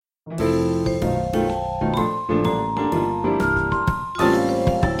Okay.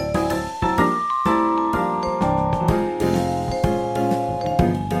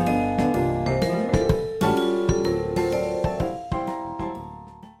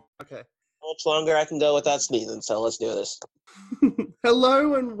 How much longer I can go without sneezing, so let's do this.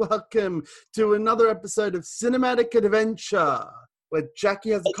 Hello and welcome to another episode of Cinematic Adventure, where Jackie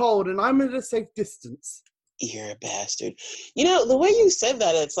has a cold and I'm at a safe distance. You're a bastard. You know, the way you said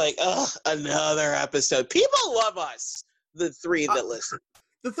that, it's like, ugh, another episode. People love us, the three that listen.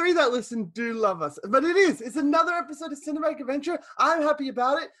 The three that listen do love us, but it's another episode of Cinematic Adventure. I'm happy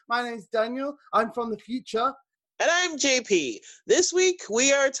about it. My name's Daniel. I'm from the future. And I'm JP. This week,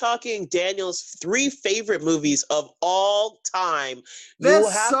 we are talking Daniel's 3 favorite movies of all time. They're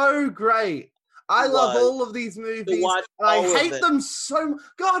so great. I love all of these movies. I hate them so much.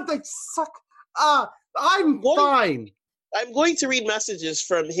 God, they suck. I'm fine. I'm going to read messages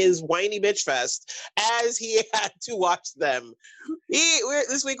from his whiny bitch fest as he had to watch them.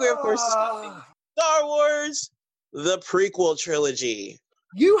 This week, we're, of course, discussing Star Wars, the prequel trilogy.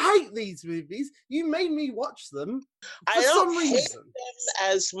 You hate these movies. You made me watch them. I don't hate them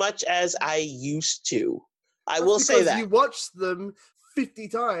as much as I used to. I will say that. You watched them 50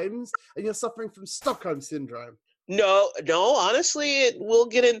 times and you're suffering from Stockholm Syndrome. No, honestly, we'll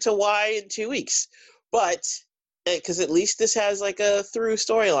get into why in 2 weeks. But, because at least this has like a through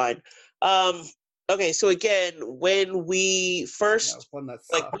storyline. Okay, so again, when we first,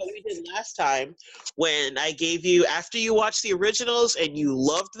 like what we did last time, when I gave you, after you watched the originals and you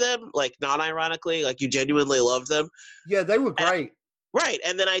loved them, like non-ironically, like you genuinely loved them. Yeah, they were great. Right,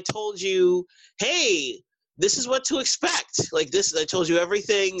 and then I told you, hey, this is what to expect. Like this, I told you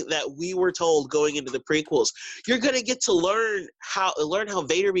everything that we were told going into the prequels. You're going to get to learn how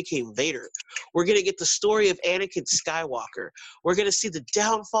Vader became Vader. We're going to get the story of Anakin Skywalker. We're going to see the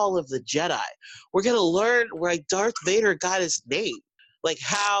downfall of the Jedi. We're going to learn where Darth Vader got his name, like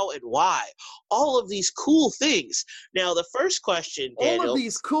how and why. All of these cool things. Now, the first question, Daniel. All of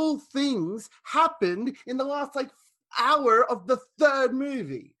these cool things happened in the last hour of the third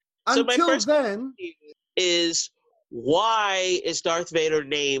movie. So Until then, is why is Darth Vader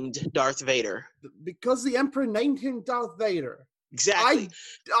named Darth Vader? Because the Emperor named him Darth Vader. Exactly.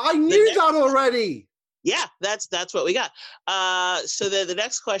 I knew that already. Yeah, that's what we got. So then the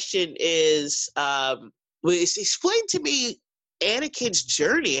next question is, explain to me Anakin's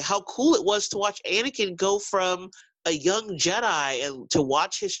journey. How cool it was to watch Anakin go from a young Jedi and to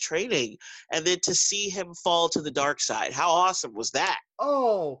watch his training and then to see him fall to the dark side. How awesome was that?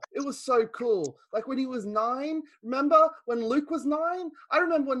 Oh, it was so cool. Like when he was 9, remember when Luke was 9? I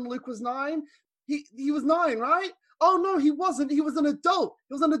remember when Luke was 9. He was 9, right? Oh no, he wasn't. He was an adult.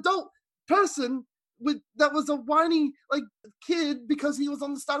 He was an adult person that was a whiny kid because he was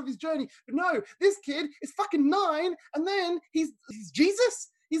on the start of his journey. But no, this kid is fucking 9 and then he's Jesus?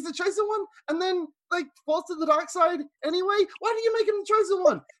 He's the chosen one, and then falls to the dark side anyway. Why do you make him the chosen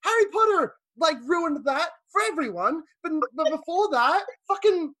one? Harry Potter ruined that for everyone, but before that,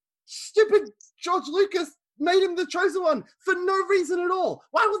 fucking stupid George Lucas made him the chosen one for no reason at all.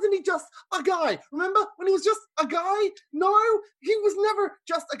 Why wasn't he just a guy? Remember when he was just a guy? No, he was never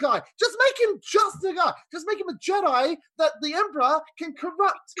just a guy. Just make him just a guy. Just make him a Jedi that the Emperor can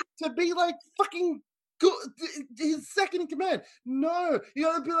corrupt to be fucking his second in command. No, you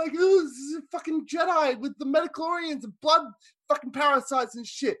gotta be oh, this is a fucking Jedi with the midichlorians and blood fucking parasites and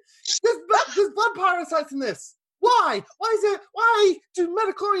shit. There's blood parasites in this. Why? Why do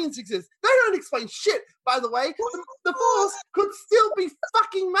midichlorians exist? They don't explain shit, by the way. The Force could still be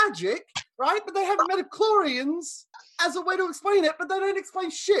fucking magic, right? But they have midichlorians as a way to explain it, but they don't explain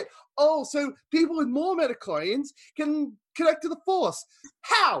shit. Oh, so people with more midichlorians can connect to the Force.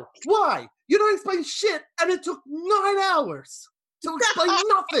 How? Why? You don't explain shit, and it took 9 hours to explain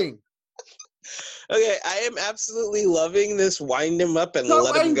nothing. Okay, I am absolutely loving this wind him up and so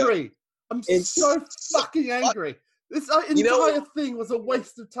let him angry. go. I'm so fucking angry. This entire thing was a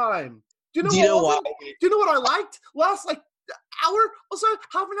waste of time. Do you know what I liked? Last hour or so,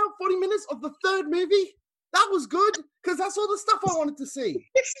 half an hour, 40 minutes of the third movie? That was good, because that's all the stuff I wanted to see.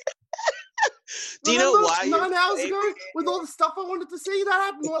 Do you know why? 9 hours ago, with all the stuff I wanted to see, that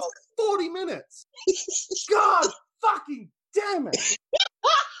happened in the last 40 minutes. God fucking damn it.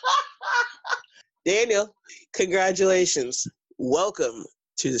 Daniel, congratulations. Welcome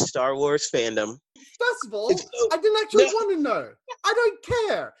to the Star Wars fandom. First of all, I didn't actually want to know. I don't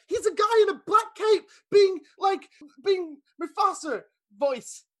care. He's a guy in a black cape being Mufasa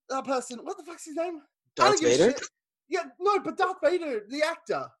voice person. What the fuck's his name? Darth Vader? Yeah, no, but Darth Vader, the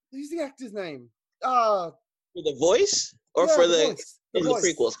actor. Who's the actor's name? For the voice? Or yeah, for the the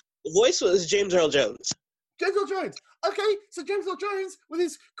prequels? The voice was James Earl Jones. James Earl Jones. Okay, so James Earl Jones, with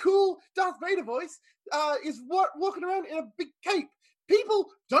his cool Darth Vader voice, is walking around in a big cape.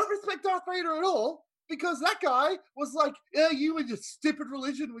 People don't respect Darth Vader at all because that guy was like, yeah, you and your stupid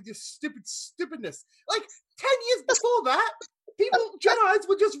religion with your stupidness. Like 10 years before that, Jedis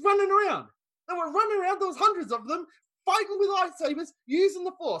were just running around. They were running around. There was hundreds of them fighting with lightsabers, using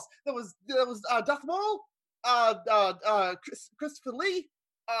the Force. There was Darth Maul, Christopher Lee,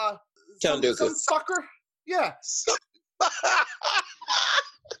 some fucker. Yeah.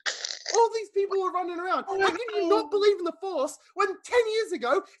 All these people were running around. How can you not believe in the Force when 10 years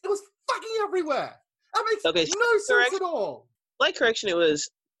ago it was fucking everywhere? That makes no sense at all. Slight correction, it was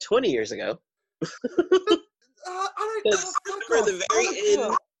 20 years ago. I don't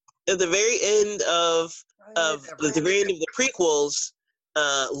know. At the very end of the prequels,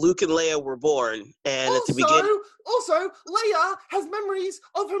 Luke and Leia were born, and at the beginning. Also, Leia has memories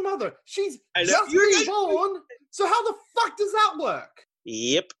of her mother. She's just been born. So how the fuck does that work?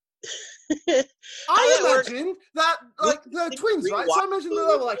 Yep. I imagine that like they're twins, right? So I imagine that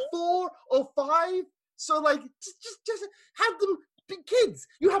they were like 4 or 5. So like just have them be kids.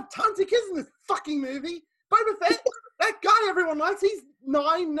 You have tons of kids in this fucking movie. Boba Fett, that guy everyone likes, he's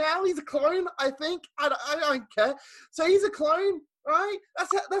 9 now. He's a clone, I think. I don't care. So he's a clone, right?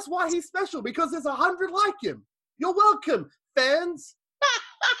 That's why he's special, because there's 100 like him. You're welcome, fans.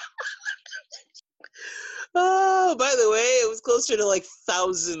 Oh, by the way, it was closer to like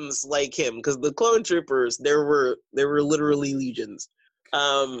thousands like him, because the clone troopers, there were literally legions.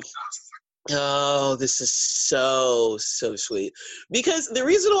 Oh, this is so sweet. Because the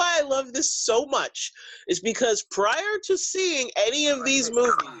reason why I love this so much is because prior to seeing any of these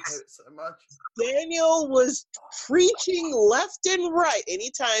movies, Daniel was preaching left and right.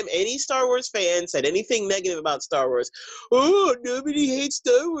 Anytime any Star Wars fan said anything negative about Star Wars, oh, nobody hates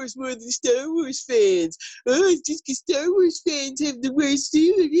Star Wars more than Star Wars fans. Oh, it's just because Star Wars fans have the worst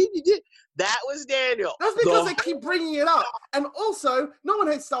feeling. That was Daniel. That's because they keep bringing it up. And also, no one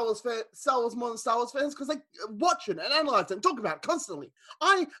hates Star Wars more than Star Wars fans because they watch it and analyze it and talk about it constantly.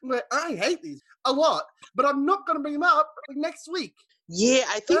 I hate these a lot, but I'm not going to bring them up next week. Yeah,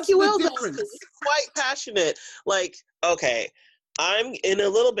 I think you will. He's quite passionate. Like, okay, in a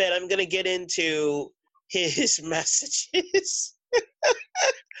little bit, I'm going to get into his messages.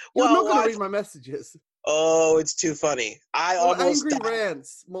 You're not going to read my messages. Oh, it's too funny. Angry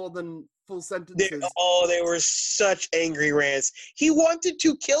rants more than full sentences. They were such angry rants. He wanted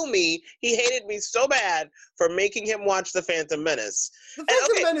to kill me. He hated me so bad for making him watch The Phantom Menace. The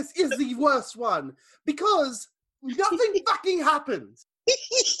Phantom Menace is the worst one because nothing fucking happens.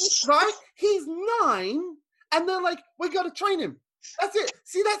 Right? He's 9 and they're like, we got to train him. That's it.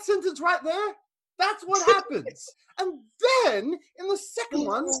 See that sentence right there? That's what happens. And then in the second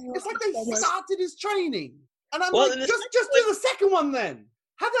one, it's like they started his training. And I'm like, just do the second one then.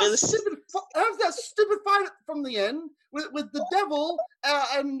 Have that stupid fight from the end with the devil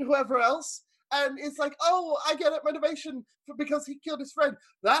and whoever else. And it's like, oh, I get it, motivation because he killed his friend.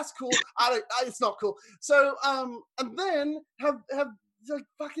 That's cool. It's not cool. So and then have like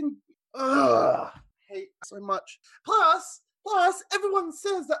fucking hate so much. Plus, everyone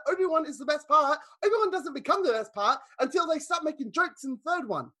says that Obi-Wan is the best part. Obi-Wan doesn't become the best part until they start making jokes in the third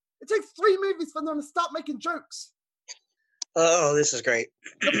one. It takes 3 movies for them to start making jokes. Oh, this is great.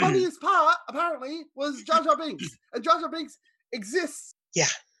 The funniest part, apparently, was Jar Jar Binks. And Jar Jar Binks exists. Yeah.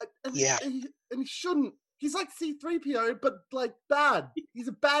 And he shouldn't. He's like C-3PO, but like bad. He's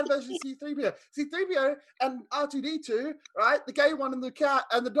a bad version of C-3PO. C-3PO and R2-D2, right? The gay one and the cat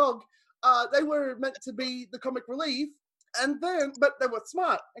and the dog, they were meant to be the comic relief. But they were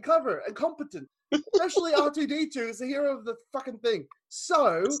smart and clever and competent. Especially R2-D2 is the hero of the fucking thing.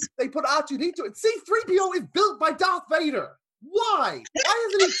 So they put R2-D2 and C-3PO is built by Darth Vader. Why? Why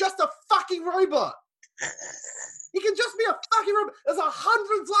isn't he just a fucking robot? He can just be a fucking robot. There's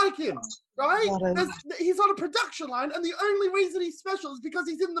hundreds like him, right? He's on a production line, and the only reason he's special is because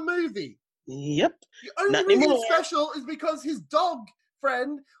he's in the movie. Yep. The only reason he's special is because his dog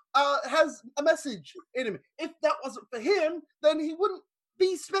friend has a message in him. If that wasn't for him, then he wouldn't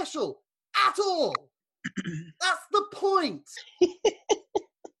be special at all. That's the point.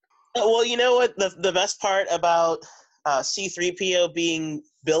 Well, you know what the best part about C-3PO being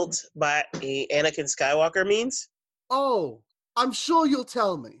built by Anakin Skywalker means? Oh, I'm sure you'll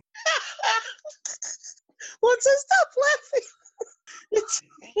tell me. What's stop laughing?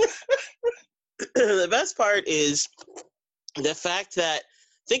 The best part is the fact that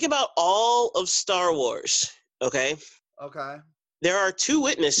think about all of Star Wars, okay? Okay. There are 2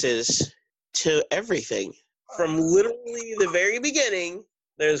 witnesses to everything. From literally the very beginning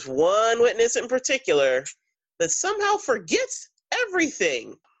there's one witness in particular that somehow forgets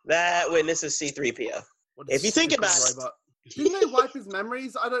everything. That witness is C-3PO. What a If you think stupid about it. robot. Didn't they wipe his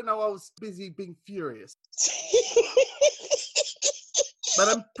memories? I don't know. I was busy being furious. But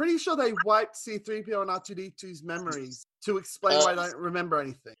I'm pretty sure they wiped C-3PO and R2-D2's memories to explain why I don't remember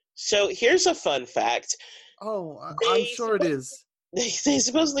anything. So here's a fun fact. Oh, I'm sure it is. They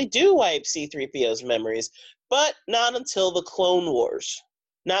supposedly do wipe C-3PO's memories, but not until the Clone Wars.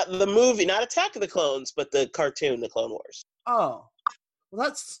 Not the movie, not Attack of the Clones, but the cartoon, the Clone Wars. Oh, well,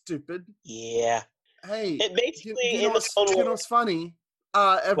 that's stupid. Yeah. Hey, It basically you know what's funny?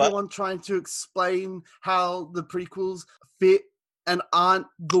 Everyone trying to explain how the prequels fit and aren't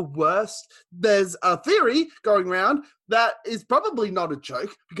the worst. There's a theory going around that is probably not a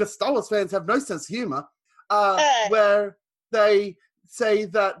joke because Star Wars fans have no sense of humor, where they say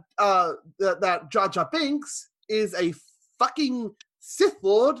that that Jar Jar Binks is a fucking Sith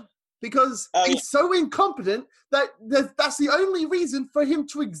Lord because he's so incompetent that that's the only reason for him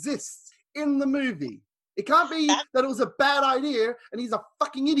to exist in the movie. It can't be that it was a bad idea and he's a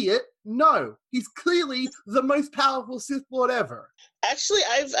fucking idiot. No, he's clearly the most powerful Sith Lord ever. Actually,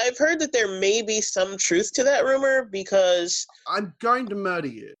 I've heard that there may be some truth to that rumor because I'm going to murder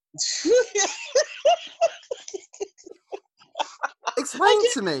you. Explain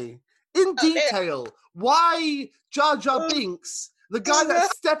to me in detail why Jar Jar Binks, the guy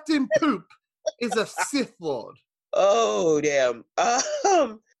that stepped in poop, is a Sith Lord. Oh damn!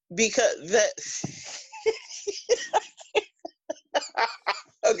 Because that.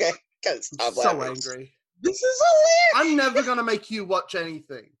 Okay, gotta stop laughing. So angry. This is hilarious. I'm never gonna make you watch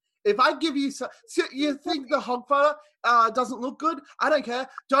anything. If I give you so you think the Hogfather doesn't look good, I don't care.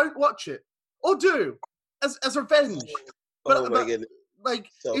 Don't watch it, or do as revenge. Oh my goodness!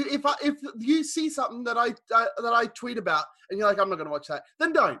 Like if you see something that I tweet about and you're like, I'm not gonna watch that,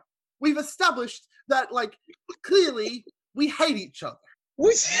 then don't. We've established that like clearly we hate each other.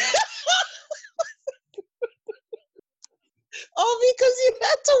 Oh, because you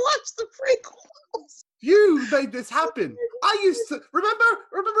had to watch the prequels. You made this happen. I used to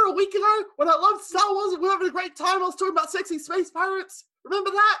remember a week ago when I loved Star Wars and we were having a great time. I was talking about sexy space pirates.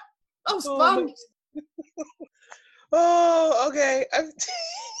 Remember that? That was fun. Oh, okay. I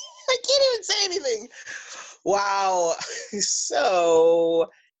can't even say anything. Wow. So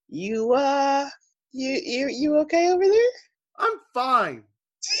you okay over there? I'm fine.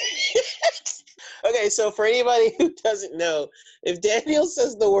 Okay, so for anybody who doesn't know, if Daniel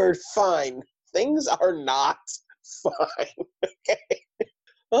says the word fine, things are not fine. Okay.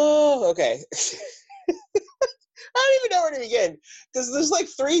 Oh, okay. I don't even know where to begin because there's like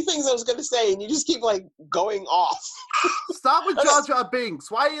 3 things I was going to say and you just keep like going off. Start with Jar Jar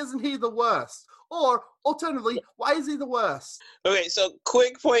Binks. Why isn't he the worst? Or alternatively, why is he the worst? Okay, so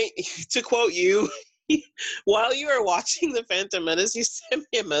quick point to quote you. While you were watching The Phantom Menace, you sent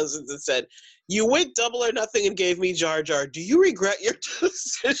me a message that said, "You went double or nothing and gave me Jar Jar. Do you regret your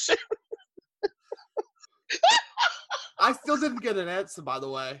decision?" I still didn't get an answer, by the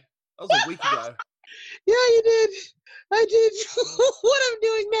way. That was a week ago. Yeah, you did. I did. What I'm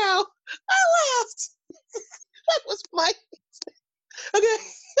doing now. I laughed. That was my... Okay.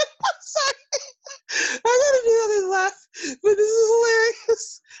 I'm sorry. I gotta do another laugh, but this is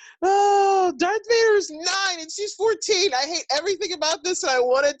hilarious. Oh, Darth Vader is 9 and she's 14. I hate everything about this and I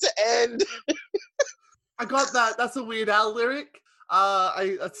want it to end. I got that. That's a Weird Al lyric.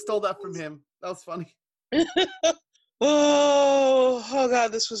 I stole that from him. That was funny. Oh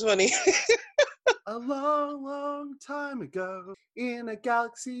God, this was funny. A long, long time ago, in a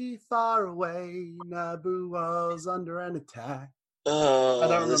galaxy far away, Naboo was under an attack. Oh, I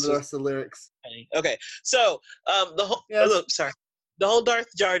don't remember the rest of the lyrics. Okay, so the whole the whole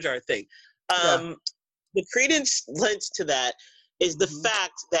Darth Jar Jar thing. The credence lent to that is the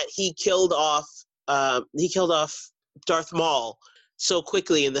fact that he killed off Darth Maul so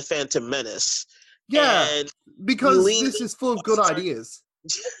quickly in The Phantom Menace. Yeah, and because this is full of good ideas.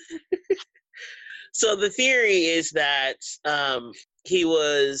 So the theory is that he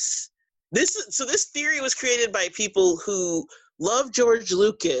was this theory was created by people who love George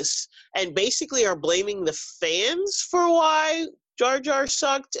Lucas and basically are blaming the fans for why Jar Jar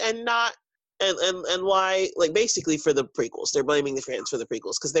sucked and not and why, like, basically for the prequels. They're blaming the fans for the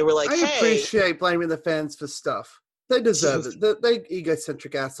prequels because they were like, I appreciate blaming the fans for stuff. They deserve it. They're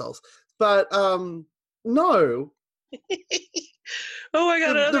egocentric assholes. But no. Oh my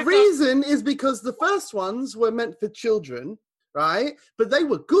God! The reason is because the first ones were meant for children, right? But they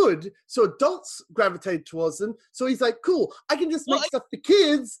were good, so adults gravitated towards them. So he's like, cool, I can just make stuff for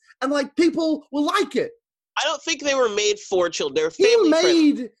kids and like people will like it. I don't think they were made for children. They're He family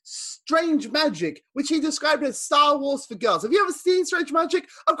friendly. made Strange Magic, which he described as Star Wars for girls. Have you ever seen Strange Magic?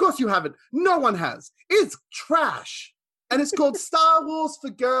 Of course you haven't. No one has. It's trash. And it's called Star Wars for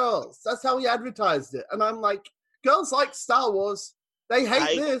girls. That's how he advertised it. And I'm like, girls like Star Wars. They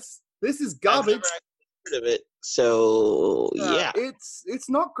hate this. This is garbage. I've never actually heard of it. So, yeah. It's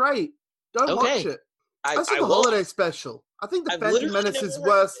not great. Don't watch it. I saw the holiday special. I think the Phantom Menace is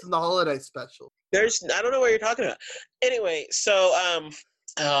worse than the holiday special. I don't know what you're talking about. Anyway, so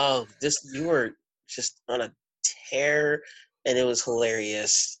you were just on a tear, and it was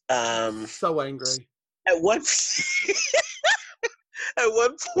hilarious. So angry. At one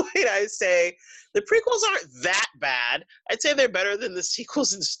point, I say the prequels aren't that bad. I'd say they're better than the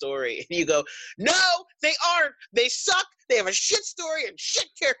sequels in story. And you go, no, they aren't. They suck. They have a shit story and shit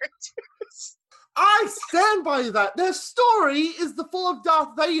characters. I stand by that. Their story is the fall of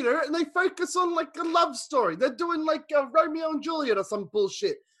Darth Vader, and they focus on like a love story. They're doing like Romeo and Juliet or some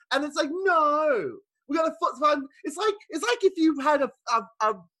bullshit, and it's like, no, we gotta find. It's like if you had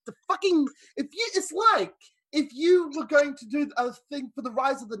it's like if you were going to do a thing for the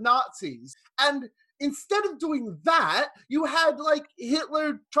rise of the Nazis, and instead of doing that, you had like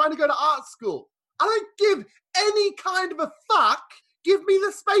Hitler trying to go to art school. I don't give any kind of a fuck. Give me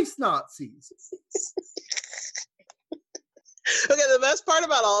the space Nazis. Okay, the best part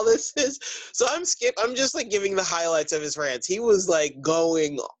about all this is, so I'm just like giving the highlights of his rants. He was like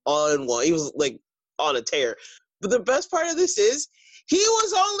going on one. He was like on a tear. But the best part of this is, he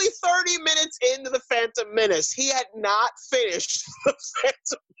was only 30 minutes into the Phantom Menace. He had not finished the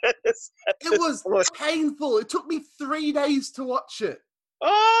Phantom Menace. It was painful. It took me 3 days to watch it.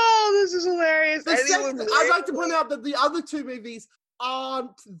 Oh, this is hilarious. I'd like to point out that the other two movies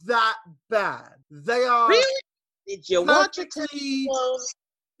aren't that bad. They are. Really? Did you watch it?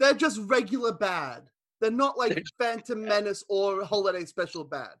 They're just regular bad. They're not like Phantom Menace or Holiday Special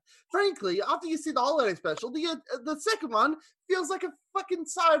bad. Frankly, after you see the Holiday Special, the second one feels like a fucking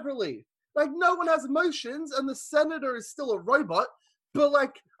sigh of relief. Like, no one has emotions, and the senator is still a robot, but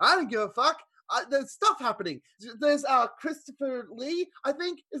like, I don't give a fuck. There's stuff happening. There's Christopher Lee, I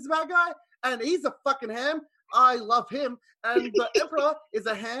think, is the bad guy, and he's a fucking ham. I love him. And the Emperor is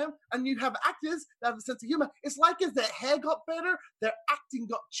a ham, and you have actors that have a sense of humor. It's like as their hair got better, their acting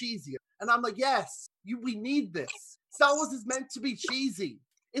got cheesier. And I'm like, yes, we need this. Star Wars is meant to be cheesy.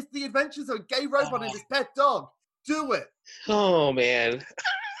 It's the adventures of a gay robot and his pet dog. Do it. Oh, man.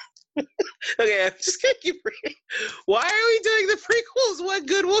 Okay, I'm just going to keep reading. Why are we doing the prequels? What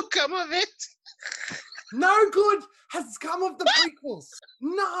good will come of it? No good has come of the prequels.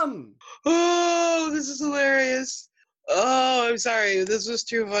 None. Oh, this is hilarious. Oh, I'm sorry. This was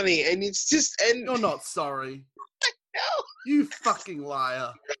too funny. And it's just... You're not sorry. No. You fucking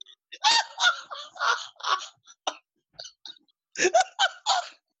liar.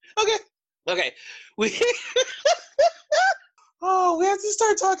 Okay. We have to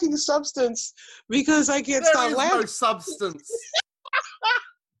start talking substance because I can't stop laughing. There is no substance.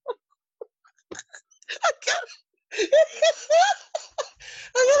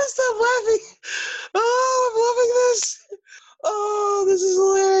 I gotta stop laughing. Oh, I'm loving this. Oh, this is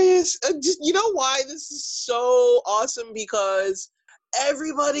hilarious. You know why this is so awesome? Because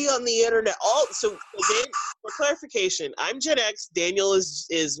everybody on the internet, for clarification, I'm Gen X. Daniel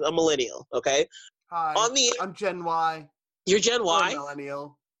is a millennial. Okay. Hi. I'm Gen Y. You're Gen Y. I'm a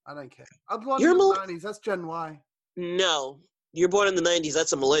millennial. I don't care. I'm born in the 90s. That's Gen Y. No, you're born in the 90s.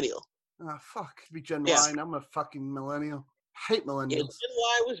 That's a millennial. Oh, fuck. To be Gen Y, and I'm a fucking millennial. I hate millennials. Yeah, Gen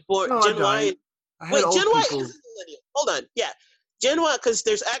Y was born. No, Gen Y. Wait, Gen Y is a millennial. Hold on. Yeah. Gen Y, because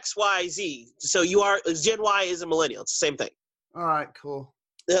there's X, Y, Z. So Gen Y is a millennial. It's the same thing. All right, cool.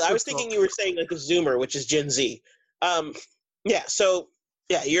 I was thinking you were saying like a Zoomer, which is Gen Z. Yeah, so,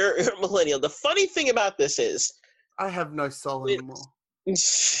 yeah, you're a millennial. The funny thing about this is... I have no soul anymore. I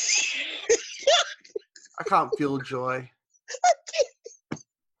can't feel joy.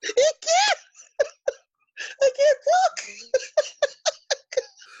 I can't talk.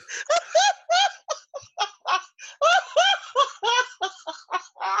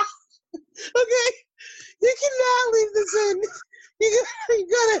 Okay, you cannot leave this in. You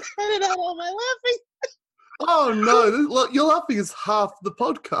gotta edit out all my laughing. Oh no! Look, your laughing is half the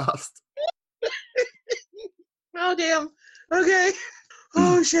podcast. Oh damn. Okay.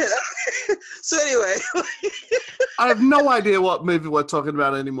 Oh shit. So anyway, I have no idea what movie we're talking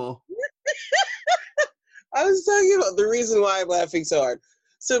about anymore. I was talking about the reason why I'm laughing so hard.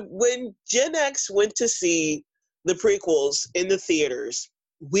 So when Gen X went to see the prequels in the theaters,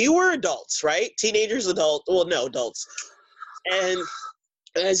 we were adults, right? Teenagers, adults. And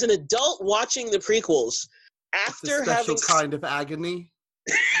as an adult watching the prequels, It's a after special having kind of agony.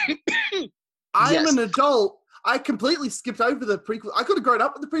 I'm Yes. an adult. I completely skipped over the prequels. I could have grown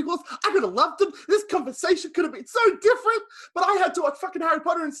up with the prequels. I could have loved them. This conversation could have been so different, but I had to watch fucking Harry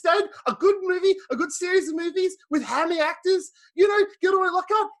Potter instead. A good movie, a good series of movies with hammy actors. You know, Gilderoy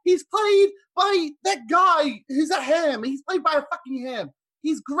Lockhart, he's played by that guy who's a ham. He's played by a fucking ham.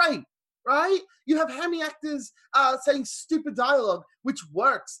 He's great, right? You have hammy actors saying stupid dialogue, which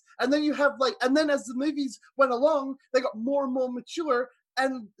works. And then you have and then as the movies went along, they got more and more mature.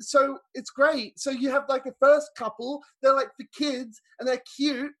 And so it's great. So you have the first couple, they're for kids and they're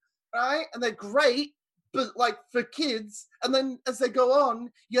cute, right? And they're great, but for kids. And then as they go on,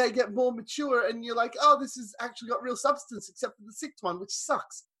 they get more mature and you're oh, this has actually got real substance, except for the sixth one, which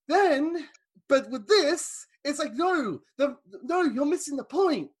sucks. Then, but with this, it's no, you're missing the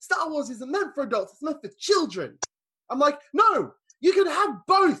point. Star Wars isn't meant for adults, it's meant for children. I'm no, you can have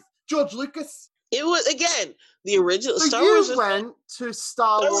both, George Lucas. It was, again, the original so Star you Wars. Went to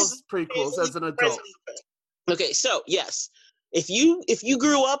Star Wars prequels as an adult. Okay, so yes, if you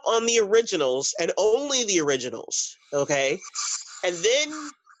grew up on the originals and only the originals, okay, and then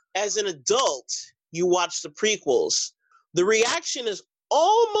as an adult you watch the prequels, the reaction is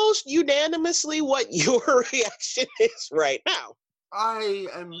almost unanimously what your reaction is right now. I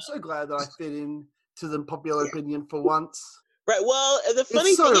am so glad that I fit in to the popular opinion for once. Right. Well, the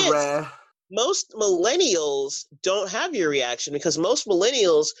funny thing is, rare. Most millennials don't have your reaction because most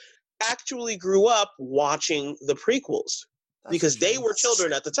millennials actually grew up watching the prequels because they were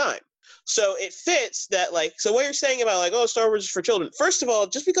children at the time. So it fits that, so what you're saying about, oh, Star Wars is for children. First of all,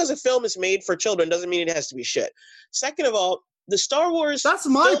 just because a film is made for children doesn't mean it has to be shit. Second of all, the Star Wars... That's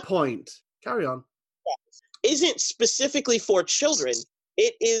my point. Carry on. ...isn't specifically for children.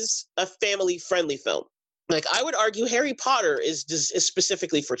 It is a family-friendly film. I would argue Harry Potter is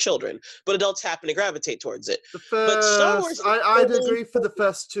specifically for children, but adults happen to gravitate towards it. But Star Wars, I'd agree for the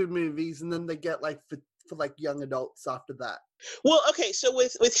first two movies, and then they get for young adults after that. Well, okay, so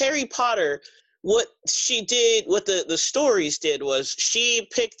with Harry Potter, what she did, what the stories did was she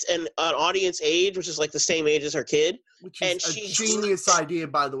picked an audience age, which is the same age as her kid. Which is a genius idea,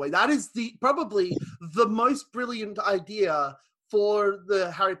 by the way. That is probably the most brilliant idea for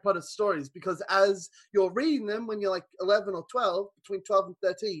the Harry Potter stories, because as you're reading them when you're 11 or 12, between 12 and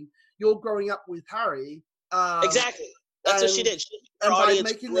 13, you're growing up with Harry. Exactly. That's what she did. And by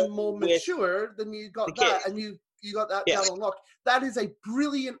making them more mature, then you got that, and you got that unlocked. That is a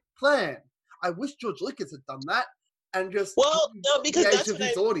brilliant plan. I wish George Lucas had done that and just because the age of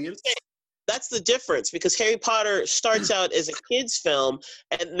his audience. That's the difference, because Harry Potter starts out as a kid's film,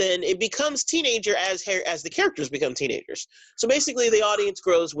 and then it becomes teenager as the characters become teenagers. So basically, the audience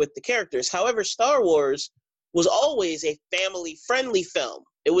grows with the characters. However, Star Wars was always a family-friendly film.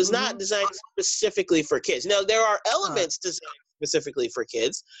 It was not designed specifically for kids. Now, there are elements designed specifically for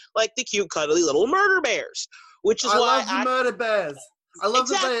kids, like the cute, cuddly little murder bears, which is why I love the murder bears. I love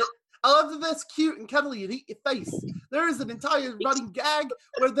I love that that's cute and cuddly and eat your face. There is an entire running gag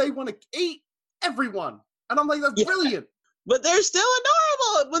where they want to eat everyone. And I'm that's brilliant. But they're still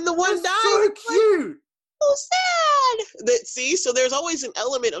adorable when the one dies. So cute. So sad. See, so there's always an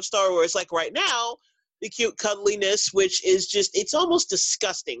element of Star Wars, right now, the cute cuddliness, which is just, it's almost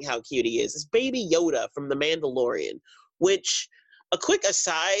disgusting how cute he is. It's Baby Yoda from The Mandalorian, which, a quick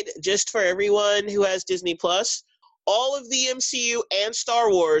aside, just for everyone who has Disney Plus, all of the MCU and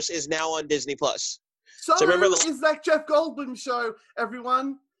Star Wars is now on Disney Plus. So remember is that Jeff Goldblum show,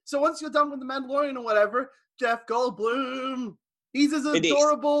 everyone. So once you're done with The Mandalorian or whatever, Jeff Goldblum, he's as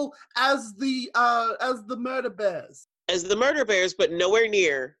adorable as the murder bears. As the murder bears, but nowhere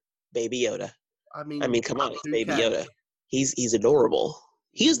near Baby Yoda. I mean, come on, it's Baby Yoda. He's adorable.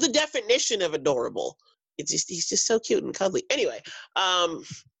 He is the definition of adorable. He's just so cute and cuddly. Anyway,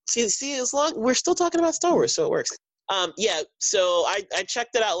 see, as long we're still talking about Star Wars, so it works. So I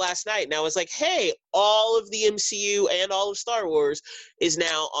checked it out last night, and I was hey, all of the MCU and all of Star Wars is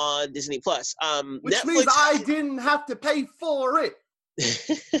now on Disney Plus. Which Netflix, means I didn't have to pay for it.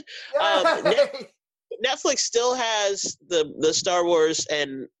 Netflix still has the Star Wars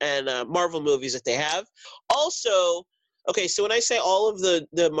and Marvel movies that they have. Also, okay, so when I say all of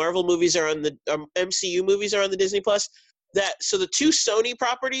the Marvel movies are on the MCU movies are on the Disney Plus, so the two Sony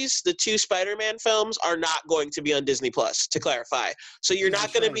properties, the two Spider-Man films, are not going to be on Disney Plus, to clarify. So you're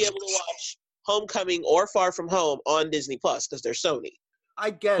not going to be able to watch Homecoming or Far From Home on Disney Plus because they're Sony.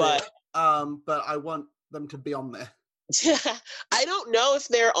 I get it, but I want them to be on there. I don't know if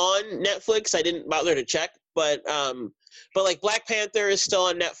they're on Netflix. I didn't bother to check, but Black Panther is still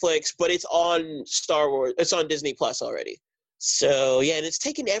on Netflix, but it's on Star Wars. It's on Disney Plus already. So yeah, and it's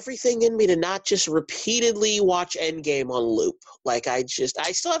taken everything in me to not just repeatedly watch Endgame on loop. Like I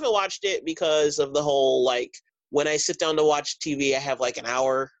still haven't watched it because of the whole like when I sit down to watch TV, I have like an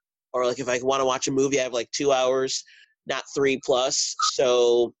hour, or like if I want to watch a movie, I have like 2 hours, not 3 plus.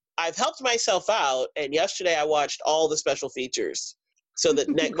 So I've helped myself out, and yesterday I watched all the special features, so that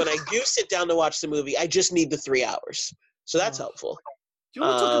when I do sit down to watch the movie, I just need the 3 hours. So that's Oh. helpful. Do you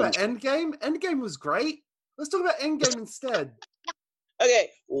want to talk about Endgame? Endgame was great. Let's talk about Endgame instead. Okay,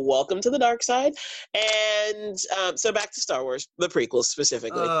 welcome to the dark side. And so back to Star Wars, the prequels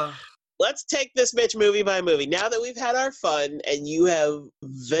specifically. Let's take this bitch movie by movie. Now that we've had our fun and you have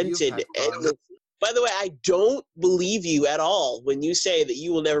vented endlessly. By the way, I don't believe you at all when you say that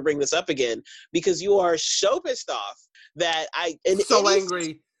you will never bring this up again, because you are so pissed off that so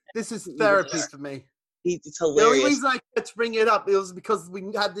angry. This is therapy for me. It's hilarious. The only reason I had to bring it up was because we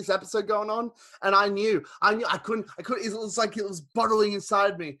had this episode going on, and I knew I couldn't. It was like it was bottling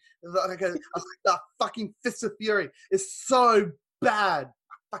inside me. Like a fucking fist of fury. It's so bad.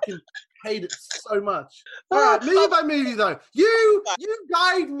 I fucking hate it so much. All right, movie by movie though. You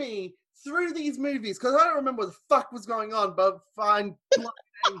guide me through these movies because I don't remember what the fuck was going on, but fine,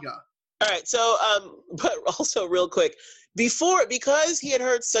 anger. All right, so but also real quick, because he had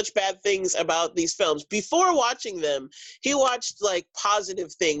heard such bad things about these films, before watching them, he watched like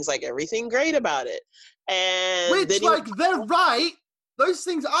positive things, like everything great about it, and which they're right. Those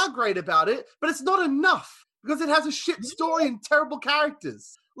things are great about it, but it's not enough because it has a shit story and terrible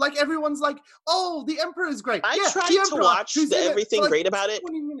characters. Like everyone's like, "Oh, the Emperor is great." I tried to watch the Everything Great About It.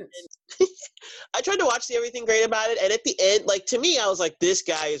 20 minutes. I tried to watch the Everything Great About It, and at the end, like to me, I was like, "This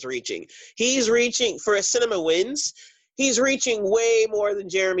guy is reaching. He's reaching for a Cinema Wins. He's reaching way more than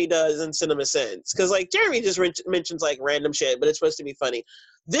Jeremy does in Cinema Sins." Because like Jeremy just mentions like random shit, but it's supposed to be funny.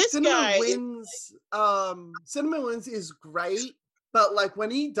 This guy Wins. Cinema Wins is great, but like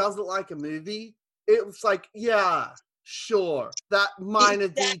when he doesn't like a movie, it's like, yeah. Sure, that minor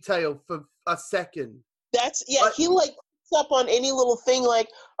detail for a second. He like picks up on any little thing like,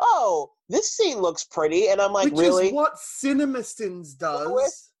 oh, this scene looks pretty, and I'm like, really? Which is what CinemaSins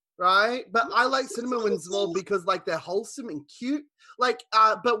does, right? But I like Cinema Wins more because like they're wholesome and cute. Like,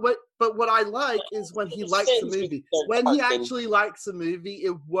 but what I like is when he likes a movie. When he actually likes a movie,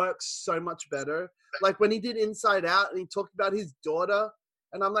 it works so much better. Like when he did Inside Out and he talked about his daughter,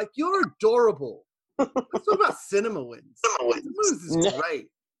 and I'm like, you're adorable. Let's talk about Cinema Wins. Cinema Wins is great.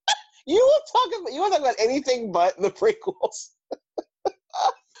 You were talking about anything but the prequels.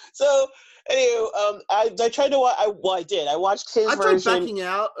 So, anyway, I tried to watch. I did. I watched his version. I tried backing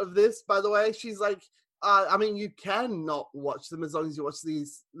out of this. By the way, she's like, I mean, you can not watch them as long as you watch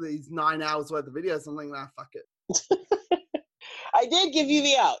these 9 hours worth of videos. I'm like, nah, fuck it. I did give you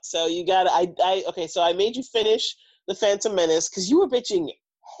the out, so you got. Okay. So I made you finish The Phantom Menace because you were bitching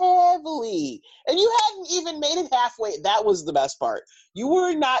heavily, and you hadn't even made it halfway. That was the best part. You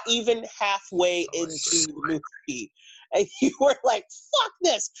were not even halfway into the movie, and you were like, fuck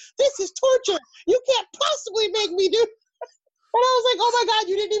this is torture, you can't possibly make me do. And I was like, oh my god,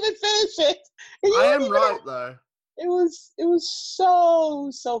 you didn't even finish it. I am right though. It was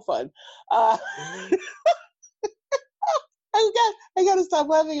so fun. I gotta stop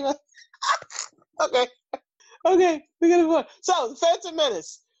laughing about Okay, we gotta move on. So, The Phantom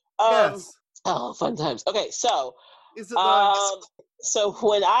Menace. Yes. Oh, fun times. Okay, so. Is it so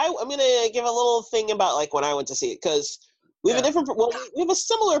when I'm gonna give a little thing about like when I went to see it, because we have we have a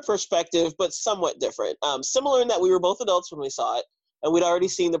similar perspective, but somewhat different. Similar in that we were both adults when we saw it, and we'd already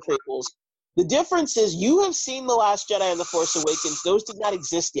seen the prequels. The difference is you have seen The Last Jedi and The Force Awakens. Those did not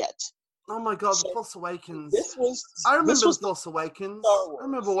exist yet. Oh my god, The Force Awakens. I remember The Force Awakens. I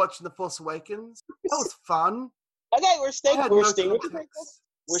remember watching The Force Awakens. That was fun. Okay, we're sticking with the prequels.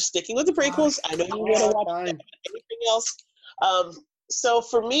 We're sticking with the prequels. I know you want to watch anything else. So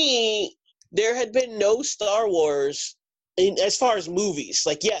for me, there had been no Star Wars as far as movies.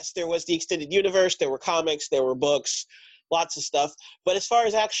 Like, yes, there was the extended universe, there were comics, there were books, lots of stuff. But as far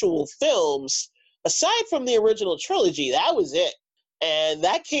as actual films, aside from the original trilogy, that was it. And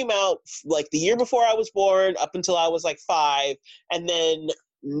that came out like the year before I was born, up until I was like 5, and then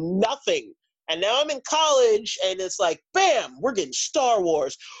nothing. And now I'm in college, and it's like, bam, we're getting Star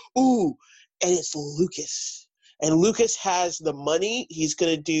Wars. Ooh, and it's Lucas. And Lucas has the money. He's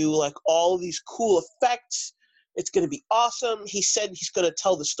going to do like all these cool effects. It's going to be awesome. He said he's going to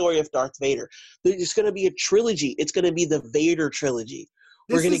tell the story of Darth Vader. There's going to be a trilogy. It's going to be the Vader trilogy.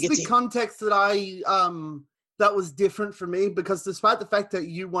 This is the context that that was different for me, because despite the fact that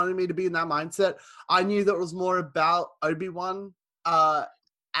you wanted me to be in that mindset, I knew that it was more about Obi-Wan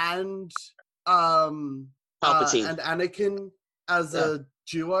and Palpatine. and Anakin as a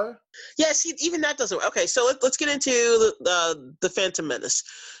duo. Yes, even that doesn't work. Okay, so let's get into the Phantom Menace.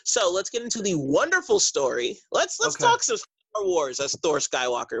 So let's get into the wonderful story. Let's talk some Star Wars, as Thor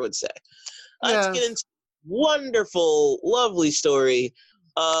Skywalker would say. Let's get into wonderful, lovely story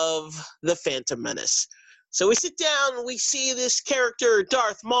of the Phantom Menace. So we sit down, we see this character,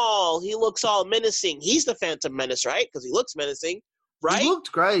 Darth Maul. He looks all menacing. He's the Phantom Menace, right? Because he looks menacing, right? He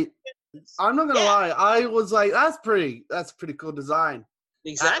looked great. I'm not gonna lie. I was like, that's pretty cool design.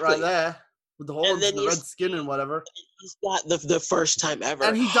 Exactly. That right there. With the horns and the red skin and whatever. He's got the first time ever.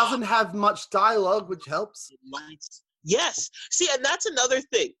 And he doesn't have much dialogue, which helps. Yes. See, and that's another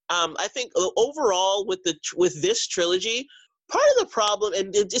thing. I think overall with this trilogy, part of the problem,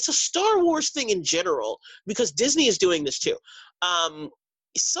 and it's a Star Wars thing in general, because Disney is doing this too.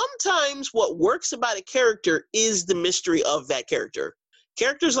 Sometimes what works about a character is the mystery of that character.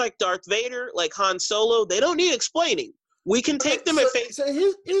 Characters like Darth Vader, like Han Solo, they don't need explaining. We can take them at face. So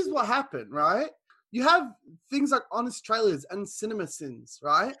here's what happened, right? You have things like Honest Trailers and CinemaSins,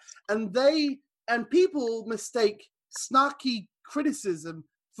 right? And people mistake snarky criticism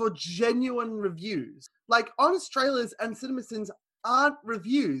for genuine reviews. Like Honest Trailers and CinemaSins aren't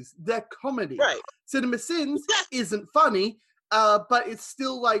reviews; they're comedy. Right. CinemaSins isn't funny, but it's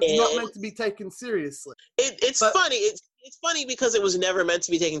still like not meant to be taken seriously. It's funny. It's funny because it was never meant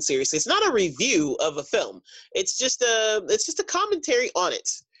to be taken seriously. It's not a review of a film. It's just a commentary on it,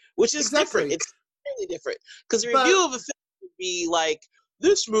 which is different. It's really different because a review of a film would be like,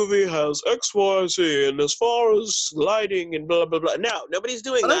 this movie has X, Y, Z, and as far as lighting and blah blah blah. No, nobody's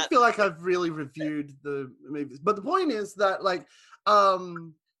doing that. I don't feel like I've really reviewed the movies, but the point is that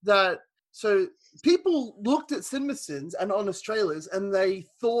so people looked at CinemaSins and Honest Trailers and they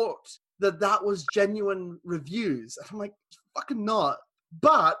thought that was genuine reviews. I'm like, fucking not.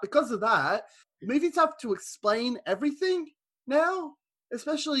 But because of that, movies have to explain everything now,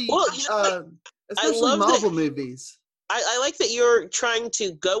 especially Marvel movies. I like that you're trying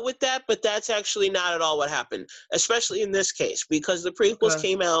to go with that, but that's actually not at all what happened, especially in this case, because the prequels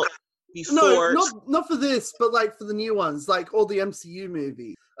came out before. No, not for this, but like for the new ones, like all the MCU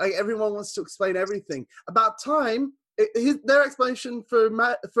movies. Like everyone wants to explain everything. About time. Their explanation for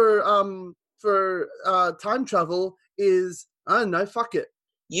time travel is, I don't know, fuck it.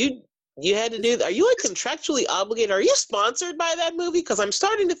 You had to do that. Are you like contractually obligated? Are you sponsored by that movie? Because I'm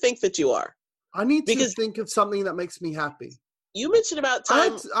starting to think that you are. I need to think of something that makes me happy. You mentioned about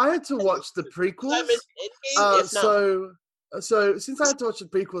time. I had to watch the prequels. So since I had to watch the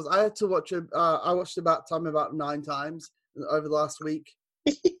prequels, I had to watch I watched About Time about 9 times over the last week.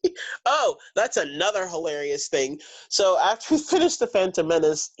 Oh, that's another hilarious thing. So after he finished The Phantom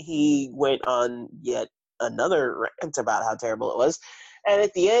Menace, he went on yet another rant about how terrible it was. And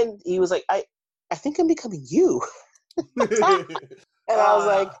at the end, he was like, I think I'm becoming you. And I was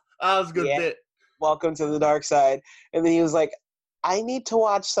like, that was a good bit. Welcome to the dark side. And then he was like, I need to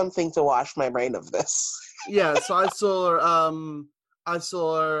watch something to wash my brain of this. Yeah, so I saw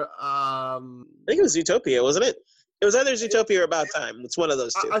I think it was Zootopia, wasn't it? It was either Zootopia or About Time. It's one of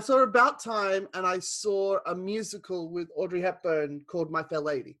those two. I saw About Time, and I saw a musical with Audrey Hepburn called My Fair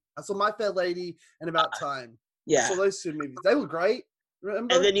Lady. I saw My Fair Lady and About Time. Yeah. I saw those 2 movies. They were great.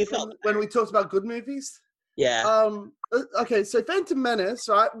 Remember? And then you felt when we talked about good movies? Yeah. Okay, so Phantom Menace,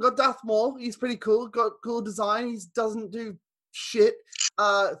 right? We've got Darth Maul. He's pretty cool. Got cool design. He doesn't do shit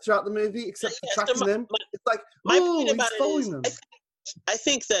throughout the movie except for tracking them. It's like, he's following them. I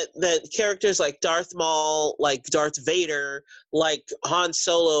think that characters like Darth Maul, like Darth Vader, like Han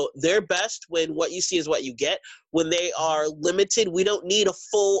Solo, they're best when what you see is what you get. When they are limited, we don't need a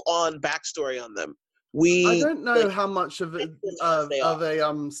full-on backstory on them. I don't know how much of a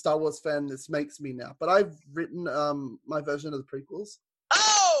Star Wars fan this makes me now, but I've written my version of the prequels.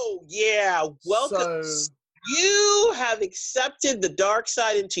 Oh yeah, welcome. So, you have accepted the dark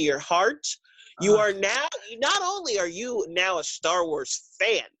side into your heart. You are now, not only are you now a Star Wars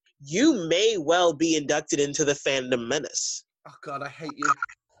fan, you may well be inducted into the Phantom Menace. Oh God, I hate you.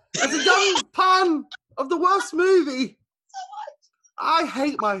 That's a dumb pun of the worst movie. I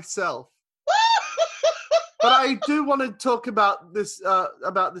hate myself. But I do want to talk about this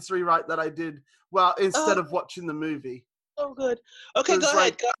rewrite that I did. Well, instead of watching the movie. Oh, good. Okay, go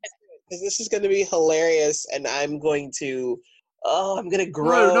ahead. Because this is going to be hilarious, and I'm going to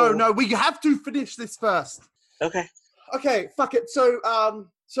grow. No. We have to finish this first. Okay. Okay. Fuck it. So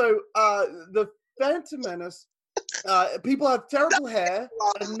the Phantom Menace. People have terrible hair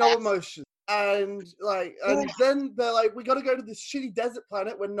and no emotion. And then they're like, we got to go to this shitty desert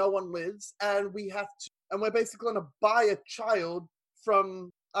planet where no one lives, and we're basically going to buy a child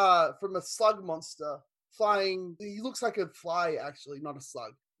from a slug monster flying. He looks like a fly, actually, not a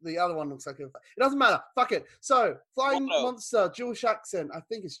slug. The other one looks like a. It doesn't matter. Fuck it. So flying Watto. monster, Jewish accent. I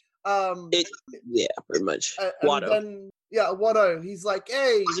think it's Yeah, pretty much. and Watto. then Watto. He's like,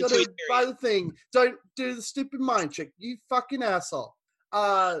 hey, you gotta Wasn't too buy the thing. Don't do the stupid mind trick. You fucking asshole.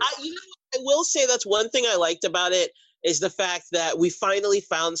 I will say that's one thing I liked about it is the fact that we finally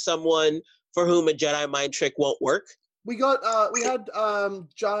found someone for whom a Jedi mind trick won't work. We had not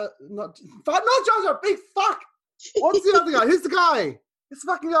Jar Jar, big fuck. What's the other guy? Who's the guy? It's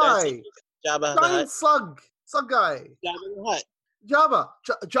the fucking guy. Jabba the Giant Hutt. slug guy. Jabba the Hutt.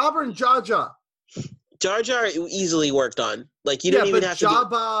 Jabba and Jar Jar. Jar Jar easily worked on. Like you don't even have to.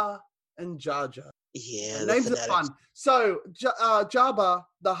 Jabba and Jar Jar. Yeah, The the names are phonetics. fun. So Jabba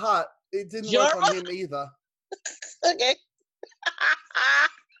the Hutt, it didn't work on him either. Okay.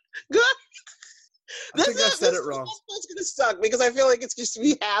 Good. I think I said it wrong. That's gonna suck because I feel like it's just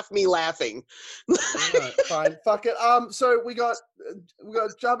me half me laughing. Alright, fine, fuck it. So we got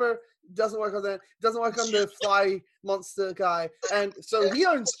Jabba. Doesn't work on that. Doesn't work on the fly monster guy, and so he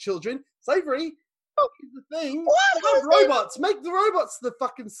owns children. Slavery. Here's the thing. Have robots. Make the robots the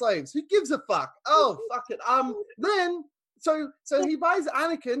fucking slaves. Who gives a fuck? Oh, fuck it. Then so he buys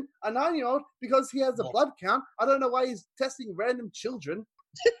Anakin, a 9-year-old, because he has a blood count. I don't know why he's testing random children.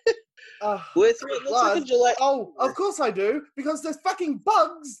 With blood. Oh, of course I do, because there's fucking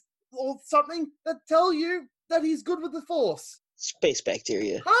bugs or something that tell you that he's good with the Force. Space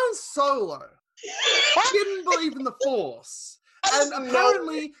bacteria. Han Solo didn't believe in the Force. And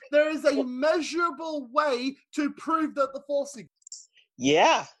apparently there is a measurable way to prove that the Force exists.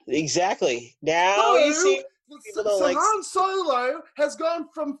 Yeah, exactly. Now you see. So Han Solo has gone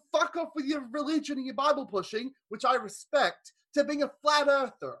from fuck off with your religion and your Bible pushing, which I respect, to being a flat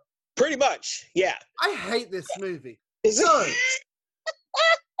earther. Pretty much, yeah. I hate this movie. So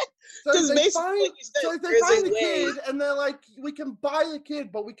Because they basically, find, like you said, so they there's find a the way. kid, and they're like, we can buy the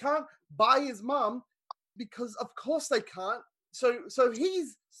kid, but we can't buy his mum because, of course, they can't. So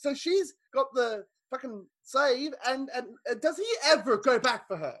she's got the fucking slave, and does he ever go back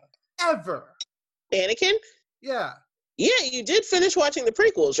for her? Ever? Anakin? Yeah. Yeah, you did finish watching the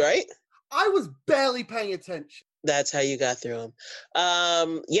prequels, right? I was barely paying attention. That's how you got through them.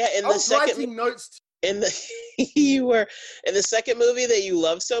 Yeah, in I the was second writing notes. in the you were in the second movie that you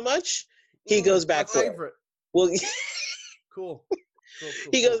love so much, he goes back my for it. favorite. Well, Cool.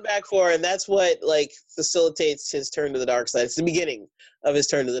 he goes back for it, and that's what like facilitates his turn to the dark side. It's the beginning of his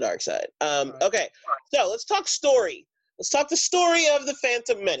turn to the dark side. Right. Okay, so let's talk story. Let's talk the story of the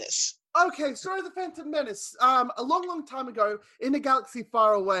Phantom Menace. Okay, Story of the Phantom Menace. A long time ago, in a galaxy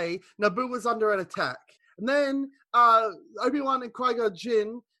far away, Naboo was under an attack. And then Obi-Wan and Qui-Gon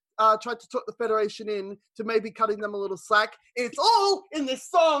Jinn tried to talk the Federation in to maybe cutting them a little slack. It's all in this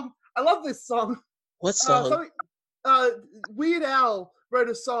song. I love this song. What song? Weird Al wrote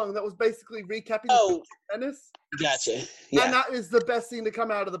a song that was basically recapping the Phantom Menace. Gotcha. Yeah. And that is the best thing to come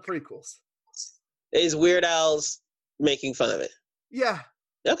out of the prequels. Is Weird Al's making fun of it? Yeah.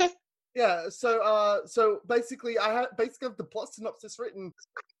 Okay. Yeah, so basically I had the plot synopsis written,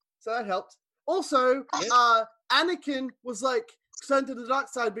 so that helped. Also, Anakin was like turned to the dark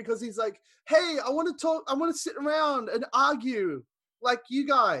side because he's like, hey, I want to sit around and argue like you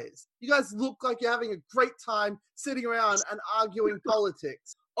guys. You guys look like you're having a great time sitting around and arguing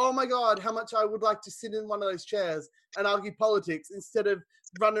politics. Oh my god, how much I would like to sit in one of those chairs and argue politics instead of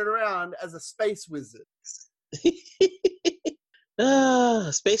running around as a space wizard.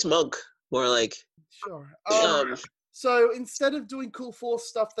 Space monk, more like. Sure. So instead of doing cool Force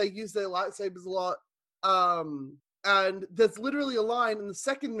stuff, they use their lightsabers a lot. And there's literally a line in the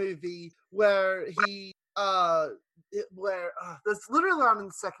second movie where there's literally a line in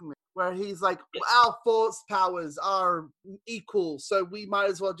the second movie where he's like, our Force powers are equal, so we might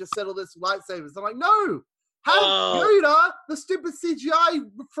as well just settle this with lightsabers. I'm like, no, have Yoda, the stupid CGI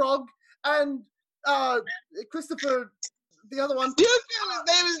frog, and Christopher, the other one. Dooku, his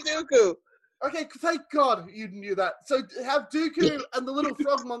name is Dooku. Okay, thank God you knew that. So have Dooku and the little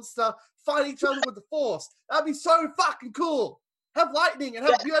frog monster fight each other with the Force. That'd be so fucking cool. Have lightning and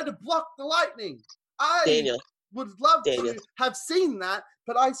have Yoda to block the lightning. I would love to have seen that,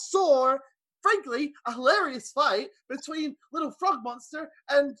 but I saw, frankly, a hilarious fight between little frog monster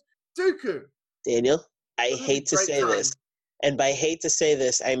and Dooku. Daniel, I hate to say this, and by hate to say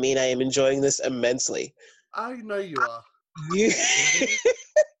this, I mean I am enjoying this immensely. I know you are.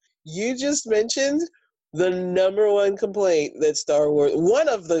 You just mentioned the number one complaint that Star Wars, one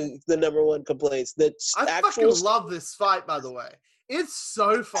of the number one complains that I fucking love this fight, by the way. It's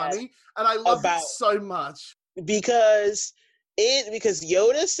so funny, and I love it so much. Because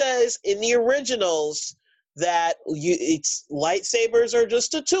Yoda says in the originals, that it's lightsabers are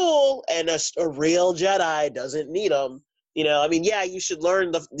just a tool, and a real Jedi doesn't need them. I mean, yeah, you should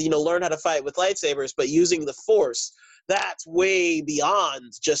learn learn how to fight with lightsabers, but using the Force, that's way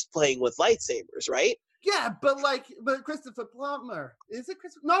beyond just playing with lightsabers, right? Yeah, but Christopher Plummer, is it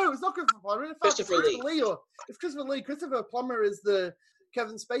Christopher? No, it's not Christopher Plummer. It's Christopher Lee. It's Christopher Lee. Christopher Plummer is the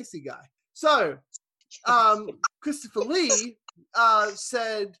Kevin Spacey guy. So, Christopher Lee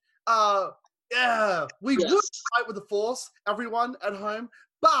said, yeah, we would fight with the Force, everyone at home,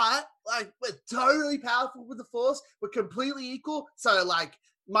 but we're totally powerful with the Force. We're completely equal. So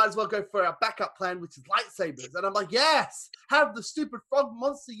might as well go for our backup plan, which is lightsabers. And I'm like, yes, have the stupid frog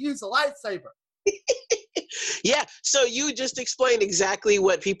monster use a lightsaber. Yeah, so you just explained exactly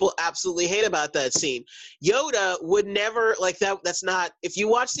what people absolutely hate about that scene. Yoda would never that. That's not. If you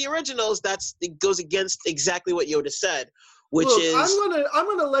watch the originals, it goes against exactly what Yoda said, which is. I'm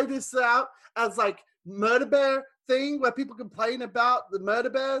gonna lay this out as murder bear thing where people complain about the murder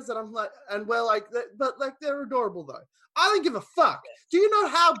bears, and I'm but they're adorable though. I don't give a fuck. Do you know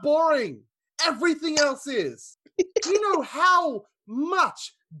how boring everything else is? Do you know how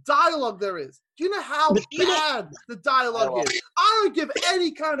much dialogue there is? Do you know how bad the dialogue is? I don't give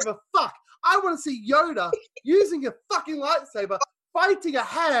any kind of a fuck. I want to see Yoda using a fucking lightsaber fighting a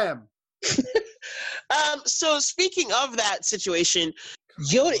ham. So speaking of that situation,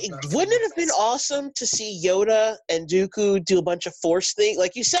 Yoda, wouldn't it have been awesome to see Yoda and Dooku do a bunch of Force things,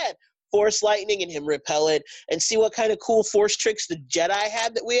 like you said, Force lightning and him repel it, and see what kind of cool Force tricks the Jedi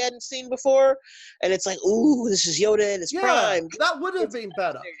had that we hadn't seen before? And it's ooh, this is Yoda in his prime. That would have been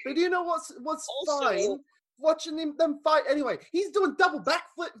better. But you know what's also fine? Watching them fight anyway. He's doing double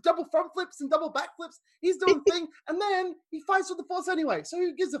front flips and double back flips. He's doing thing, and then he fights with the Force anyway. So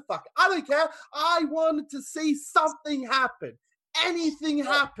who gives a fuck? I don't care. I wanted to see something happen. Anything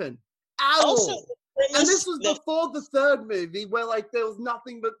happen at all. And this was before the third movie where there was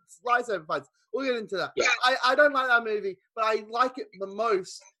nothing but lightsaber fights. We'll get into that. Yeah. I don't like that movie, but I like it the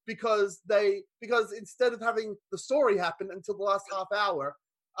most because instead of having the story happen until the last half hour,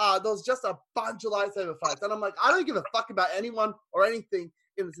 there was just a bunch of lightsaber fights. And I'm like, I don't give a fuck about anyone or anything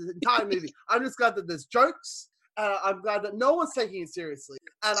in this entire movie. I'm just glad that there's jokes. I'm glad that no one's taking it seriously.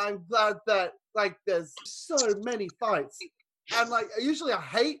 And I'm glad that there's so many fights. And usually I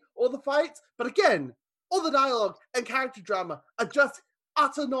hate all the fights, but again, all the dialogue and character drama are just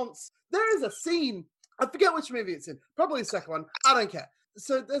utter nonsense. There is a scene, I forget which movie it's in, probably the second one, I don't care.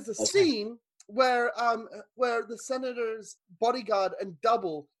 So there's a scene where the senator's bodyguard and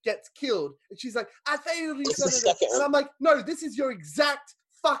double gets killed, and she's like, I failed you, senator. And I'm like, no, this is your exact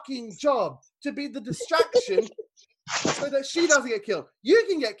fucking job, to be the distraction so that she doesn't get killed. You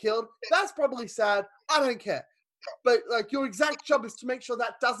can get killed, that's probably sad, I don't care. But your exact job is to make sure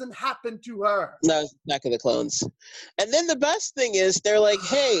that doesn't happen to her. No, Attack of the Clones. And then the best thing is they're like,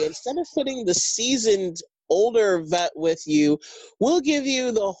 hey, instead of putting the seasoned older vet with you, we'll give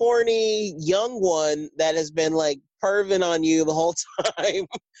you the horny young one that has been perving on you the whole time.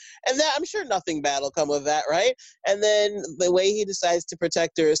 And that, I'm sure nothing bad will come of that, right? And then the way he decides to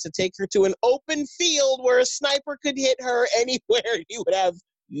protect her is to take her to an open field where a sniper could hit her anywhere. He would have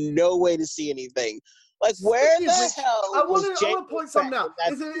no way to see anything. Where the hell? I want to point something out.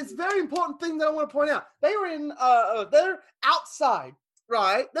 It's a very important thing that I want to point out. They were they're outside,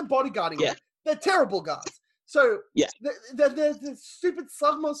 right? They're bodyguarding her. They're terrible guards. So the stupid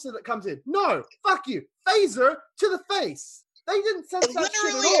slug monster that comes in. No, fuck you. Phaser to the face. They didn't sense that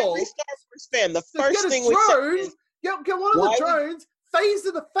shit at all. Every Star Wars fan, the first thing we said is, get one of the drones,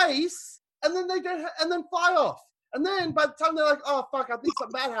 phaser the face, and then and then fly off. And then by the time they're like, oh fuck, I think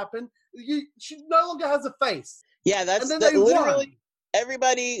something bad happened, she no longer has a face. Yeah, that's literally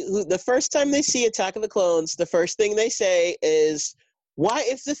everybody who the first time they see Attack of the Clones, the first thing they say is, why,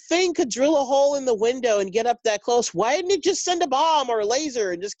 if the thing could drill a hole in the window and get up that close, why didn't it just send a bomb or a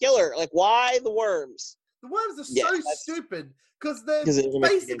laser and just kill her? Why the worms? The worms are so stupid because they're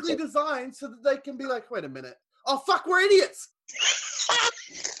basically designed so that they can be like, wait a minute. Oh fuck, we're idiots.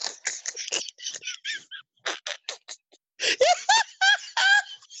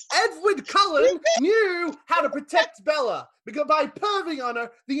 Edward Cullen knew how to protect Bella by perving on her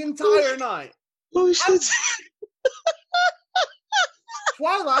the entire night. Oh shit.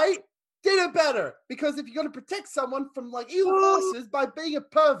 Twilight did it better because if you're going to protect someone from evil forces by being a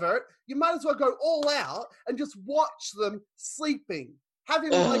pervert, you might as well go all out and just watch them sleeping. Have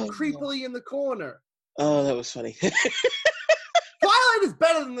him creepily in the corner. Oh, that was funny. Twilight is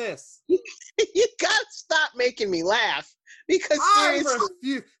better than this. You gotta stop making me laugh because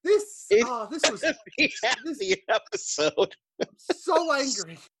seriously, this was the episode. I'm so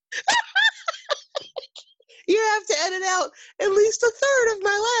angry. You have to edit out at least a third of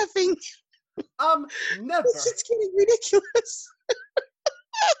my laughing. Never. It's just getting ridiculous.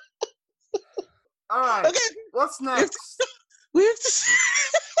 All right. Okay. What's next? We have to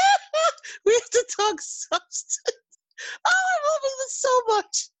we have to talk substance. Oh, I'm loving this so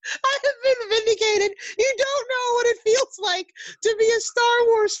much. I have been vindicated. You don't know what it feels like to be a Star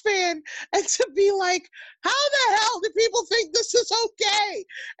Wars fan and to be like, how the hell do people think this is okay?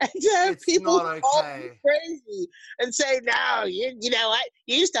 And to have It's people not call okay. me crazy and say, no, you know what?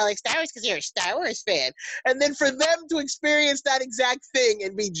 You just don't like Star Wars because you're a Star Wars fan. And then for them to experience that exact thing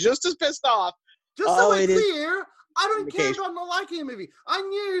and be just as pissed off. Just so we're clear, I don't care about not liking a movie. I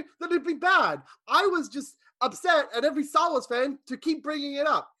knew that it'd be bad. I was just upset at every Star Wars fan to keep bringing it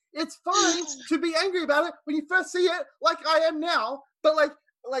up. It's fine to be angry about it when you first see it, like I am now. But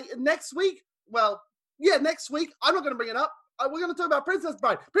like next week, next week I'm not going to bring it up. We're going to talk about Princess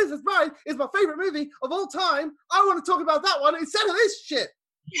Bride. Princess Bride is my favorite movie of all time. I want to talk about that one instead of this shit.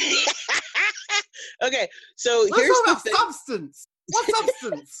 Okay, so let's here's talk the about thing. Substance. What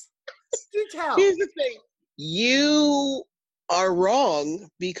substance? Do tell. Here's the thing. You are wrong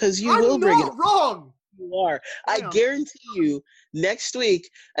because you will bring it up. I'm not wrong. You are. I guarantee you, next week,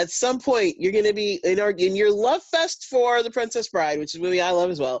 at some point, you're going to be in your love fest for The Princess Bride, which is a movie I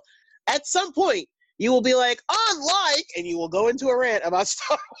love as well. At some point, you will be like, unlike, and you will go into a rant about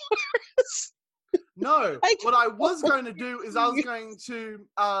Star Wars. No, what I was going to do is I was going to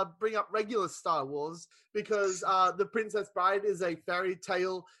bring up regular Star Wars because The Princess Bride is a fairy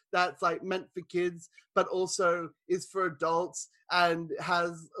tale that's like meant for kids, but also is for adults and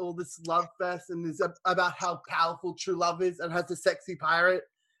has all this love fest and is about how powerful true love is and has a sexy pirate.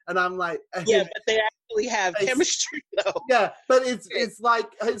 And I'm like, yeah, but they actually have chemistry though. Yeah, but it's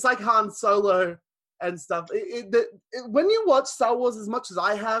like Han Solo and stuff. When you watch Star Wars as much as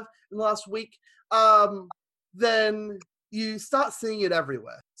I have in the last week, then you start seeing it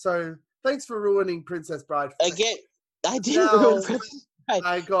everywhere. So thanks for ruining Princess Bride. Again, I didn't ruin Princess Bride.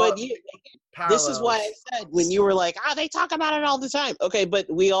 I got this is why I said when you were like, they talk about it all the time. Okay, but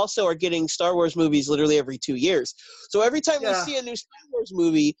we also are getting Star Wars movies literally every 2 years. So every time we see a new Star Wars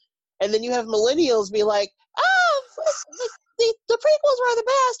movie, and then you have millennials be like, the prequels were the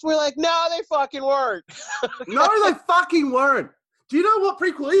best. We're like, no, they fucking weren't. No, they fucking weren't. Do you know what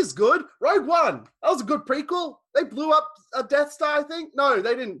prequel is good? Rogue One. That was a good prequel. They blew up a Death Star, I think. No,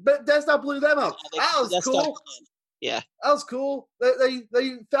 they didn't. But Death Star blew them up. That was cool. Yeah. That was cool. They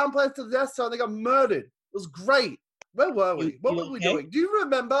found plans to the Death Star and they got murdered. It was great. Where were we? What were we doing? Do you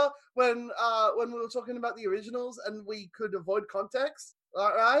remember when we were talking about the originals and we could avoid context?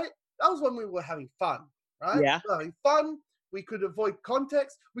 Right? That was when we were having fun, right? Yeah. We were having fun. We could avoid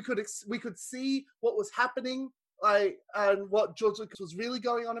context. We could see what was happening, and what George Lucas was really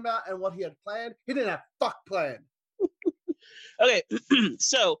going on about and what he had planned. He didn't have fuck plan. Okay,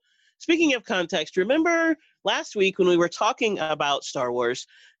 so speaking of context, remember last week when we were talking about Star Wars,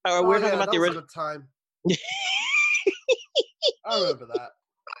 we were talking about the original time. I remember that.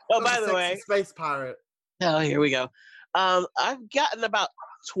 Oh, by the way, space pirate. Oh, here we go. I've gotten about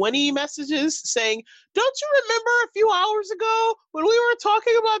 20 messages saying, don't you remember a few hours ago when we were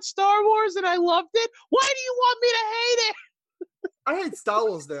talking about Star Wars and I loved it? Why do you want me to hate it? I hate Star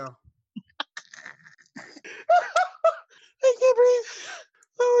Wars now. I can't breathe.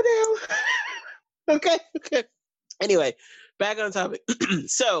 Oh, no. Okay. Anyway, back on topic.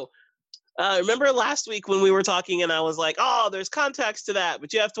 So, remember last week when we were talking and I was like, there's context to that,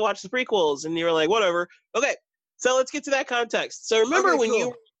 but you have to watch the prequels. And you were like, whatever. Okay. So let's get to that context. So remember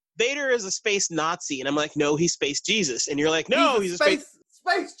Vader is a space Nazi, and I'm like, no, he's space Jesus. And you're like, no, he's a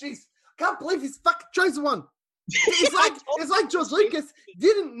space Jesus. Can't believe he's fucking chosen one. It's like George Lucas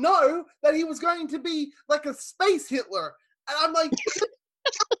didn't know that he was going to be like a space Hitler. And I'm like,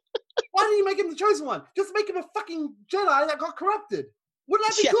 why didn't you make him the chosen one? Just make him a fucking Jedi that got corrupted. Wouldn't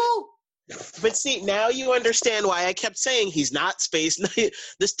that be cool? But see, now you understand why I kept saying he's not space.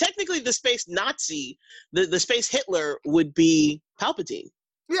 Technically, the space Nazi, the space Hitler would be Palpatine.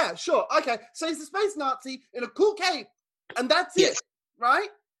 Yeah, sure. Okay, so he's a space Nazi in a cool cape, and that's it, right?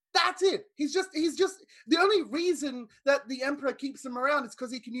 That's it. He's just the only reason that the Emperor keeps him around is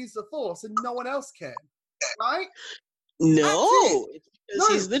because he can use the Force and no one else can, right? No, it's because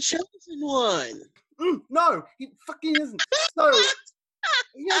he's the chosen one. No, he fucking isn't. So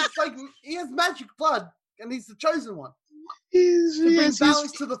he has magic blood, and he's the chosen one. To bring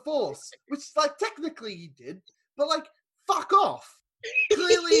balance to the Force, which technically he did, but fuck off.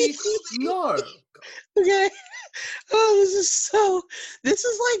 Clearly, no. Okay. Oh, this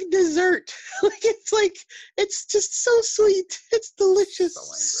is like dessert. It's just so sweet. It's delicious. So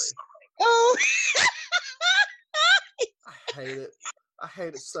angry. Oh. I hate it. I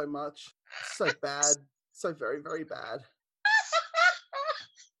hate it so much. It's so bad. So very, very bad.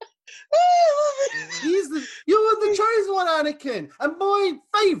 You were the chosen one, Anakin, and my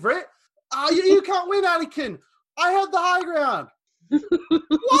favorite. You can't win, Anakin. I had the high ground. What?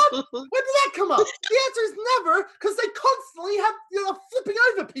 When did that come up? The answer is never, because they constantly have flipping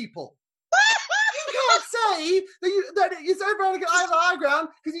over people. You can't say that it's over Anakin, I have the high ground,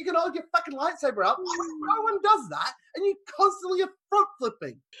 because you can hold your fucking lightsaber up. No one does that, and you constantly are front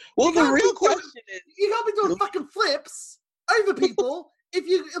flipping. Well, the real question is, you can't be doing fucking flips over people if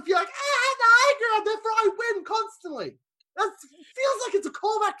you're like, I had the high ground, therefore I win constantly. That feels like it's a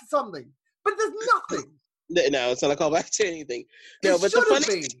callback to something, but there's nothing. No, it's not a callback to anything. No, but the funny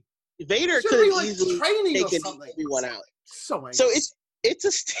thing, Vader could have easily taken everyone out. So it's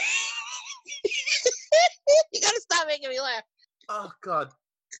a. You gotta stop making me laugh. Oh God!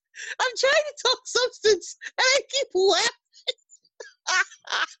 I'm trying to talk substance, and I keep laughing.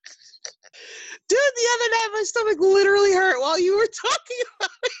 Dude, the other night my stomach literally hurt while you were talking about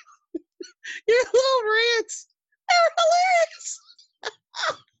it. Your little rants. They're hilarious.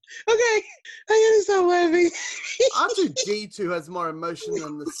 Okay, I gotta stop laughing. R2-D2 has more emotion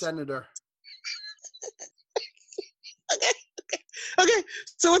than the Senator. Okay.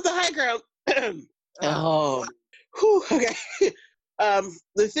 So with the high ground. Okay.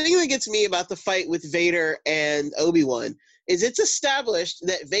 The thing that gets me about the fight with Vader and Obi-Wan is it's established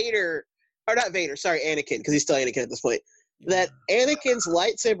that Anakin, because he's still Anakin at this point, that Anakin's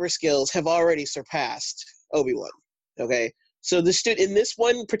lightsaber skills have already surpassed Obi-Wan. Okay? So in this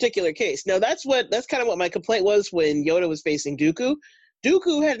one particular case, now that's kind of what my complaint was when Yoda was facing Dooku.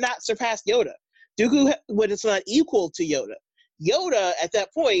 Dooku had not surpassed Yoda. Dooku was not equal to Yoda. Yoda at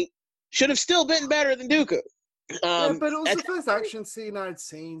that point should have still been better than Dooku. Yeah, but it was the first action scene I'd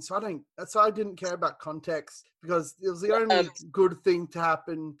seen, so I didn't care about context because it was the only good thing to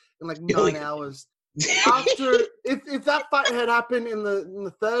happen in like 9 hours. After, if that fight had happened in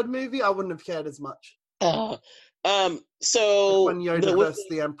the third movie, I wouldn't have cared as much. So like when Yoda versus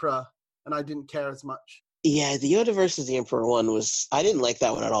the Emperor, and I didn't care as much. Yeah, the Yoda versus the Emperor one I didn't like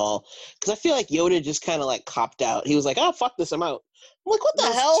that one at all because I feel like Yoda just kind of like copped out. He was like, "Oh fuck this, I'm out." I'm like, "What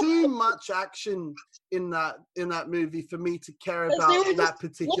the hell?" Too much action in that movie for me to care about that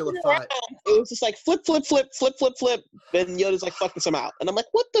particular fight. It was just like flip, flip, flip, flip, flip, flip, and Yoda's like, "Fuck this, I'm out." And I'm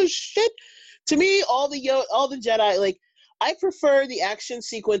like, "What the shit?" To me, all the Jedi, like, I prefer the action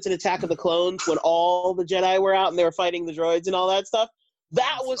sequence in Attack of the Clones when all the Jedi were out and they were fighting the droids and all that stuff.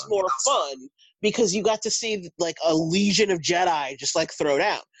 That was more fun because you got to see like a legion of Jedi just like throw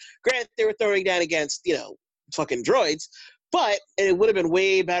down. Granted, they were throwing down against, fucking droids, but it would have been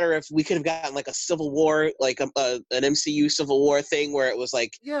way better if we could have gotten like a Civil War, like an MCU Civil War thing where it was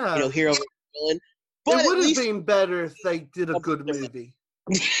like, hero versus villain. But it would have been better if they did a good movie.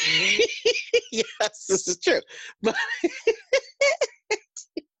 Yes, this is true. But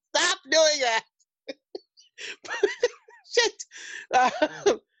stop doing that. Shit.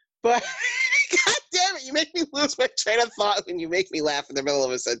 But God damn it, you make me lose my train of thought when you make me laugh in the middle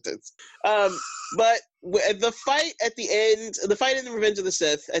of a sentence. But the fight at the end, the fight in the Revenge of the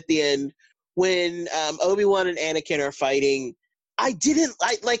Sith at the end, when Obi-Wan and Anakin are fighting, like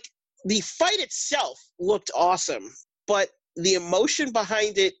the fight itself looked awesome, but the emotion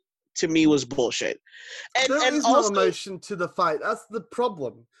behind it to me was bullshit. There is no emotion to the fight. That's the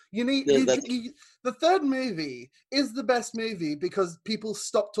problem. You need the third movie is the best movie because people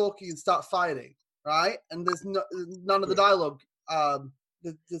stop talking and start fighting, right? And there's none of the dialogue. God,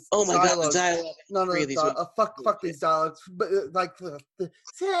 the dialogue. None of the dialogue. Fuck these dialogues. But like the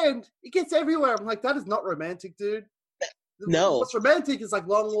sand, it gets everywhere. I'm like, that is not romantic, dude. No. What's romantic is like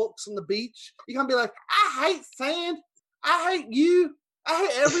long walks on the beach. You can't be like, I hate sand. I hate you. I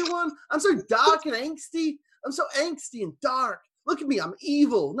hate everyone. I'm so dark and angsty. I'm so angsty and dark. Look at me. I'm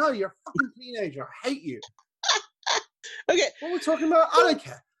evil. No, you're a fucking teenager. I hate you. Okay. What are we talking about? I don't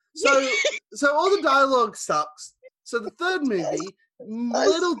care. So all the dialogue sucks. So the third movie,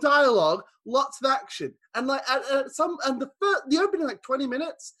 little dialogue, lots of action, and like the opening like 20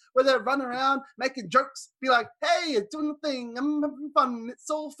 minutes where they run around making jokes, be like, "Hey, you're doing the thing. I'm having fun. It's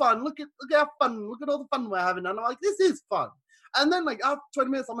all fun. Look at how fun. Look at all the fun we're having." And I'm like, "This is fun." And then like after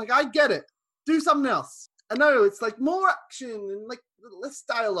 20 minutes, I'm like, "I get it. Do something else." I know it's like more action and like less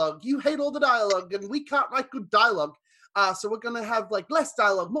dialogue. You hate all the dialogue, and we can't write good dialogue. So we're gonna have like less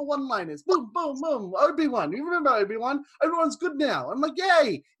dialogue, more one-liners. Boom, boom, boom. Obi-Wan. You remember Obi-Wan? Obi-Wan's good now. I'm like,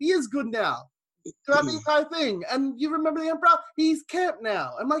 yay, he is good now. Throughout the entire thing. And you remember the Emperor? He's camp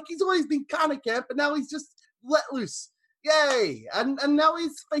now. I'm like, he's always been kind of camp, but now he's just let loose. Yay! And now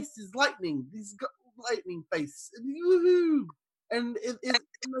his face is lightning. He's got lightning face. Woohoo! And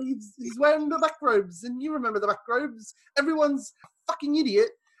he's wearing the back robes, and you remember the back robes. Everyone's a fucking idiot.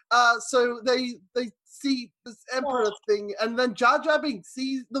 So they see this emperor thing, and then Jar Jar Binks,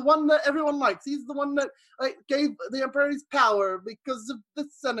 he's the one that everyone likes. He's the one that like gave the emperor his power because of the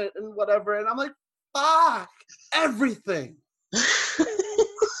Senate and whatever. And I'm like, fuck everything.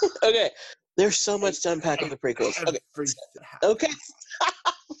 Okay, there's so much to unpack with the prequels. Okay.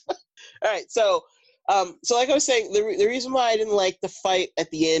 All right, so like I was saying, the reason why I didn't like the fight at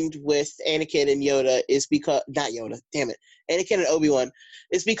the end with Anakin and Yoda is because not Yoda, damn it, Anakin and Obi-Wan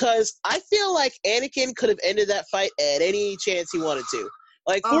is because I feel like Anakin could have ended that fight at any chance he wanted to.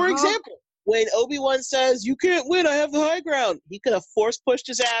 Like for example, when Obi-Wan says, "You can't win, I have the high ground," he could have force pushed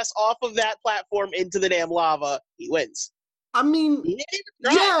his ass off of that platform into the damn lava. He wins. I mean,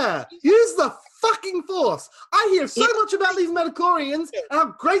 yeah, use the fucking Force. I hear so much about these midichlorians and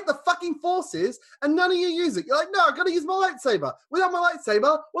how great the fucking Force is, and none of you use it. You're like, no, I gotta use my lightsaber. Without my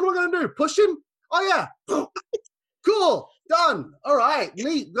lightsaber, what am I gonna do? Push him? Oh yeah. Cool. Done. All right.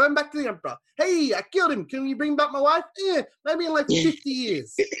 Neat. Going back to the Emperor. Hey, I killed him. Can you bring back my wife? Yeah, maybe in like 50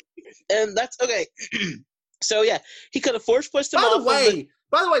 years. And that's okay. So yeah, he could have force pushed him off.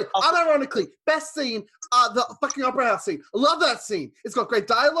 By the way, unironically, best scene, the fucking Opera House scene. I love that scene. It's got great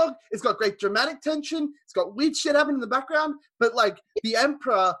dialogue. It's got great dramatic tension. It's got weird shit happening in the background. But like the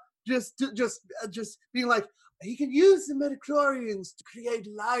Emperor just being like, he can use the midichlorians to create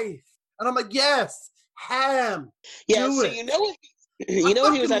life. And I'm like, yes, ham. Yeah, do so it. you know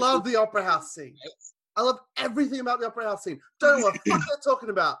what he was. I love the Opera House scene. I love everything about the Opera House scene. Don't know what the fuck they're talking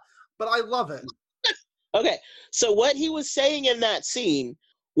about, but I love it. Okay, so what he was saying in that scene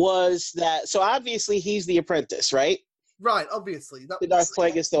was that, so obviously he's the apprentice, right? Right, obviously. The Darth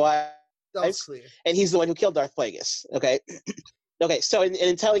Plagueis, that was clear. And he's the one who killed Darth Plagueis, okay? Okay, so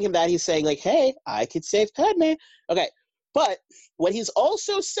in telling him that, he's saying, like, hey, I could save Padme. Okay, but what he's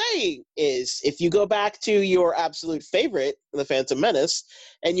also saying is, if you go back to your absolute favorite, The Phantom Menace,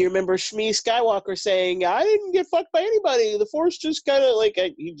 and you remember Shmi Skywalker saying, I didn't get fucked by anybody. The Force just kind of, like,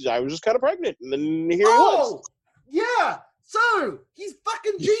 I was just kind of pregnant. And then here he was. Yeah. So, he's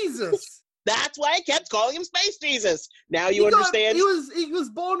fucking Jesus. That's why I kept calling him Space Jesus. Now you understand. He was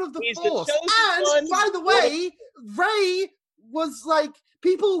born of the Force. And, by the way, Rey was like,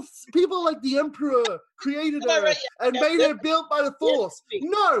 people like the Emperor created her and made her built by the Force.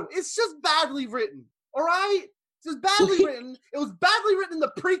 No, it's just badly written. All right? It's just badly written. It was badly written in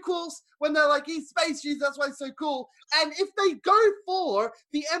the prequels when they're like, he's Space Jesus, that's why he's so cool. And if they go for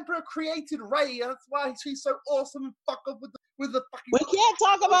the Emperor created Rey, that's why she's so awesome and fuck up with the fucking... We can't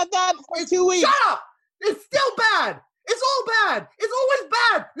talk about that for 2 weeks. Shut up! It's still bad! It's all bad! It's always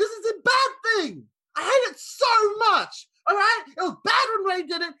bad! This is a bad thing! I hate it so much! All right? It was bad when Rey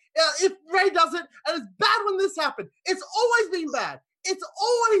did it, if Rey does it, and it's bad when this happened. It's always been bad. It's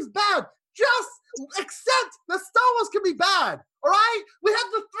always bad. Just accept that Star Wars can be bad, all right? We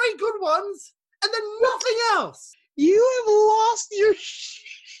have the 3 good ones, and then nothing else. You have lost your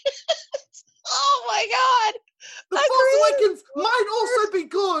shit. Oh, my God. The Force Awakens might also be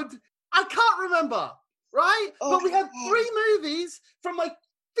good. I can't remember, right? Oh, but we had 3 movies from like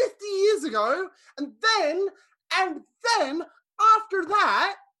 50 years ago, and then after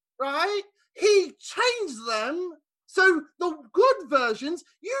that, right, he changed them. So the good versions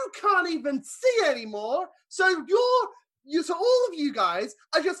you can't even see anymore. So so all of you guys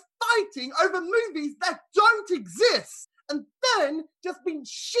are just fighting over movies that don't exist, and then just been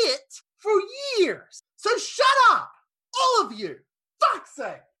shit for years. So shut up, all of you. Fuck's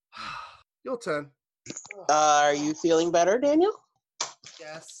sake. Your turn. Are you feeling better, Daniel?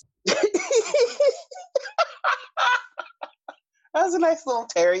 Yes. That was a nice little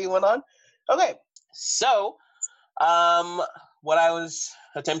tear you went on. Okay, so what I was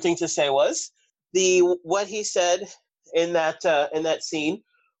attempting to say was what he said in that scene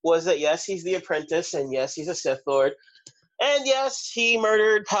was that yes, he's the apprentice, and yes, he's a Sith Lord, and yes, he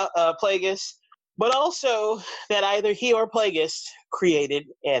murdered Plagueis, but also that either he or Plagueis created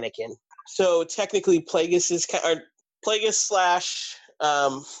Anakin. So technically, Plagueis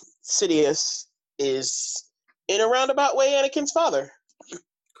 / Sidious is in a roundabout way Anakin's father.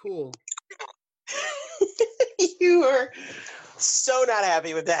 Cool. You are so not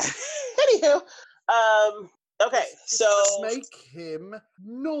happy with that. Anywho, okay, so make him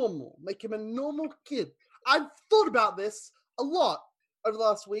normal. Make him a normal kid. I've thought about this a lot over the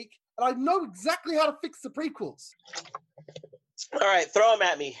last week, and I know exactly how to fix the prequels. All right, throw them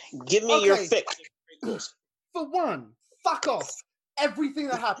at me. Give me your fix. For one, fuck off everything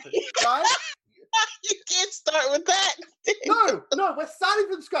that happened, right? You can't start with that. No, we're starting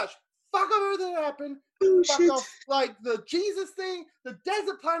from scratch. Fuck off everything that happened. Oh, Fuck shit. off, like, the Jesus thing, the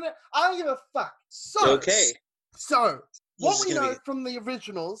desert planet. I don't give a fuck. So, Okay. So, what This is we gonna know be- from the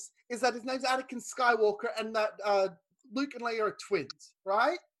originals is that his name's Anakin Skywalker and that Luke and Leia are twins,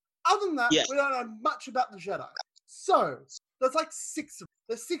 right? Other than that, Yeah. we don't know much about the Jedi. So, there's like six of them.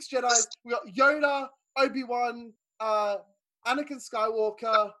 There's 6 Jedi. We got Yoda, Obi-Wan, Anakin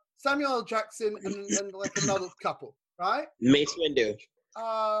Skywalker, Samuel L. Jackson, and like another couple, right? Mace Windu.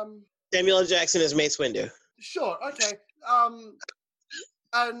 Samuel L. Jackson is Mace Windu. Sure, okay.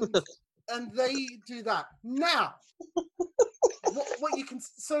 And they do that. Now, what you can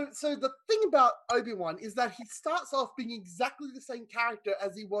so the thing about Obi-Wan is that he starts off being exactly the same character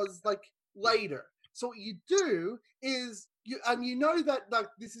as he was like later. So what you do is you know that like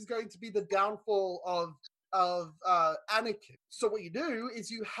this is going to be the downfall of Anakin. So what you do is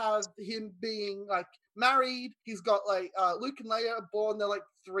you have him being like married. He's got like Luke and Leia are born. They're like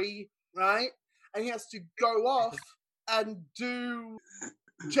 3, right? And he has to go off and do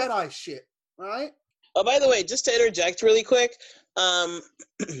Jedi shit, right? Oh, by the way, just to interject really quick,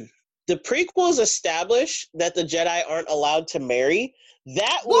 the prequels establish that the Jedi aren't allowed to marry.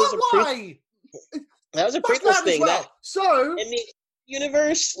 That was Why? That was a Fuck prequels that as thing. well. So In the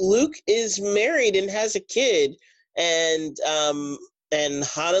universe, Luke is married and has a kid, and Han and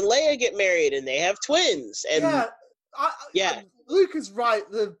Leia get married and they have twins. And yeah, Luke is right.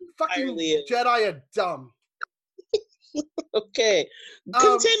 The fucking Entirely. Jedi are dumb. Okay,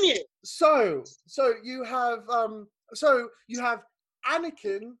 continue. So you have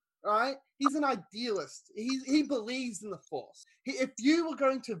Anakin, right? He's an idealist. He believes in the Force. If you were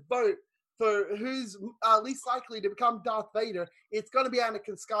going to vote for who's least likely to become Darth Vader, it's going to be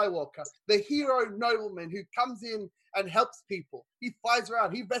Anakin Skywalker, the hero nobleman who comes in and helps people. He flies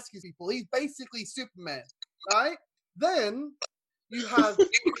around. He rescues people. He's basically Superman, right? Then you have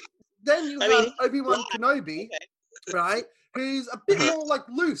Obi-Wan Kenobi, right? Who's a bit more like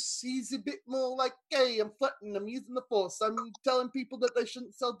loose. He's a bit more like, hey, I'm flirting, I'm using the Force, I'm telling people that they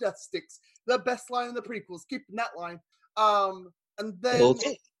shouldn't sell death sticks. The best line in the prequels, keeping that line. And then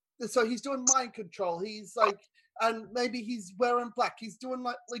so he's doing mind control. He's like, and maybe he's wearing black. He's doing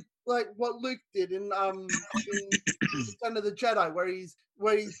like what Luke did in Return of the Jedi,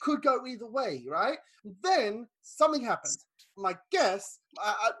 where he could go either way, right? Then something happens. My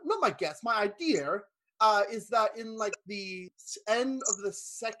idea is that in like the end of the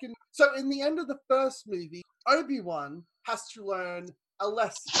second, so in the end of the first movie, Obi-Wan has to learn a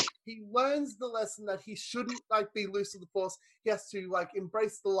lesson. He learns the lesson that he shouldn't like be loose with the Force. He has to like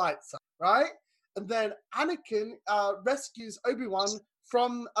embrace the light side, right? And then Anakin rescues Obi-Wan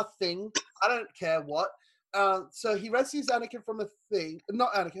from a thing. I don't care what. So he rescues Anakin from a thing.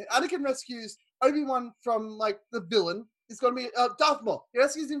 Not Anakin. Anakin rescues Obi-Wan from like the villain. It's going to be Darth Maul. He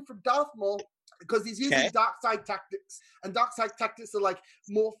rescues him from Darth Maul because he's using dark side tactics, and dark side tactics are like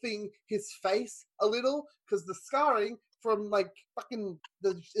morphing his face a little because the scarring from like fucking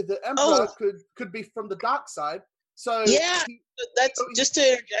the Emperor could be from the dark side. So just to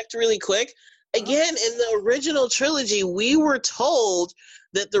interject really quick. Again, in the original trilogy, we were told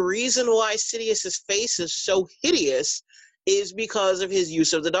that the reason why Sidious's face is so hideous is because of his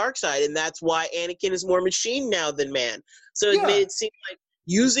use of the dark side, and that's why Anakin is more machine now than man. So it made it seem like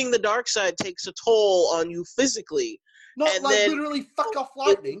using the dark side takes a toll on you physically. Not and like then literally fuck off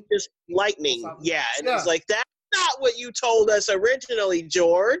lightning. Just lightning, and it's like, that's not what you told us originally,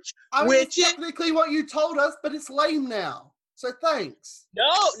 George. I mean, it's technically what you told us, but it's lame now. So thanks.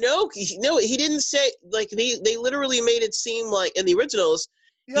 No, he didn't say, like, they literally made it seem like, in the originals,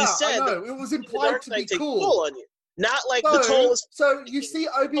 he said I know. It was implied to be cool. Toll on you. Not like the toll is... So you see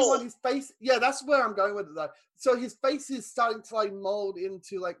Obi-Wan, his face... Yeah, that's where I'm going with it, though. So his face is starting to, like, mold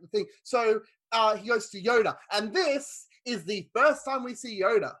into, like, the thing. So he goes to Yoda. And this is the first time we see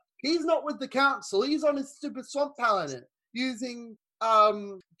Yoda. He's not with the council. He's on his stupid swamp planet using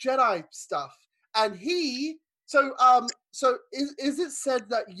Jedi stuff. And he... So is it said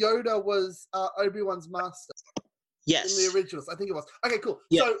that Yoda was Obi-Wan's master? Yes. In the originals, I think it was. Okay, cool.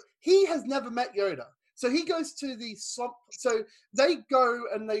 Yes. So he has never met Yoda. So he goes to the swamp. So they go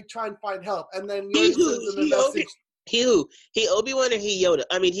and they try and find help. And then Yoda sends them a message. He Obi-Wan or he Yoda?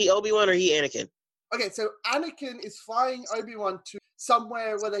 I mean, he Obi-Wan or he Anakin? Okay, so Anakin is flying Obi-Wan to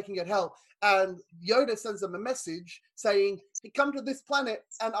somewhere where they can get help. And Yoda sends them a message saying, hey, come to this planet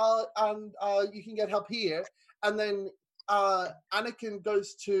and you can get help here. And then Anakin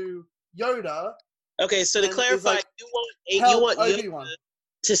goes to Yoda. Okay, so to clarify, like, you want Obi-Wan.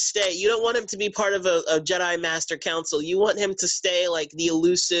 to stay. You don't want him to be part of a Jedi Master Council. You want him to stay like the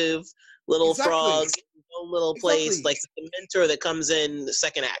elusive little frog, in his own little place, like the mentor that comes in the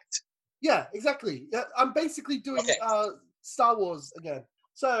second act. Yeah, exactly. Yeah, I'm basically doing Star Wars again.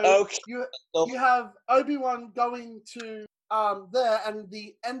 So you have Obi-Wan going to there, and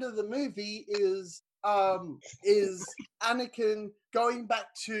the end of the movie is Anakin going back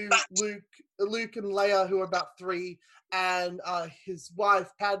to Luke and Leia, who are about 3, and his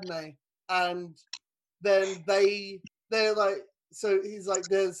wife Padme, and then they're like, so he's like,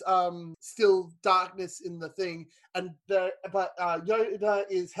 there's still darkness in the thing, and but Yoda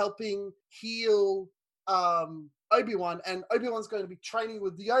is helping heal Obi-Wan, and Obi-Wan's going to be training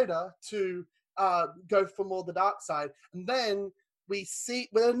with Yoda to go for more the dark side. And then we see,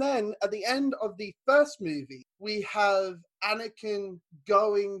 and then at the end of the first movie, we have Anakin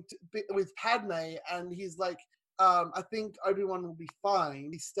going with Padme, and he's like, I think Obi-Wan will be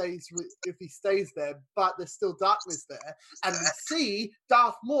fine. If he stays there, but there's still darkness there. And we see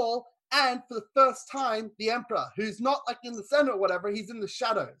Darth Maul, and for the first time, the Emperor, who's not like in the center or whatever, he's in the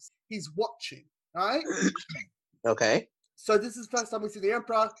shadows. He's watching, right? Okay. So this is the first time we see the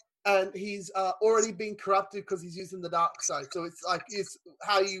Emperor, and he's already been corrupted because he's using the dark side. So it's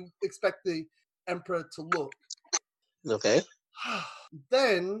how you expect the Emperor to look. Okay.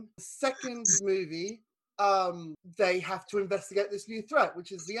 Then the second movie, they have to investigate this new threat,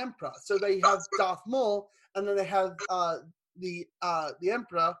 which is the Emperor. So they have Darth Maul, and then they have the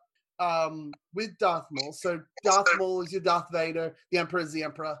Emperor with Darth Maul. So Darth Maul is your Darth Vader, the Emperor is the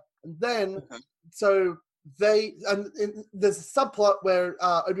Emperor, and then so there's a subplot where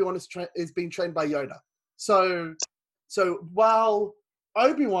Obi-Wan is being trained by Yoda. So while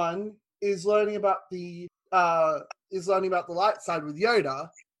Obi-Wan is learning about the light side with Yoda,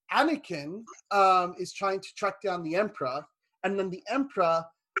 Anakin is trying to track down the Emperor, and then the Emperor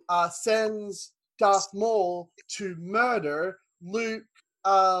sends Darth Maul to murder Luke,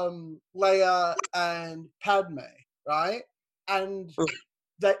 Leia, and Padme, right? And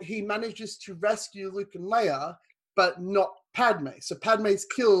that he manages to rescue Luke and Leia, but not Padme. So Padme's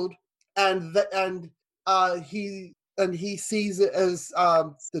killed, and he sees it as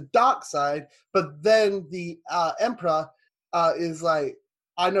the dark side. But then the Emperor is like,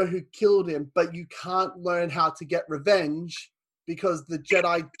 I know who killed him, but you can't learn how to get revenge because the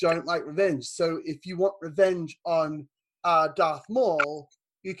Jedi don't like revenge. So if you want revenge on Darth Maul,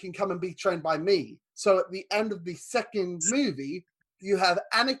 you can come and be trained by me. So at the end of the second movie, you have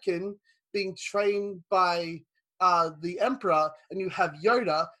Anakin being trained by the Emperor, and you have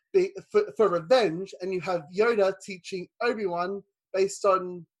Yoda for revenge, and you have Yoda teaching Obi-Wan based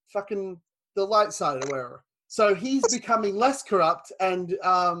on fucking the light side or whatever. So he's becoming less corrupt, and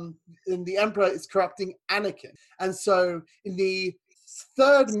the Emperor is corrupting Anakin. And so in the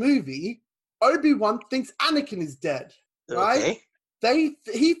third movie, Obi-Wan thinks Anakin is dead, right? Okay.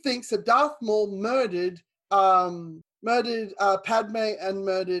 He thinks that Darth Maul murdered Padme and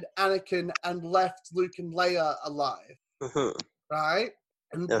murdered Anakin and left Luke and Leia alive, right?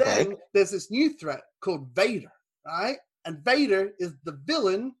 And then there's this new threat called Vader, right? And Vader is the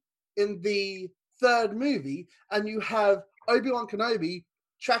villain in the third movie, and you have Obi-Wan Kenobi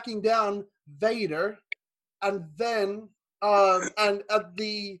tracking down Vader, and then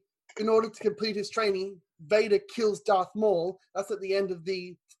in order to complete his training, Vader kills Darth Maul. That's at the end of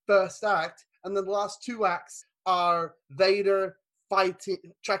the first act, and then the last 2 acts are Vader fighting,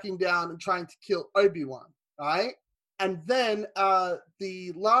 tracking down, and trying to kill Obi-Wan, right? And then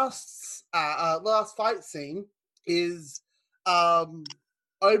the last fight scene is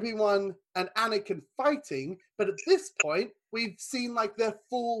Obi-Wan and Anakin fighting, but at this point, we've seen like their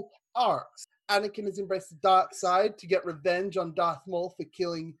full arcs. Anakin has embraced the dark side to get revenge on Darth Maul for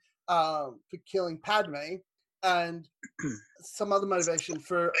killing Padme, and some other motivation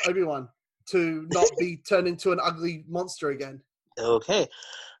for Obi-Wan to not be turned into an ugly monster again. Okay.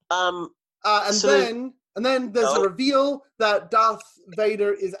 And then there's a reveal that Darth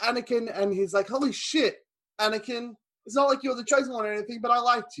Vader is Anakin, and he's like, holy shit, Anakin, it's not like you're the chosen one or anything, but I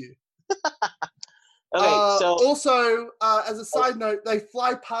liked you. Also, as a side note, they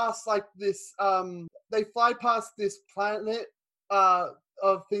fly past like this, this planet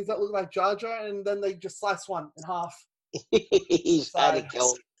of things that look like Jar Jar, and then they just slice one in half. He's had to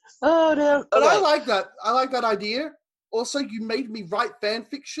kill. Oh, damn. But I like that. I like that idea. Also, you made me write fan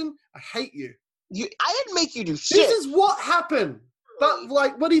fiction. I hate you. I didn't make you do shit. This is what happened. But,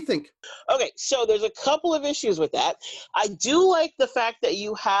 like, what do you think? Okay, so there's a couple of issues with that. I do like the fact that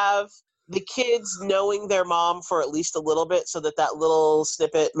you have the kids knowing their mom for at least a little bit, so that little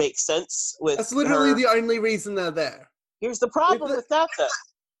snippet makes sense with That's literally the only reason they're there. Here's the problem with that, though.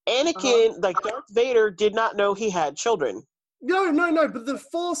 Anakin, like Darth Vader, did not know he had children. No, but the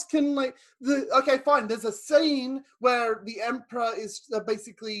Force can okay, fine. There's a scene where the Emperor is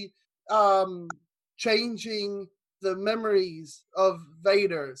basically changing the memories of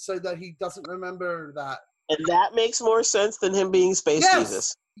Vader so that he doesn't remember that. And that makes more sense than him being Space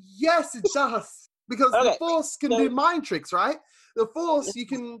Jesus. Yes, it does. Because the Force can do mind tricks, right? The Force, you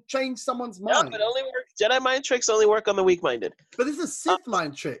can change someone's mind. No, but Jedi mind tricks only work on the weak-minded. But this is Sith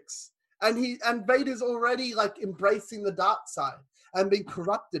mind tricks. And Vader's already embracing the dark side and being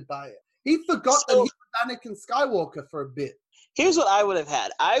corrupted by it. He forgot that he was Anakin Skywalker for a bit. Here's what I would have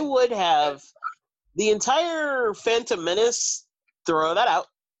had. I would have the entire Phantom Menace, throw that out.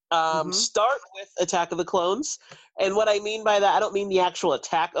 Start with Attack of the Clones. And what I mean by that, I don't mean the actual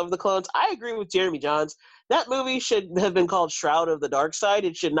attack of the clones. I agree with Jeremy Johns. That movie should have been called Shroud of the Dark Side.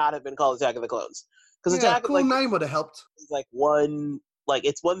 It should not have been called Attack of the Clones. Because name would have helped.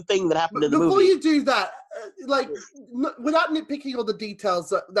 It's one thing that happened in the movie. Before you do that, without nitpicking all the details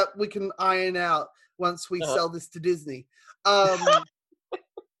that we can iron out once we sell this to Disney,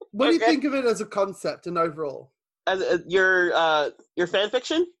 what do you think of it as a concept and overall? As your fan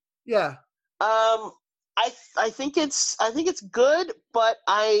fiction? Yeah. I think it's good, but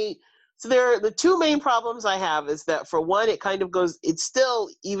the two main problems I have is that, for one, it's still,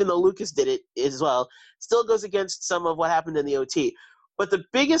 even though Lucas did it as well, still goes against some of what happened in the OT. But the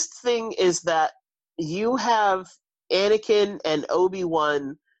biggest thing is that you have Anakin and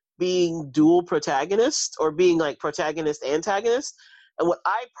Obi-Wan being dual protagonists, or being protagonist antagonist. And what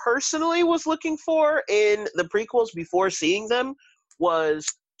I personally was looking for in the prequels before seeing them was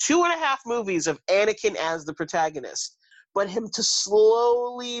 2.5 movies of Anakin as the protagonist, but him to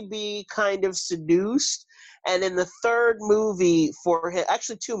slowly be kind of seduced. And in the third movie for him,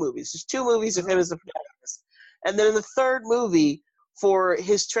 actually 2 movies, there's 2 movies of him as the protagonist. And then in the third movie, for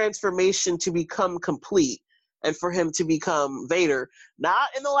his transformation to become complete and for him to become Vader, not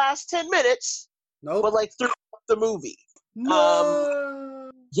in the last 10 minutes, but throughout the movie. No.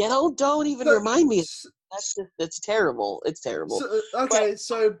 Don't even remind me. That's terrible. It's terrible.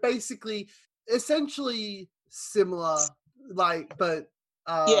 So basically, essentially similar, but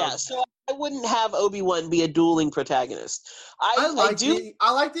so I wouldn't have Obi-Wan be a dueling protagonist. I like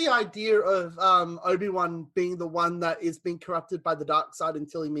the idea of Obi-Wan being the one that is being corrupted by the dark side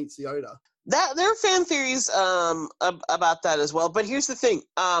until he meets Yoda. That there are fan theories about that as well. But here's the thing.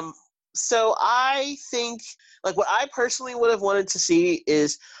 So I think, what I personally would have wanted to see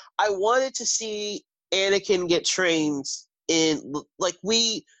is, I wanted to see Anakin get trained in, what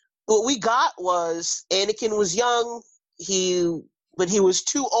we got was Anakin was young, but he was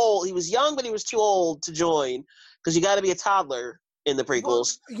too old. He was young, but he was too old to join, because you got to be a toddler in the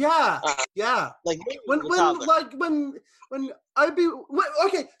prequels. Well, yeah.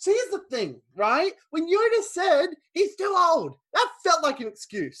 Okay, so here's the thing, right? When Yoda said he's too old, that felt like an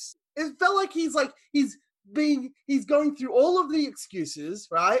excuse. It felt like he's going through all of the excuses,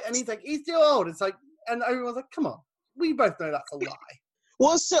 right? And he's like, he's too old. It's like, and everyone's like, come on, we both know that's a lie.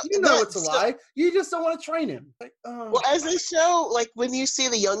 Well, so it's a lie. You just don't want to train him. Well, as they show, when you see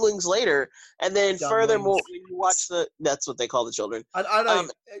the younglings later, and then furthermore, when you watch that's what they call the children.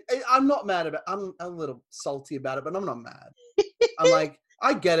 I'm not mad about it. I'm a little salty about it, but I'm not mad. I'm like,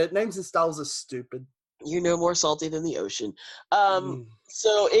 I get it. Names and styles are stupid. You're no more salty than the ocean.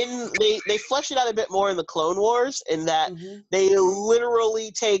 So they flesh it out a bit more in the Clone Wars, in that they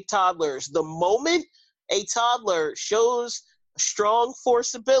literally take toddlers. The moment a toddler shows strong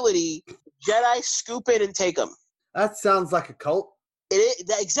force ability, Jedi scoop in and take them. That sounds like a cult.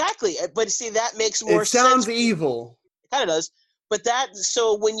 Exactly. But see, that makes more sense. It sounds evil. It kind of does. But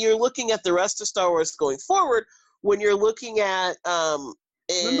so when you're looking at the rest of Star Wars going forward, when you're looking at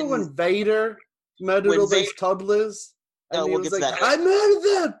remember when Vader murdered all those toddlers? And he was like, I murdered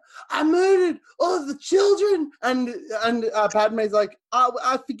them! I murdered all the children! And Padme's like,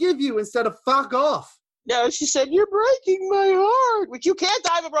 I forgive you, instead of fuck off. No, she said, you're breaking my heart. Which you can't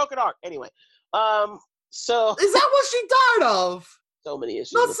die of a broken heart. Anyway. So is that what she died of? So many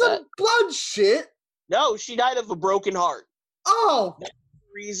issues. Not some blood shit. No, she died of a broken heart. Oh. That's the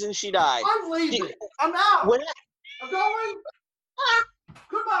reason she died. I'm leaving. I'm out. I'm going.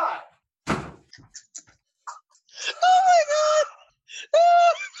 Goodbye. Oh my god!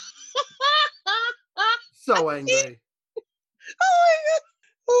 So angry. Oh my god!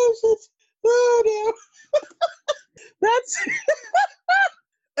 Oh shit! Oh no! That's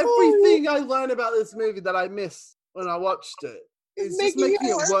everything I learned about this movie that I missed when I watched it. It's just making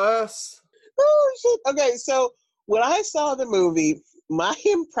it worse. Oh shit! Okay, so when I saw the movie, my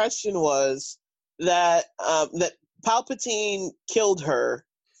impression was that that Palpatine killed her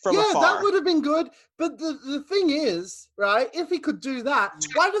from yeah, afar. that would have been good. But the thing is, right, if he could do that,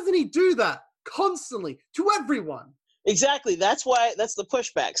 why doesn't he do that constantly to everyone? Exactly. That's the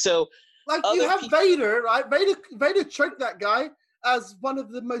pushback. So Like, you have Vader, right? Vader choked that guy as one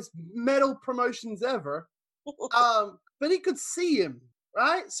of the most metal promotions ever. But he could see him,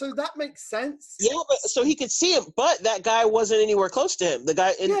 right? So that makes sense. Yeah, but so he could see him, but that guy wasn't anywhere close to him. The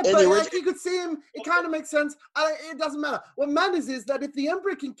guy in but the original. like, he could see him. It kind of makes sense. It doesn't matter. What matters is that if the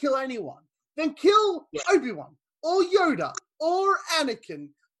Emperor can kill anyone, then kill Obi-Wan or Yoda or Anakin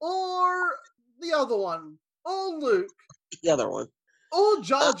or the other one or Luke. The other one. Or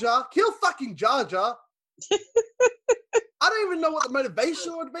Jar Jar. Kill fucking Jar Jar. I don't even know what the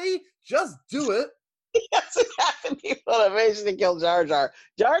motivation would be. Just do it. He doesn't have to be motivation to kill Jar Jar.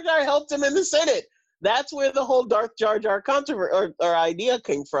 Jar Jar helped him in the Senate. That's where the whole Darth Jar Jar controversy or idea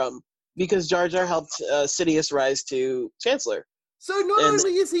came from, because Jar Jar helped Sidious rise to Chancellor. So not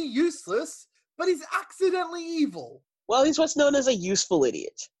only is he useless, but he's accidentally evil. Well, he's what's known as a useful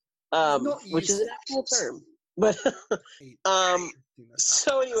idiot, which is an useless. actual term. But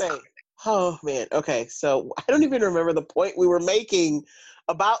so anyway, oh man, okay. So I don't even remember the point we were making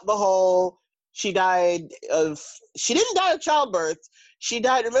about the whole. She didn't die of childbirth. She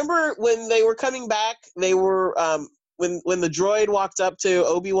died. Remember when they were coming back? They were when the droid walked up to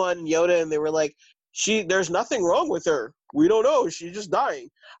Obi-Wan and Yoda, and they were like, there's nothing wrong with her. We don't know. She's just dying.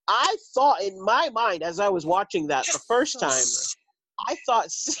 I thought in my mind as I was watching that the first time, I thought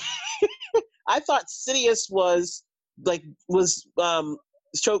Sidious was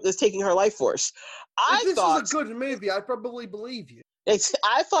taking her life force. If this was a good movie, I'd probably believe you.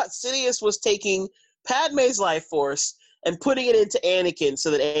 I thought Sidious was taking Padme's life force and putting it into Anakin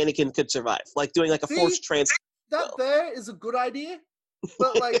so that Anakin could survive, like doing like a force transfer. That there is a good idea,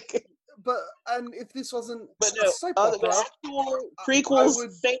 but like, and if this wasn't, but no, the actual prequels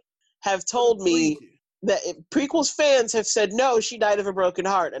have told me that prequels fans have said no, she died of a broken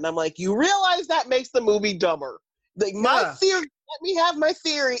heart, and I'm like, you realize that makes the movie dumber. Like my theory, let me have my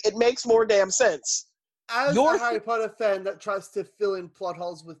theory. It makes more damn sense. As a Harry Potter fan that tries to fill in plot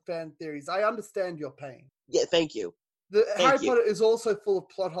holes with fan theories, I understand your pain. Yeah, thank you. Harry Potter is also full of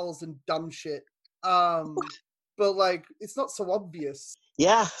plot holes and dumb shit. But like, it's not so obvious.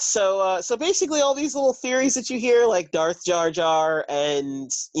 Yeah, so basically all these little theories that you hear, like Darth Jar Jar and,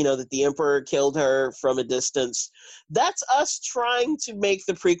 that the Emperor killed her from a distance, that's us trying to make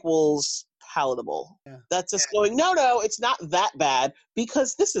the prequels palatable. Yeah. That's us going, no, it's not that bad,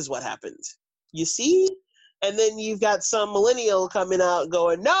 because this is what happened. You see? And then you've got some millennial coming out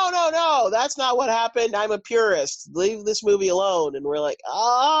going, no, that's not what happened. I'm a purist. Leave this movie alone. And we're like,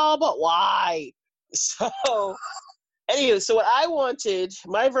 oh, but why? So, anyway, so what I wanted,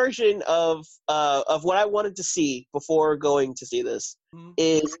 my version of what I wanted to see before going to see this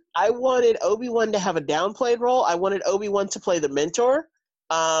is I wanted Obi-Wan to have a downplayed role. I wanted Obi-Wan to play the mentor.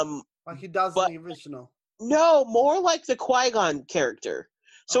 Like he does in the original. No, more like the Qui-Gon character.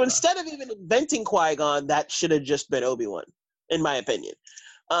 So instead of even inventing Qui-Gon, that should have just been Obi-Wan, in my opinion.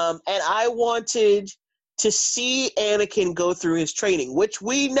 And I wanted to see Anakin go through his training, which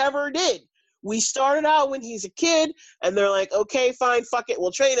we never did. We started out when he's a kid, and they're like, okay, fine, fuck it,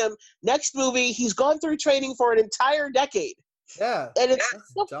 we'll train him. Next movie, he's gone through training for an entire decade. Yeah. And it's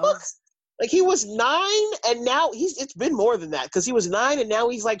the fuck? Like, he was 9, and now it's been more than that, because he was 9, and now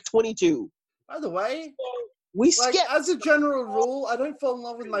he's like 22. By the way, as a general rule, I don't fall in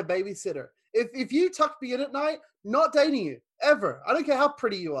love with my babysitter. If you tuck me in at night, not dating you ever. I don't care how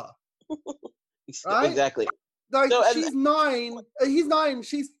pretty you are. Right? Exactly. Like, she's 9. He's 9.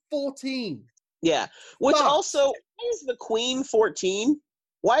 She's 14. Yeah. Which also, why is the Queen 14?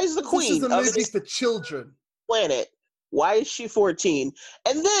 Why is the Queen? This is a movie for children. Planet. Why is she 14?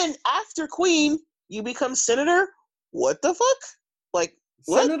 And then after Queen, you become Senator? What the fuck? Like,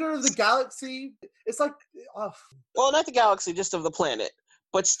 what? Senator of the Galaxy? It's like, well, not the galaxy, just of the planet.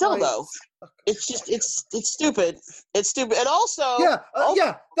 But still, though, it's just, it's stupid. It's stupid. And also...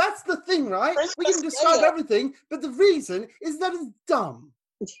 Yeah, that's the thing, right? We can describe everything, but the reason is that it's dumb.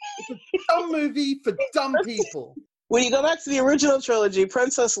 It's a dumb movie for dumb people. When you go back to the original trilogy,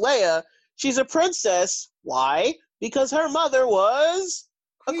 Princess Leia, she's a princess. Why? Because her mother was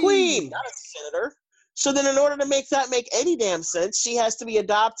a queen, not a senator. So then in order to make that make any damn sense, she has to be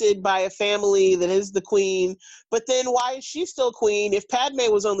adopted by a family that is the queen. But then why is she still queen if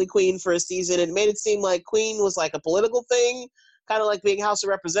Padme was only queen for a season? It made it seem like queen was like a political thing, kind of like being House of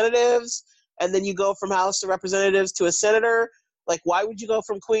Representatives. And then you go from House of Representatives to a senator. Like, why would you go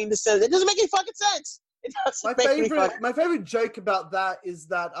from queen to senator? It doesn't make any fucking sense. It doesn't my favorite joke about that is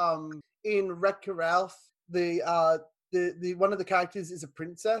that in Wreck-It Ralph, the the one of the characters is a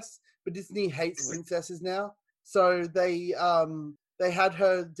princess, but Disney hates princesses now. So they had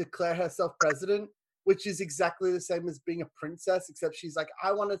her declare herself president, which is exactly the same as being a princess, except she's like,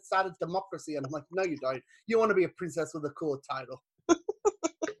 I want to start a democracy. And I'm like, no, you don't. You want to be a princess with a cooler title.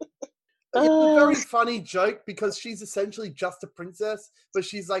 It's a very funny joke because she's essentially just a princess, but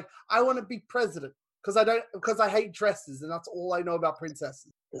she's like, I want to be president because I hate dresses, and that's all I know about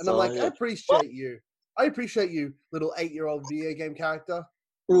princesses. And I'm like, I appreciate you. I appreciate you, little 8-year-old video game character.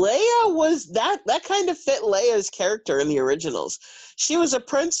 Leia was that kind of fit Leia's character in the originals. She was a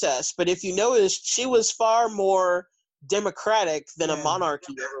princess, but if you noticed, she was far more democratic than a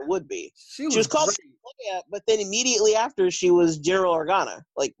monarchy ever would be. She was called Leia, but then immediately after she was General Organa.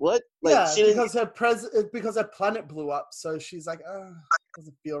 Like what? Like, yeah, because her planet blew up, so she's like,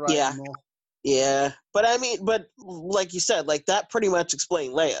 doesn't feel right anymore. Yeah, but I mean, like you said, like that pretty much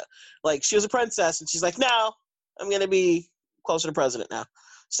explained Leia. Like she was a princess, and she's like, no, I'm gonna be closer to president now.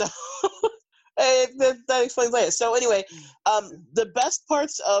 So that explains Leia. So anyway, the best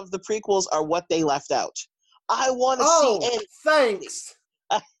parts of the prequels are what they left out. I want to see. Thanks.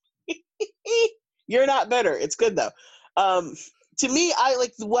 You're not bitter. It's good though. To me, I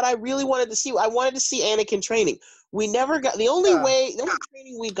like what I really wanted to see. I wanted to see Anakin training. We never got the only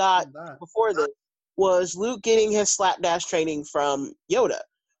training we got before this was Luke getting his slapdash training from Yoda.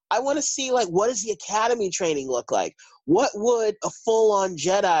 I want to see like what does the Academy training look like? What would a full-on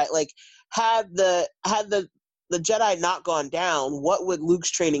Jedi like had the Jedi not gone down? What would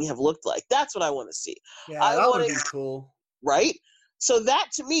Luke's training have looked like? That's what I want to see. Yeah, that would be cool, right? So that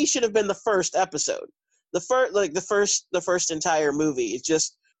to me should have been the first episode, the first entire movie. It's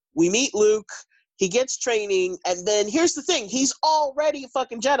just we meet Luke. He gets training, and then here's the thing. He's already a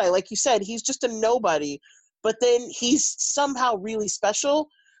fucking Jedi. Like you said, he's just a nobody, but then he's somehow really special,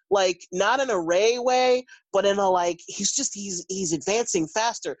 like not in a Rey way, but in a like, he's advancing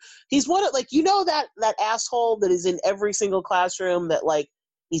faster. He's one of, like, you know, that asshole that is in every single classroom that like,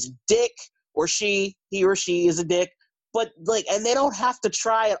 he's a dick, or he or she is a dick, but like, and they don't have to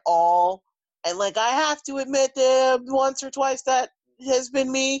try at all. And like, I have to admit that once or twice that has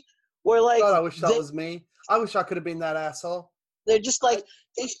been me. Where like, God, I wish that was me. I wish I could have been that asshole. They're just like,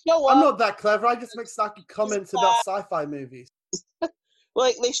 they show up. I'm not that clever. I just make snarky comments about sci-fi movies.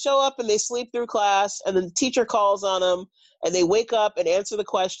 Like, they show up and they sleep through class, and then the teacher calls on them, and they wake up and answer the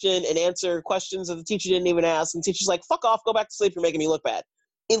question and answer questions that the teacher didn't even ask. And the teacher's like, fuck off, go back to sleep, you're making me look bad.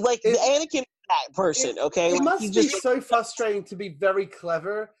 The Anakin that person, okay? It like, must be so frustrating to be very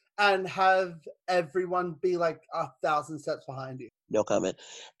clever and have everyone be like 1,000 steps behind you. No comment.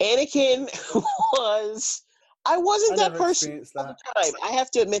 Anakin I wasn't that person all the time. I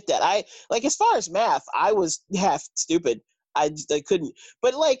have to admit that. I like, as far as math, I was half stupid. I couldn't.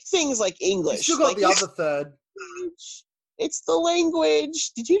 But like things like English. You still got like, the other third. It's the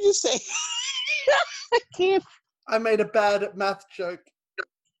language. Did you just say? I can't. I made a bad math joke.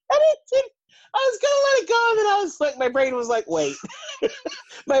 I was gonna let it go, and then I was like, my brain was like, wait.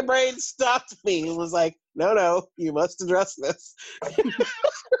 My brain stopped me and was like, no, you must address this.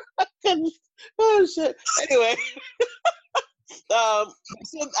 Oh shit. Anyway, so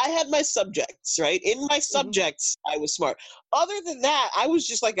I had my subjects, right? In my subjects, I was smart. Other than that, I was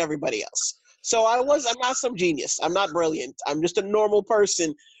just like everybody else. So I'm not some genius. I'm not brilliant. I'm just a normal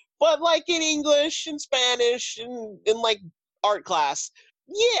person. But like in English and Spanish and in like art class,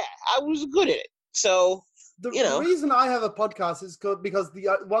 yeah, I was good at it. So the reason I have a podcast is because the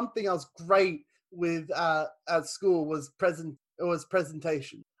one thing I was great with at school was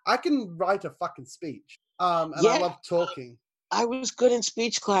presentation. I can write a fucking speech, and I love talking. I was good in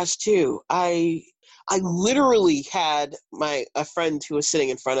speech class too. I literally had a friend who was sitting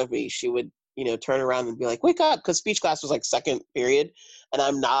in front of me. She would turn around and be like, "Wake up," because speech class was like second period, and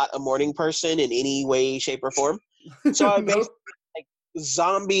I'm not a morning person in any way, shape, or form. So I basically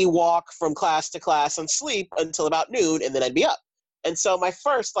zombie walk from class to class and sleep until about noon, and then I'd be up. And so my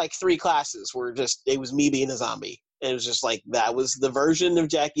first like 3 classes were just, it was me being a zombie. And it was just like, that was the version of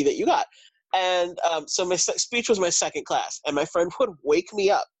Jackie that you got. And so my speech was my second class, and my friend would wake me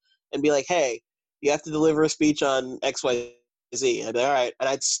up and be like, hey, you have to deliver a speech on XYZ. And all right. And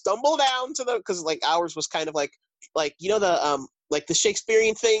I'd stumble down to because like ours was kind of like the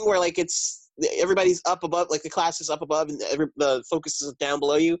Shakespearean thing where like it's, everybody's up above, like the class is up above and the focus is down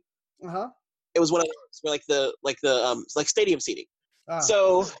below you. It was one of those where like stadium seating.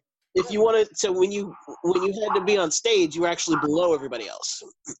 So if you wanted to, when you had to be on stage, you were actually below everybody else.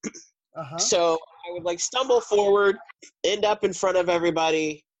 So I would like stumble forward, end up in front of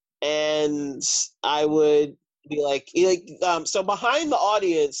everybody, and I would be like so behind the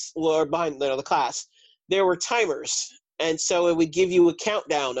audience or behind the class, there were timers, And so it would give you a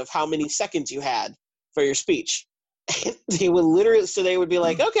countdown of how many seconds you had for your speech. And they would be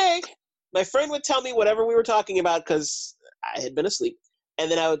like, okay, my friend would tell me whatever we were talking about because I had been asleep. And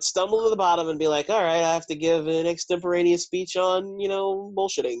then I would stumble to the bottom and be like, all right, I have to give an extemporaneous speech on,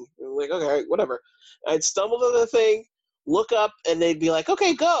 bullshitting. I'm like, okay, whatever. I'd stumble to the thing, look up, and they'd be like,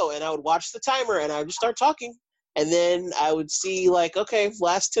 okay, go. And I would watch the timer, and I would just start talking. And then I would see, like, okay,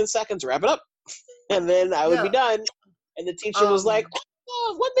 last 10 seconds, wrap it up. And then I would be done. And the teacher was like,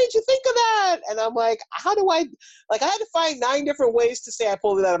 oh, what made you think of that? And I'm like, I had to find 9 different ways to say I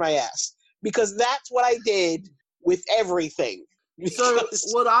pulled it out of my ass. Because that's what I did with everything. So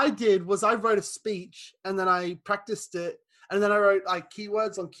what I did was I wrote a speech and then I practiced it and then I wrote like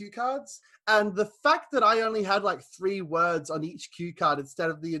keywords on cue cards. And the fact that I only had like 3 words on each cue card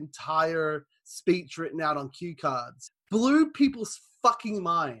instead of the entire speech written out on cue cards blew people's fucking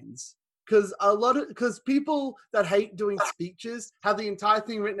minds. Because people that hate doing speeches have the entire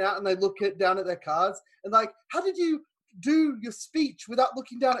thing written out and they look down at their cards and like, how did you do your speech without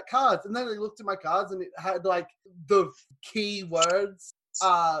looking down at cards? And then they looked at my cards and it had like the key words.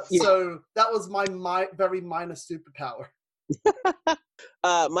 So that was my very minor superpower.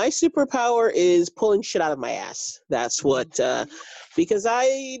 My superpower is pulling shit out of my ass. That's what, because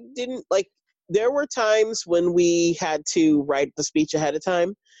I didn't there were times when we had to write the speech ahead of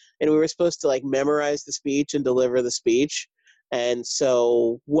time and we were supposed to like memorize the speech and deliver the speech. And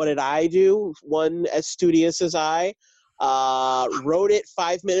so what did I do? One as studious as I wrote it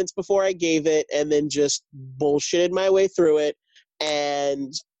 5 minutes before I gave it and then just bullshitted my way through it.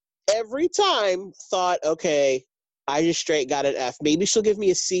 And every time thought, okay, I just straight got an F. Maybe she'll give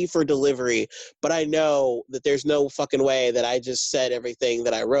me a C for delivery, but I know that there's no fucking way that I just said everything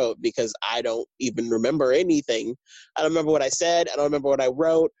that I wrote because I don't even remember anything. I don't remember what I said. I don't remember what I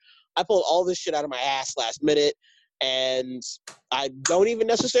wrote. I pulled all this shit out of my ass last minute, and I don't even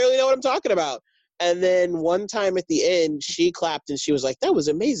necessarily know what I'm talking about. And then one time at the end, she clapped and she was like, that was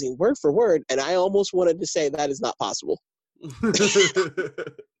amazing, word for word. And I almost wanted to say that is not possible.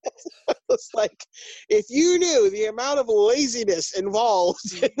 It's like, if you knew the amount of laziness involved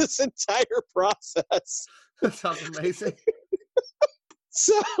in this entire process. That sounds amazing.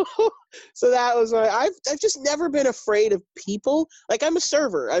 So that was why I've just never been afraid of people. Like, I'm a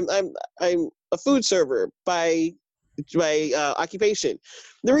server. I'm a food server by occupation.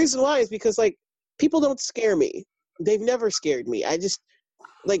 The reason why is because like people don't scare me. They've never scared me. I just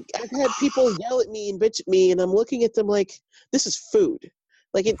like I've had people yell at me and bitch at me, and I'm looking at them like this is food.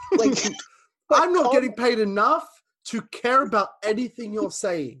 I'm not getting paid enough to care about anything you're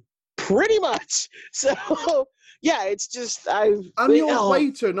saying. Pretty much. So yeah, it's just I'm your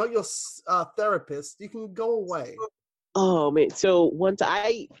waiter, not your therapist. You can go away. Oh man! So when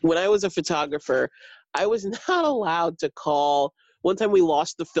I was a photographer, I was not allowed to call. One time we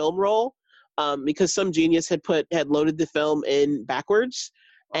lost the film roll because some genius had loaded the film in backwards,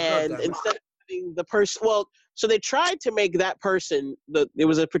 and instead of having the person, so they tried to make that person. It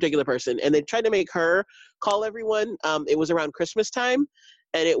was a particular person, and they tried to make her call everyone. It was around Christmas time,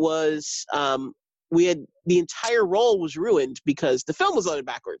 and it was the entire roll was ruined because the film was loaded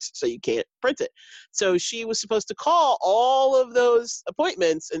backwards, so you can't print it. So she was supposed to call all of those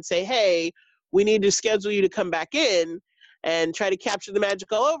appointments and say, hey, we need to schedule you to come back in and try to capture the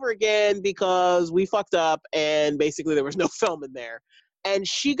magic all over again because we fucked up and basically there was no film in there. And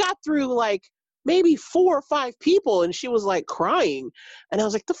she got through like maybe 4 or 5 people and she was like crying. And I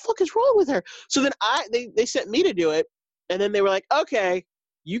was like, the fuck is wrong with her? So then they sent me to do it. And then they were like, okay,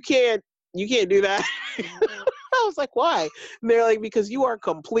 you can't do that. I was like, why? And they're like, because you are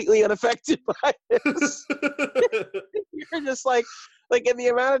completely unaffected by this. You're just like in the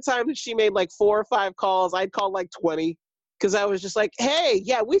amount of time that she made like 4 or 5 calls, I'd call like 20 because I was just like, hey,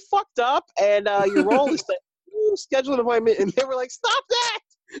 yeah, we fucked up and your role is to schedule an appointment. And they were like, stop that.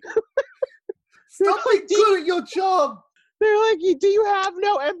 Stop being good at your job. They're like, do you have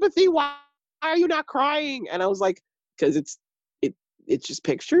no empathy? Why are you not crying? And I was like, because it's just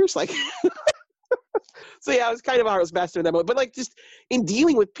pictures. Like, so yeah, I was kind of a heartless bastard in that moment. But like, just in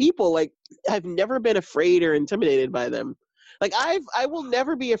dealing with people, like, I've never been afraid or intimidated by them. Like, I will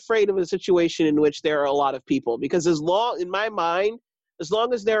never be afraid of a situation in which there are a lot of people because in my mind, as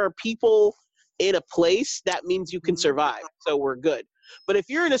long as there are people in a place, that means you can survive. So we're good. But if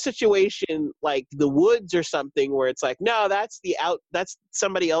you're in a situation like the woods or something where it's like, no, that's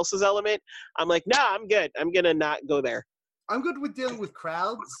somebody else's element, I'm like, no, I'm good. I'm going to not go there. I'm good with dealing with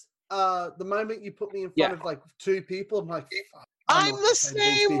crowds. The moment you put me in front of like 2 people, I'm like, I'm the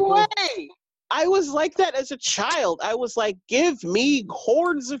same way. I was like that as a child. I was like, give me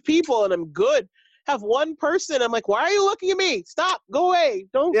hordes of people and I'm good. have one person. I'm like, why are you looking at me? Stop. Go away.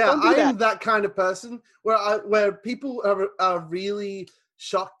 Don't do I that. am that kind of person where people are really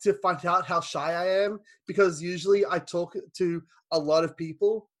shocked to find out how shy I am, because usually I talk to a lot of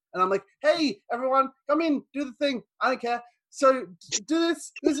people and I'm like, hey, everyone, come in, do the thing. I don't care. So do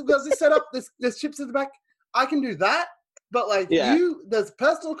this. There's this setup. There's chips in the back. I can do that. But like there's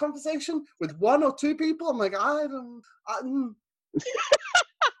personal conversation with one or two people. I'm like, I'm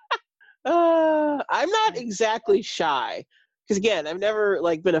not exactly shy, because again, I've never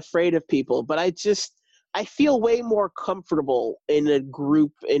like been afraid of people, but I feel way more comfortable in a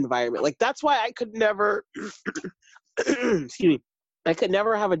group environment. Like that's why I could never, excuse me, I could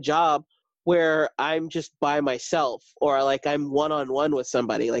never have a job where I'm just by myself or like I'm one-on-one with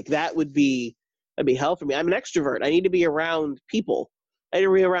somebody. Like that'd be hell for me. I'm an extrovert. I need to be around people. I need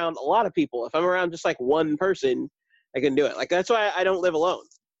to be around a lot of people. If I'm around just like one person, I can do it. Like that's why I don't live alone.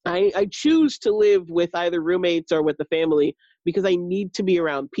 I choose to live with either roommates or with the family because I need to be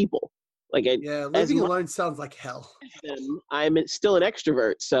around people. Like living alone sounds like hell. I'm still an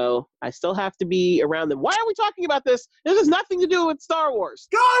extrovert, so I still have to be around them. Why are we talking about this? This has nothing to do with Star Wars.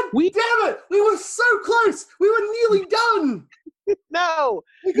 God damn it! We were so close. We were nearly done. No,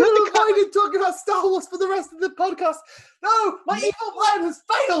 we could have avoided talking about Star Wars for the rest of the podcast. No, my evil plan has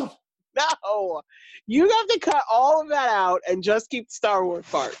failed. No, you have to cut all of that out and just keep the Star Wars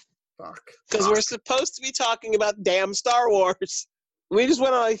part. Fuck. Because we're supposed to be talking about damn Star Wars. We just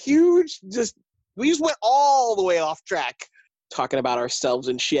went on we just went all the way off track talking about ourselves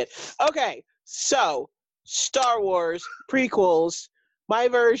and shit. Okay, so Star Wars prequels. My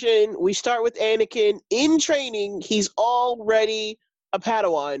version, we start with Anakin in training. He's already a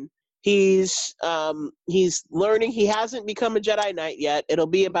Padawan. He's learning. He hasn't become a Jedi Knight yet. It'll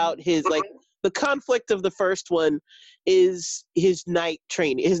be about his like the conflict of the first one is his knight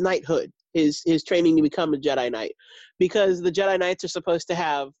training, his knighthood, his training to become a Jedi Knight, because the Jedi Knights are supposed to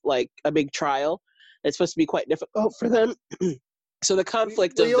have like a big trial. It's supposed to be quite difficult for them. So the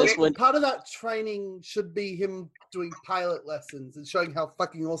conflict of this one, part of that training should be him doing pilot lessons and showing how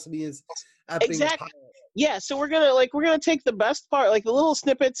fucking awesome he is at being a pilot. Yeah, so we're gonna take the best part, like the little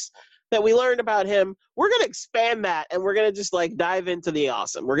snippets that we learned about him. We're gonna expand that, and we're gonna just like dive into the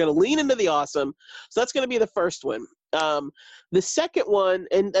awesome. We're gonna lean into the awesome. So that's gonna be the first one. The second one,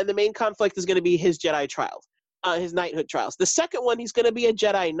 and the main conflict is gonna be his Jedi trials, his knighthood trials. The second one, he's gonna be a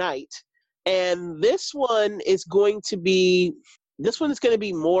Jedi Knight, and this one is going to be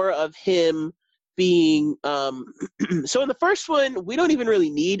more of him being so in the first one we don't even really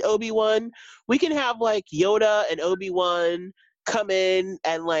need Obi-Wan. We can have like Yoda and Obi-Wan come in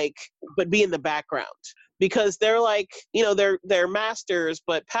and like but be in the background, because they're like, you know, they're masters,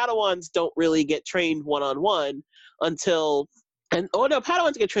 but Padawans don't really get trained one-on-one until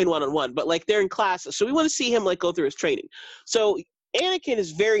Padawans get trained one-on-one, but like they're in classes, so we want to see him like go through his training. So Anakin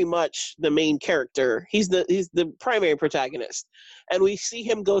is very much the main character. He's the primary protagonist, and we see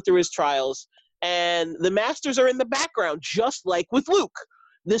him go through his trials, and the masters are in the background, just like with Luke.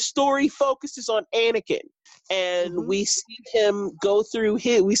 The story focuses on Anakin, and we see him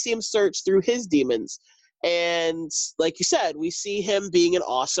we see him search through his demons, and like you said, we see him being an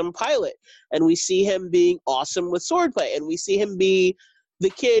awesome pilot, and we see him being awesome with swordplay, and we see him be the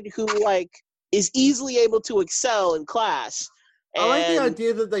kid who like is easily able to excel in class. I like the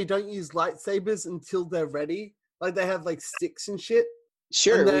idea that they don't use lightsabers until they're ready. Like they have like sticks and shit.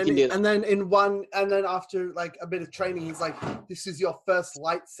 Sure, we can do that. And then after like a bit of training, he's like, "This is your first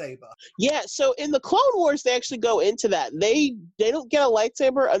lightsaber." Yeah. So in the Clone Wars, they actually go into that. They don't get a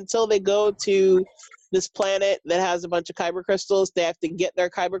lightsaber until they go to this planet that has a bunch of kyber crystals. They have to get their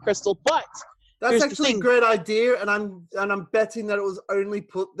kyber crystal, but that's actually a great idea, and I'm betting that it was only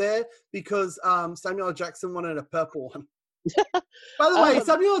put there because Samuel L. Jackson wanted a purple one. By the way,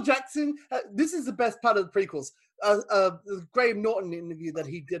 Samuel L. Jackson, this is the best part of the prequels. The Graham Norton interview that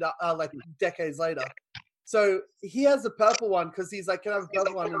he did like decades later. So he has a purple one because he's like, "Can I have a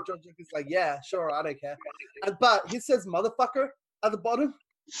purple one?" And George Lucas is like, "Yeah, sure, I don't care." But he says "motherfucker" at the bottom.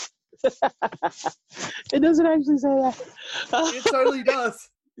 It doesn't actually say that. It totally does.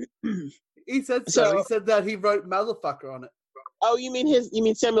 He said so. He said that he wrote "motherfucker" on it. Oh, you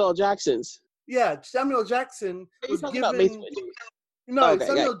mean Samuel L. Jackson's? Yeah, Samuel Jackson was given.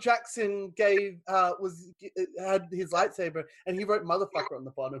 Samuel Jackson had his lightsaber, and he wrote "motherfucker" on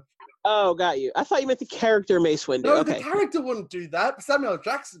the bottom. Oh, got you. I thought you meant the character Mace Windu. No, okay. The character wouldn't do that. Samuel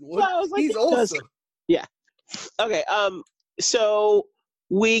Jackson would. Well, like, he's awesome. Yeah. Okay. So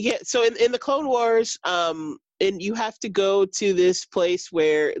we get in the Clone Wars. and you have to go to this place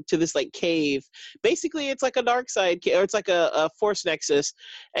to this like cave. Basically, it's like a dark side, or it's like a force nexus,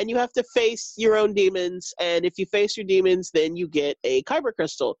 and you have to face your own demons. And if you face your demons, then you get a kyber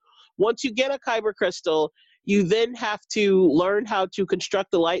crystal. Once you get a kyber crystal, you then have to learn how to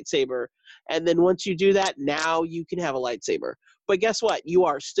construct a lightsaber. And then once you do that, now you can have a lightsaber. But guess what? You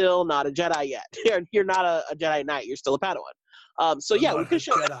are still not a Jedi yet. You're not a Jedi Knight. You're still a Padawan. So yeah, we could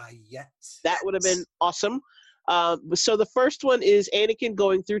show Jedi yet. That would have been awesome. So the first one is Anakin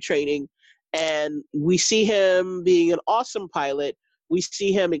going through training, and we see him being an awesome pilot. We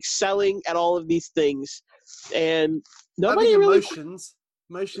see him excelling at all of these things, and nobody having really emotions.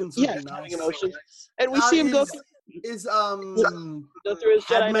 Emotions would be nice. having emotions. And we see him go through his Jedi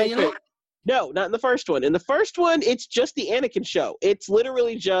Padme Knight in training. it? No, not in the first one. In the first one, it's just the Anakin show. It's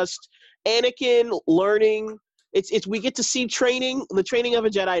literally just Anakin learning. It's we get to see the training of a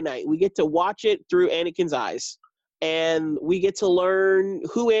Jedi Knight. We get to watch it through Anakin's eyes, and we get to learn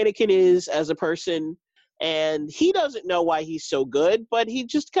who Anakin is as a person. And he doesn't know why he's so good, but he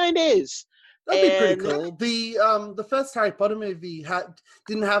just kind of is. That'd be pretty cool. The first Harry Potter movie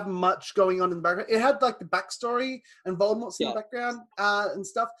didn't have much going on in the background. It had like the backstory and Voldemort's in the background and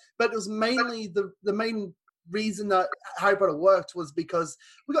stuff, but it was mainly the main reason that Harry Potter worked was because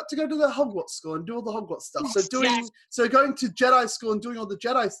we got to go to the Hogwarts school and do all the Hogwarts stuff. So going to Jedi school and doing all the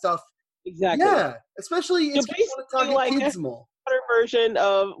Jedi stuff. Exactly. Yeah, especially if you want to target like kids more. Version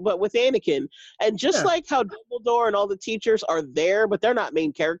of but with Anakin, and just like how Dumbledore and all the teachers are there, but they're not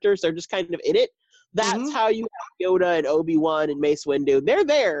main characters, they're just kind of in it. That's how you have Yoda and Obi-Wan and Mace Windu. They're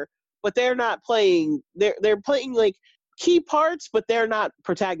there, but they're not playing. They're playing like key parts, but they're not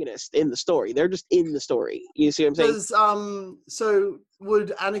protagonists in the story. They're just in the story. You see what I'm saying? So would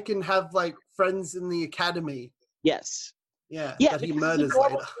Anakin have like friends in the academy? Yes. Yeah. That he murders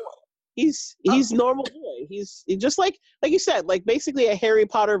later. He's normal boy. He's just like you said, like basically a Harry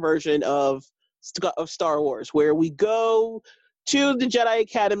Potter version of Star Wars, where we go to the Jedi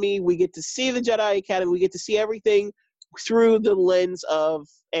Academy, we get to see the Jedi Academy, we get to see everything through the lens of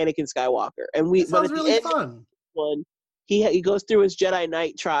Anakin Skywalker. And sounds really fun. He goes through his Jedi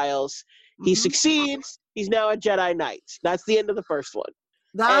Knight trials. He succeeds. He's now a Jedi Knight. That's the end of the first one.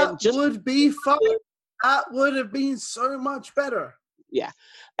 That would be fun. That would have been so much better. Yeah,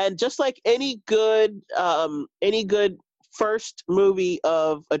 and just like any good first movie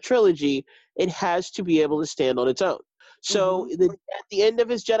of a trilogy, it has to be able to stand on its own. So at the end of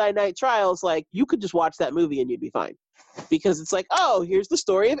his Jedi Knight trials, like you could just watch that movie and you'd be fine, because it's like, oh, here's the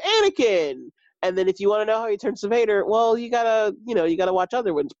story of Anakin. And then if you want to know how he turns to Vader, well, you gotta watch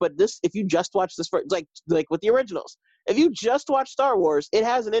other ones. But if you just watch this first, like with the originals, if you just watch Star Wars, it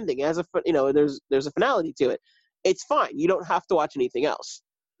has an ending. It has there's a finality to it. It's fine. You don't have to watch anything else.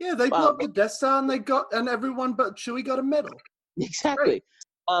 Yeah, they blew up the Death Star and everyone but Chewie got a medal. Exactly.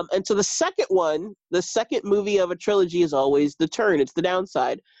 And so the second movie of a trilogy is always the turn. It's the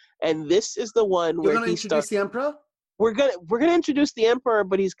downside. And this is the one where You're going to introduce the Emperor? We're gonna introduce the Emperor,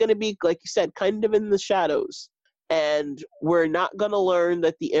 but he's gonna be, like you said, kind of in the shadows. And we're not gonna learn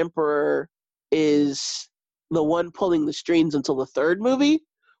that the Emperor is the one pulling the strings until the third movie.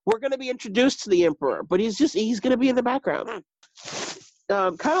 We're going to be introduced to the Emperor, but he's going to be in the background.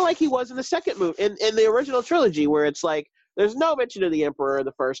 Kind of like he was in the second movie, in the original trilogy, where it's like, there's no mention of the Emperor in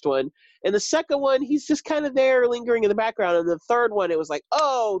the first one. In the second one, he's just kind of there lingering in the background. And the third one, it was like,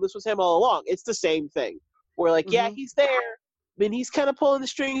 oh, this was him all along. It's the same thing. We're like, yeah, he's there. I mean, he's kind of pulling the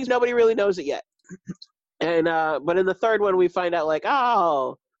strings. Nobody really knows it yet. And but in the third one, we find out like,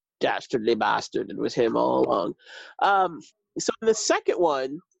 oh, dastardly bastard, it was him all along. So in the second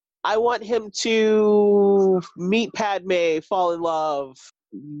one, I want him to meet Padme, fall in love,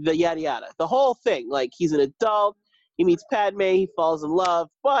 the yada yada, the whole thing. Like, he's an adult, he meets Padme, he falls in love,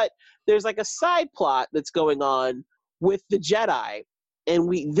 but there's like a side plot that's going on with the Jedi,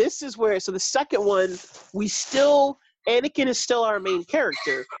 and this is where, so the second one, Anakin is still our main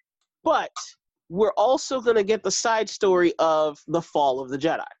character, but we're also going to get the side story of the fall of the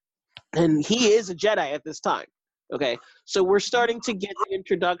Jedi, and he is a Jedi at this time. Okay, so we're starting to get the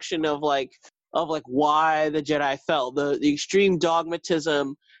introduction of why the Jedi fell, the extreme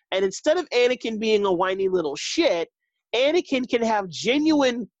dogmatism, and instead of Anakin being a whiny little shit, Anakin can have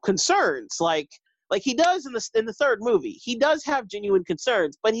genuine concerns, like he does in the third movie. He does have genuine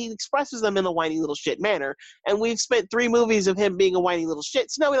concerns, but he expresses them in a whiny little shit manner. And we've spent 3 movies of him being a whiny little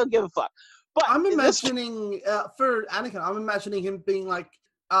shit, so now we don't give a fuck. But I'm imagining for Anakin, I'm imagining him being like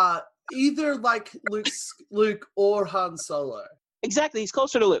either like Luke or Han Solo. Exactly, he's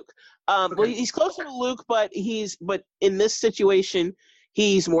closer to Luke. Okay. Well, he's closer to Luke, but in this situation,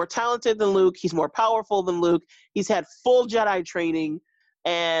 He's more talented than Luke. He's more powerful than Luke. He's had full Jedi training.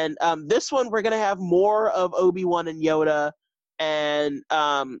 And this one, we're going to have more of Obi-Wan and Yoda. And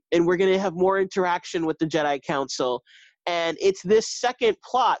we're going to have more interaction with the Jedi Council. And it's this second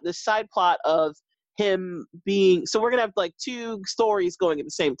plot, this side plot of him being... So we're going to have like two stories going at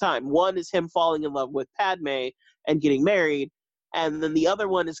the same time. One is him falling in love with Padme and getting married. And then the other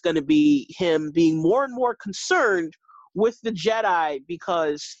one is going to be him being more and more concerned with the Jedi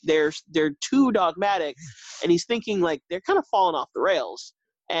because they're too dogmatic, and he's thinking like they're kind of falling off the rails,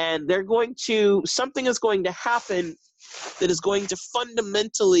 and something is going to happen that is going to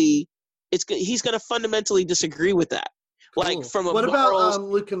fundamentally he's going to fundamentally disagree with that. Cool. Like from a what about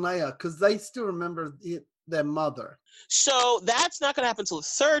Luke and Leia, because they still remember their mother. So that's not going to happen until the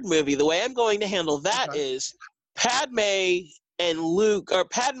third movie. The way I'm going to handle that is Padme and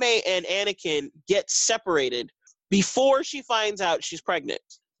Anakin get separated before she finds out she's pregnant.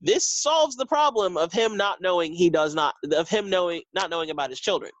 This solves the problem of him not knowing not knowing about his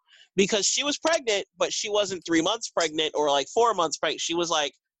children, because she was pregnant, but she wasn't 3 months pregnant or like 4 months pregnant. She was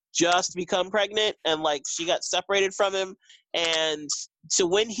like just become pregnant, and like she got separated from him. And so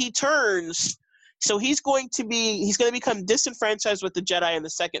when he turns, so he's going to become disenfranchised with the Jedi in the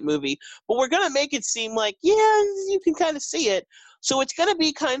second movie, but we're going to make it seem like, yeah, you can kind of see it. So it's going to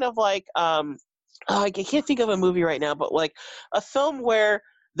be kind of like, I can't think of a movie right now, but like a film where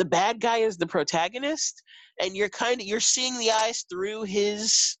the bad guy is the protagonist, and you're seeing the eyes through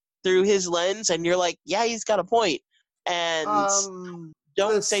his lens, and you're like, yeah, he's got a point. And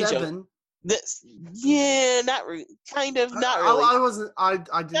don't say Joe. This, yeah, not really. Kind of, not really. I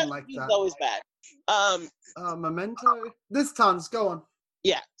didn't like that. It's always bad. Memento. This time's go on.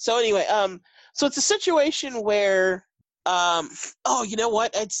 Yeah. So anyway, so it's a situation where, you know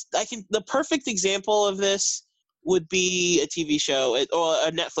what? The perfect example of this would be a TV show or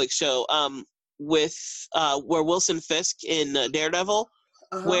a Netflix show, where Wilson Fisk in Daredevil,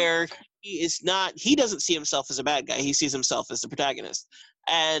 where he doesn't see himself as a bad guy. He sees himself as the protagonist.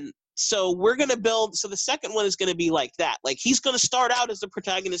 And so we're going to build, so the second one is going to be like that. Like he's going to start out as the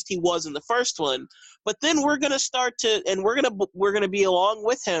protagonist he was in the first one, but then we're going to we're going to be along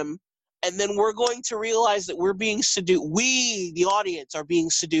with him. And then we're going to realize that we're being seduced. We, the audience, are being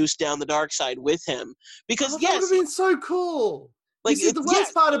seduced down the dark side with him. Because that would have been so cool. Like, you see, the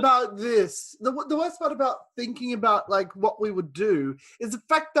worst part about this, the worst part about thinking about like what we would do is the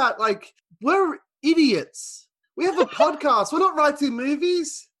fact that like we're idiots. We have a podcast. We're not writing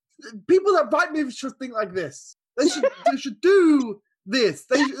movies. People that write movies should think like this. They should do this.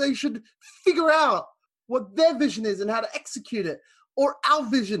 They should figure out what their vision is and how to execute it. Or our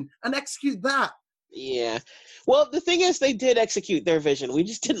vision and execute that. Yeah. Well, the thing is, they did execute their vision. We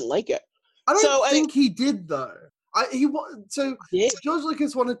just didn't like it. I don't think he did, though. George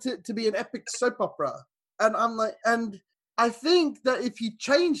Lucas wanted to be an epic soap opera, and I'm like, and I think that if you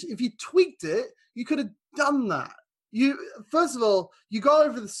tweaked it, you could have done that. First of all, you go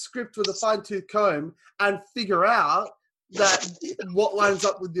over the script with a fine-tooth comb and figure out that what lines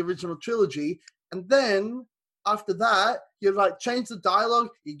up with the original trilogy, and then after that, you like change the dialogue,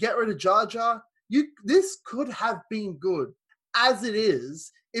 you get rid of Jar Jar. This could have been good as it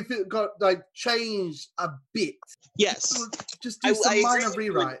is if it got like changed a bit. Yes, just do some minor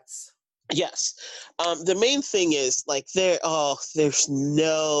rewrites. Yes, the main thing is like there's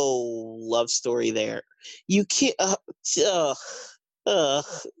no love story there. You can't. I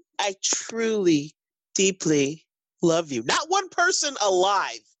truly, deeply love you. Not one person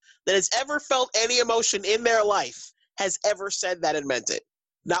alive that has ever felt any emotion in their life has ever said that and meant it.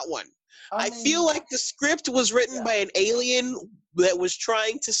 Not one. I feel like the script was written by an alien that was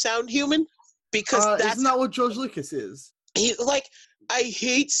trying to sound human, because isn't that what George Lucas is? I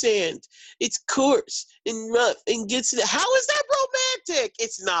hate sand. It's coarse and rough and gets it. How is that romantic?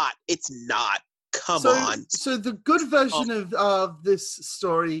 It's not. Come on. So the good version of this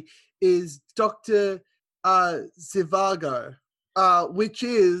story is Dr. Zhivago. Which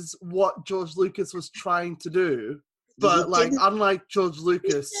is what George Lucas was trying to do, but unlike George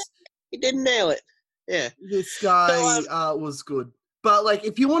Lucas, he didn't nail it. Yeah, this guy was good. But like,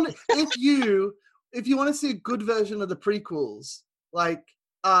 if you want to see a good version of the prequels, or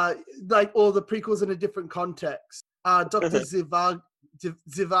the prequels in a different context, Dr. Zhivago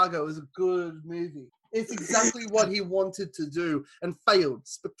is a good movie. It's exactly what he wanted to do and failed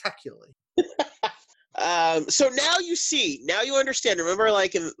spectacularly. So now you understand. Remember,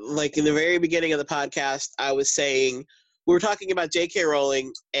 like in the very beginning of the podcast, I was saying we were talking about J.K.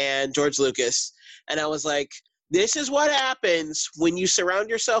 Rowling and George Lucas, and I was like, This is what happens when you surround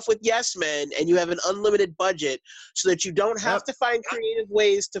yourself with yes men and you have an unlimited budget so that you don't have to find creative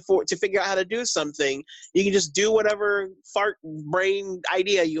ways to figure out how to do something. You can just do whatever fart brain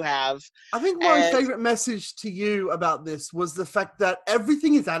idea you have. I think my favorite message to you about this was the fact that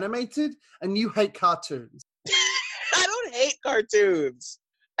everything is animated and you hate cartoons. I don't hate cartoons.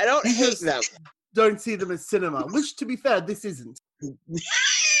 I don't hate them. Don't see them as cinema, which, to be fair, this isn't.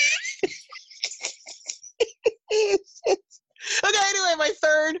 Okay, anyway,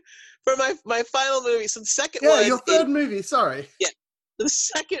 my final movie. So the second one. Yeah, your third movie, sorry. Yeah.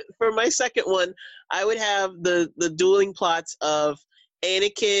 For my second one, I would have the dueling plots of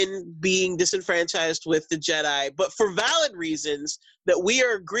Anakin being disenfranchised with the Jedi, but for valid reasons that we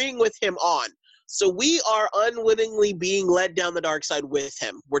are agreeing with him on. So we are unwittingly being led down the dark side with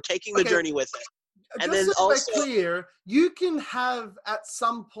him. We're taking the journey with him. And just then so also clear, you can have at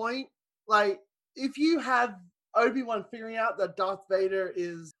some point, like, if you have Obi-Wan figuring out that Darth Vader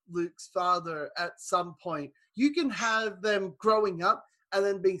is Luke's father at some point, you can have them growing up and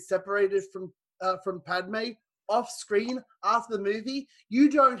then being separated from Padme off screen after the movie. You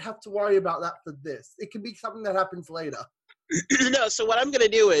don't have to worry about that for this. It can be something that happens later. No, so what I'm going to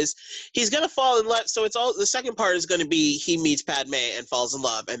do is he's going to fall in love. So it's all, the second part is going to be he meets Padme and falls in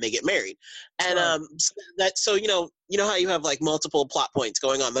love and they get married. And so you know how you have like multiple plot points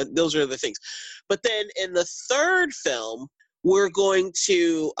going on. Those are the things. But then in the third film, we're going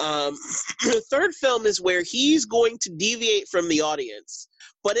to the third film is where he's going to deviate from the audience,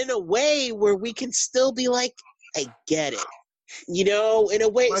 but in a way where we can still be like, I get it. You know, in a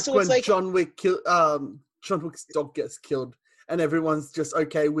way. Like so when it's like John Wick's dog gets killed and everyone's just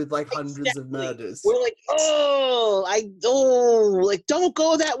okay with like hundreds of murders. We're like, like, don't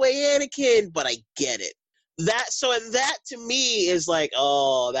go that way, Anakin, but I get it. That to me is like,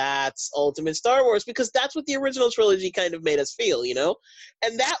 oh, that's ultimate Star Wars, because that's what the original trilogy kind of made us feel, you know?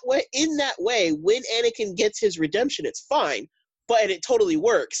 And in that way, when Anakin gets his redemption, it's fine, and it totally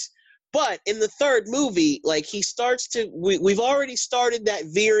works. But in the third movie, like, he starts to, we've already started that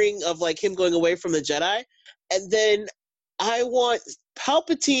veering of like him going away from the Jedi. And then I want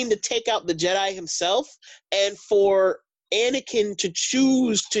Palpatine to take out the Jedi himself and for Anakin to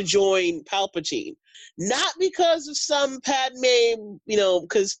choose to join Palpatine. Not because of some Padme,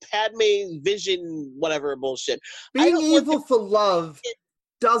 because Padme's vision, whatever bullshit. Being evil for love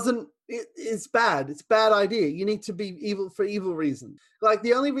it's bad. It's a bad idea. You need to be evil for evil reasons. Like,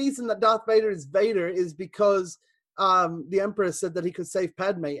 the only reason that Darth Vader is because the Emperor said that he could save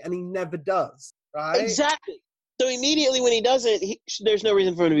Padme, and he never does, right? Exactly. So immediately when he doesn't, there's no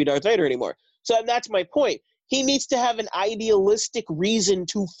reason for him to be Darth Vader anymore. So that's my point. He needs to have an idealistic reason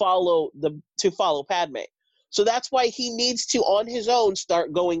to follow Padme. So that's why he needs to, on his own,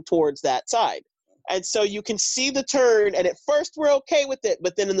 start going towards that side. And so you can see the turn, and at first we're okay with it,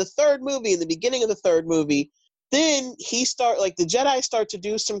 but then in the third movie, in the beginning of the third movie, then the Jedi start to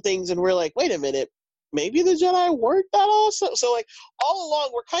do some things, and we're like, wait a minute, maybe the Jedi weren't that awesome? So like, all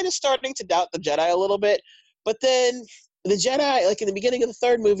along, we're kind of starting to doubt the Jedi a little bit, but then the Jedi, like in the beginning of the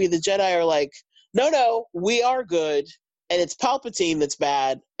third movie, the Jedi are like, no, we are good, and it's Palpatine that's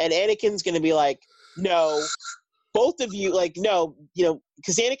bad, and Anakin's going to be like, no, both of you, like, no,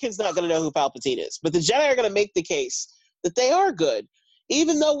 because Anakin's not going to know who Palpatine is. But the Jedi are going to make the case that they are good,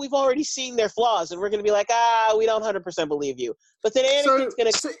 even though we've already seen their flaws, and we're going to be like, we don't 100% believe you. But then Anakin's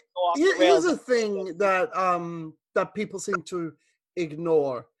going to go off the rails. Here's a thing that people seem to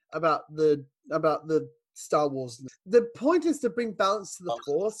ignore about the Star Wars. The point is to bring balance to the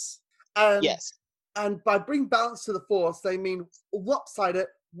Force. And, yes. And by bring balance to the Force, they mean lopsided,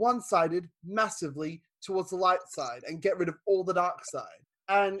 one-sided, massively towards the light side, and get rid of all the dark side.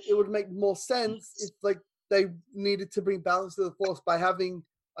 And it would make more sense if like they needed to bring balance to the Force by having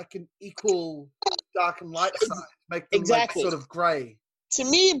like an equal dark and light side, make them like sort of gray. To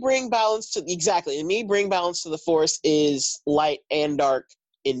me, bring balance to the Force is light and dark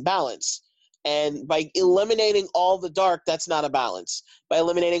in balance. And by eliminating all the dark, that's not a balance. By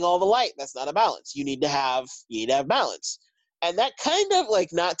eliminating all the light, that's not a balance. You need to have balance. And that kind of, like,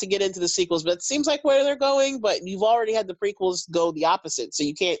 not to get into the sequels, but it seems like where they're going, but you've already had the prequels go the opposite, so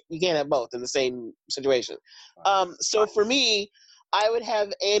you can't have both in the same situation. So for me, I would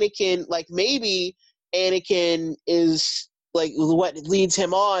have Anakin, like, maybe Anakin is, like, what leads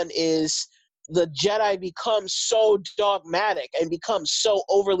him on is the Jedi become so dogmatic and become so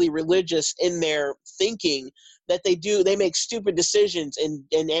overly religious in their thinking that they make stupid decisions, and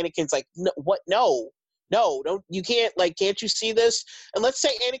Anakin's like, no, No, don't you can't you see this? And let's say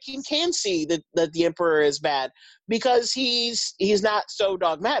Anakin can see that the Emperor is bad because he's not so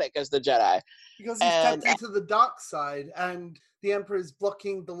dogmatic as the Jedi. Because he's tapped into the dark side, and the Emperor is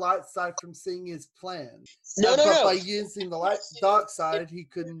blocking the light side from seeing his plan. No. By using the dark side, he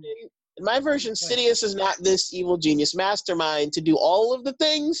couldn't. In my version, Sidious is not this evil genius mastermind to do all of the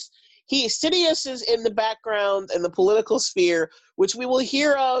things. Sidious is in the background in the political sphere, which we will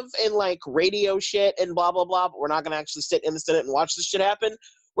hear of in like radio shit and blah blah blah. But we're not going to actually sit in the Senate and watch this shit happen.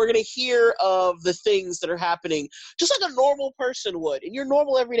 We're going to hear of the things that are happening, just like a normal person would in your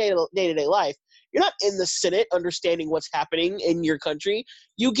normal everyday day-to-day life. You're not in the Senate understanding what's happening in your country.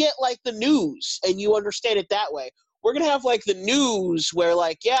 You get like the news and you understand it that way. We're going to have like the news where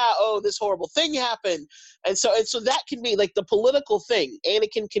like, yeah, oh, this horrible thing happened. And so that can be like the political thing.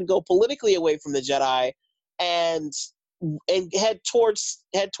 Anakin can go politically away from the Jedi and head towards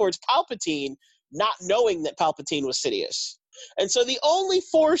Palpatine, not knowing that Palpatine was Sidious. And so the only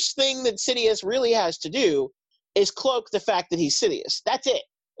Force thing that Sidious really has to do is cloak the fact that he's Sidious. That's it.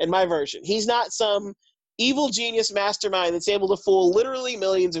 In my version, he's not some evil genius mastermind that's able to fool literally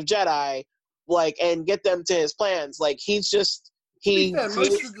millions of Jedi, like, and get them to his plans. Like, he's just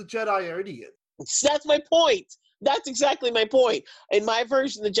most of the Jedi are idiots. That's my point. That's exactly my point. In my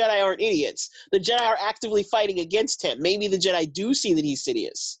version, the Jedi aren't idiots. The Jedi are actively fighting against him. Maybe the Jedi do see that he's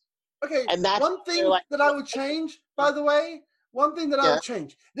Sidious. Okay, and that's one thing that I would change, by the way. One thing that I would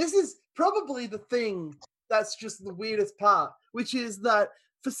change. This is probably the thing that's just the weirdest part, which is that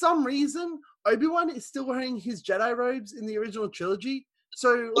for some reason, Obi-Wan is still wearing his Jedi robes in the original trilogy.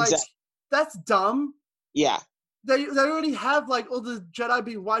 So, like, that's dumb. Yeah. They already have, like, all the Jedi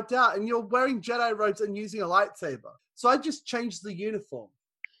being wiped out, and you're wearing Jedi robes and using a lightsaber. So I just changed the uniform.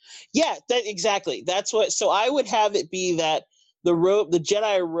 Yeah, exactly. That's what. So I would have it be that the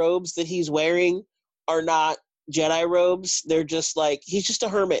Jedi robes that he's wearing are not Jedi robes. They're just like, he's just a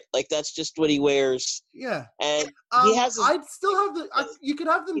hermit. Like, that's just what he wears. Yeah. And he has I'd still have you could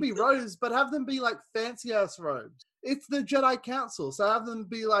have them be robes, but have them be like fancy ass robes. It's the Jedi Council, so have them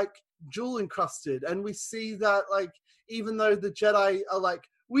be like jewel encrusted. And we see that, like, even though the Jedi are like,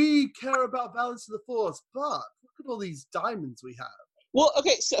 we care about balance of the Force, but look at all these diamonds we have. Well,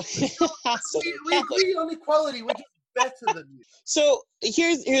 okay, so we agree on equality, which is better than you. So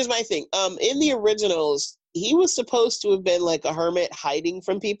here's my thing. In the originals, he was supposed to have been like a hermit hiding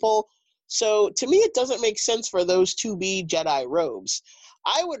from people. So to me, it doesn't make sense for those to be Jedi robes.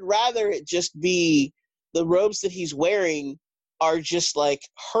 I would rather it just be the robes that he's wearing are just like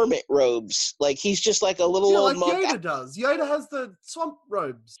hermit robes. Like, he's just like a little old monk. Yoda does. Yoda has the swamp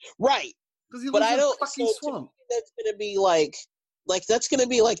robes. Right. Because he lives in a fucking swamp. That's going to be like that's going to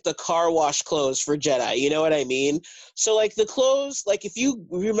be like the car wash clothes for Jedi. You know what I mean? So like the clothes, like if you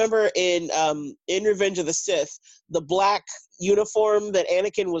remember in Revenge of the Sith, the black uniform that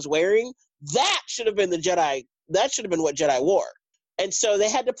Anakin was wearing, that should have been the Jedi. That should have been what Jedi wore. And so they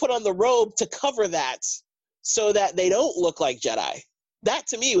had to put on the robe to cover that so that they don't look like Jedi. That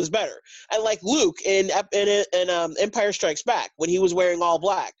to me was better. And like Luke in Empire Strikes Back, when he was wearing all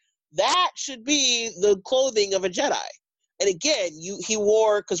black, that should be the clothing of a Jedi. And again, he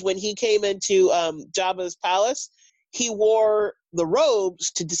wore, because when he came into Jabba's palace, he wore the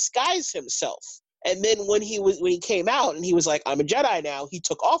robes to disguise himself. And then when he came out and he was like, I'm a Jedi now, he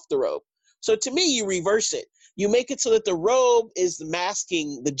took off the robe. So to me, you reverse it. You make it so that the robe is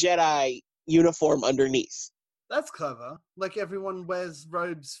masking the Jedi uniform underneath. That's clever. Like, everyone wears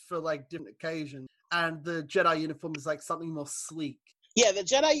robes for like different occasions, and the Jedi uniform is like something more sleek. Yeah, the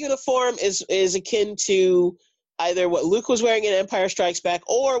Jedi uniform is akin to either what Luke was wearing in Empire Strikes Back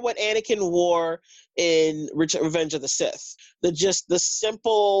or what Anakin wore in Revenge of the Sith. The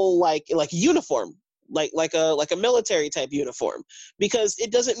simple like uniform, like a military type uniform, because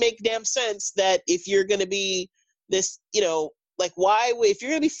it doesn't make damn sense that if you're going to be this, like, why, if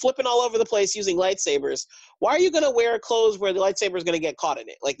you're going to be flipping all over the place using lightsabers, why are you going to wear clothes where the lightsaber is going to get caught in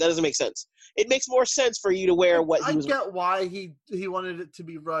it? Like, that doesn't make sense. It makes more sense for you to wear what he was. I get why he wanted it to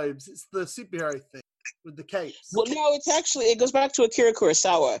be robes. It's the superhero thing with the capes. Well, no, it goes back to Akira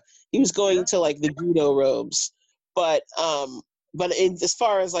Kurosawa. He was going to like the judo robes, but as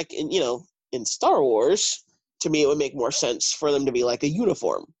far as like in Star Wars, to me it would make more sense for them to be like a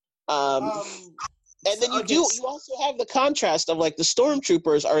uniform. And then you also have the contrast of like the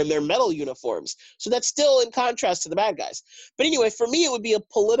stormtroopers are in their metal uniforms. So that's still in contrast to the bad guys. But anyway, for me, it would be a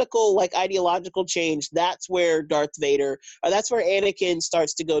political, like ideological change. That's where that's where Anakin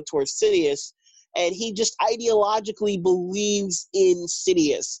starts to go towards Sidious. And he just ideologically believes in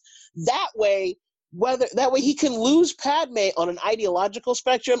Sidious. That way, whether that way he can lose Padme on an ideological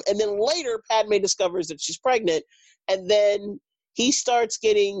spectrum, and then later Padme discovers that she's pregnant, and then he starts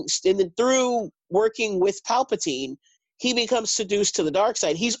getting, and then through working with Palpatine, he becomes seduced to the dark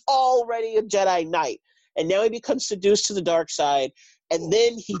side. He's already a Jedi Knight, and now he becomes seduced to the dark side, and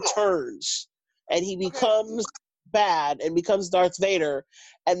then he turns, and he becomes bad and becomes Darth Vader,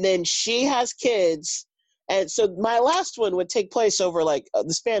 and then she has kids. And so my last one would take place over like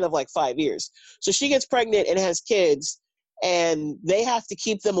the span of like 5 years. So she gets pregnant and has kids, and they have to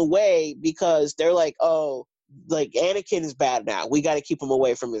keep them away because they're like, oh, like Anakin is bad now. We got to keep him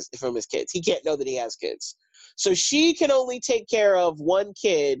away from his kids. He can't know that he has kids. So she can only take care of one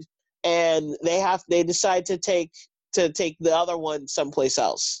kid, and they decide to take the other one someplace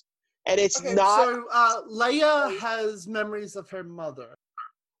else. And it's not. So Leia has memories of her mother.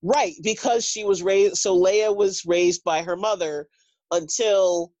 Right, because she was raised. So Leia was raised by her mother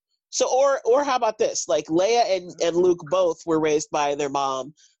until. So or how about this? Like Leia and Luke both were raised by their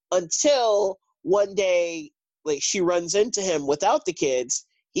mom until one day, like she runs into him without the kids.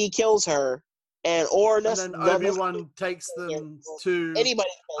 He kills her, and then Obi-Wan takes them to anybody.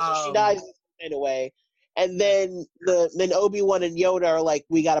 She dies in a way, and then Obi-Wan and Yoda are like,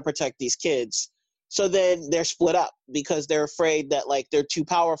 we got to protect these kids. So then they're split up because they're afraid that like they're too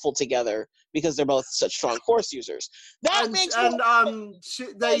powerful together because they're both such strong Force users. They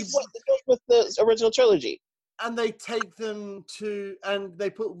with the original trilogy. And they take them to, and they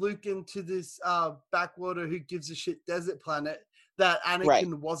put Luke into this backwater who gives a shit desert planet that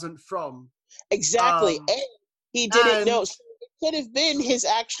Anakin wasn't from. Exactly, and he didn't know. So it could have been his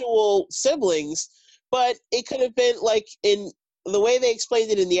actual siblings, but it could have been like in. The way they explained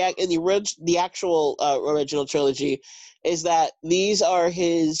it in the actual original trilogy is that these are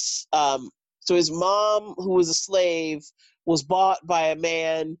his. So his mom, who was a slave, was bought by a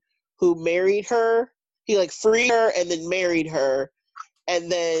man who married her. He like freed her and then married her,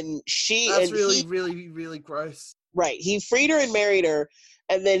 and then That's really gross. Right, he freed her and married her,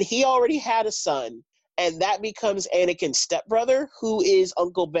 and then he already had a son, and that becomes Anakin's stepbrother, who is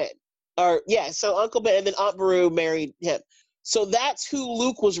Uncle Ben. So Uncle Ben, and then Aunt Beru married him. So that's who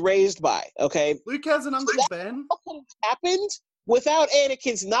Luke was raised by, okay? Luke has an Uncle Ben? Happened without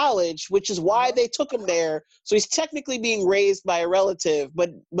Anakin's knowledge, which is why they took him there. So he's technically being raised by a relative,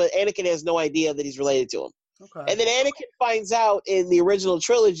 but Anakin has no idea that he's related to him. Okay. And then Anakin finds out in the original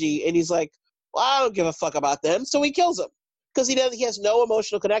trilogy, and he's like, well, I don't give a fuck about them, so he kills them. Because he has no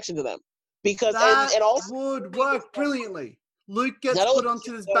emotional connection to them. Because and also would work brilliantly. Luke gets put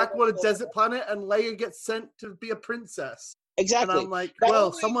onto this backwater desert planet, and Leia gets sent to be a princess. Exactly. And I'm like,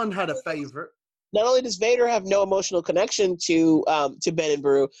 someone had a favorite. Not only does Vader have no emotional connection to Ben and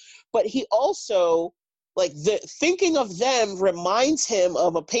Beru, but he also, like, thinking of them reminds him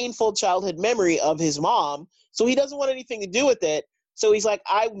of a painful childhood memory of his mom, so he doesn't want anything to do with it. So he's like,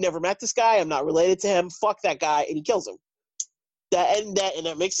 I've never met this guy, I'm not related to him, fuck that guy, and he kills him.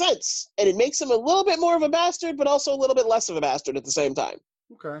 That makes sense. And it makes him a little bit more of a bastard, but also a little bit less of a bastard at the same time.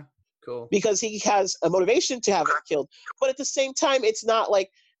 Okay. Cool. Because he has a motivation to have her killed, but at the same time, it's not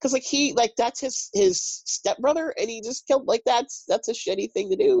like because that's his stepbrother, and he just killed that's a shitty thing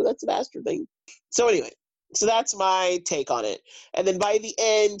to do. That's a bastard thing. So anyway, that's my take on it. And then by the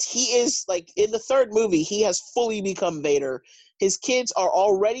end, he is like in the third movie, he has fully become Vader. His kids are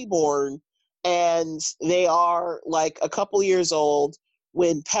already born, and they are like a couple years old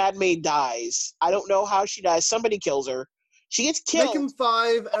when Padme dies. I don't know how she dies. Somebody kills her. She gets killed. Make him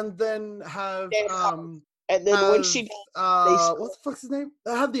 5, and then have and then when she what the fuck's his name?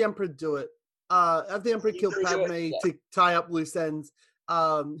 Have the Emperor do it. Have the Emperor kill Padme to tie up loose ends.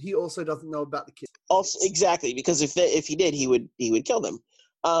 He also doesn't know about the kids. Also, exactly, because if he did, he would kill them.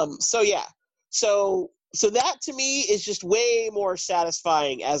 So that to me is just way more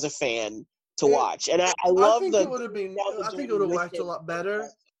satisfying as a fan to watch, and I love it would have been. I think it would have worked a lot better.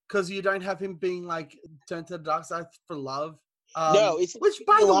 Because you don't have him being like turned to the dark side for love. Which,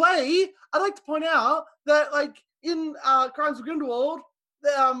 by the way, I'd like to point out that like in Crimes of Grindelwald,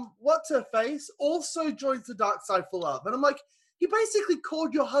 what's her face also joins the dark side for love, and I'm like, you basically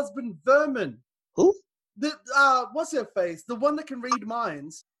called your husband vermin. Who? The what's her face? The one that can read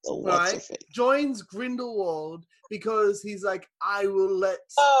minds, right? Joins Grindelwald because he's like, I will let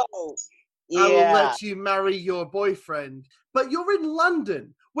you marry your boyfriend, but you're in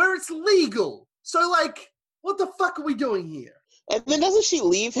London, where it's legal. So, like, what the fuck are we doing here? And then doesn't she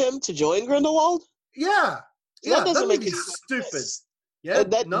leave him to join Grindelwald? Yeah. That doesn't make it stupid. Sense. Yeah, it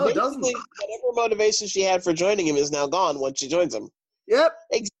doesn't. Whatever motivation she had for joining him is now gone once she joins him. Yep.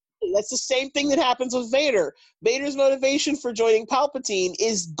 That's the same thing that happens with Vader. Vader's motivation for joining Palpatine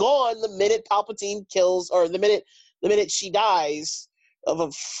is gone the minute Palpatine kills, or the minute she dies of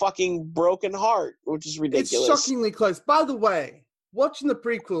a fucking broken heart, which is ridiculous. It's shockingly close. By the way, watching the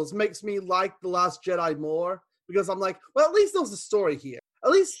prequels makes me like The Last Jedi more because I'm like, well, at least there was a story here.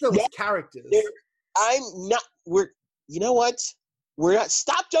 At least there was characters. You know what? We're not.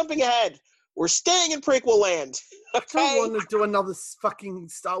 Stop jumping ahead. We're staying in prequel land. Okay? I don't want to do another fucking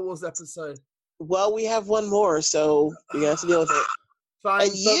Star Wars episode. Well, we have one more, so you have to deal with it. Fine.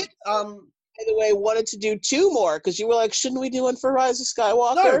 And you, by the way, wanted to do 2 more because you were like, shouldn't we do one for Rise of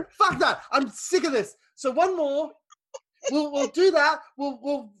Skywalker? No, fuck that. I'm sick of this. So one more. We'll do that.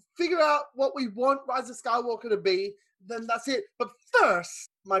 We'll figure out what we want Rise of Skywalker to be. Then that's it. But first,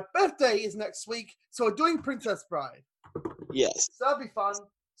 my birthday is next week, so we're doing Princess Bride. Yes. So that'll be fun.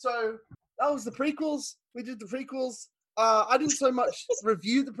 So that was the prequels. We did the prequels. I didn't so much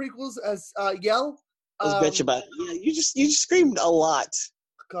review the prequels as yell. I was bitch about it. Yeah, you just screamed a lot.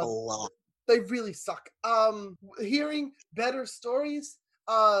 God, a lot. They really suck. Hearing better stories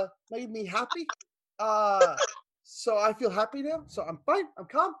made me happy. So I feel happy now. So I'm fine. I'm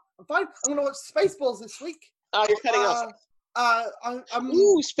calm. I'm fine. I'm gonna watch Spaceballs this week. Oh, you're cutting off.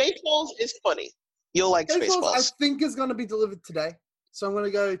 Ooh, Spaceballs is funny. You'll like Spaceballs. I think is gonna be delivered today. So I'm gonna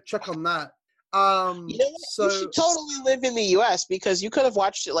go check on that. You know what? So you should totally live in the U.S. because you could have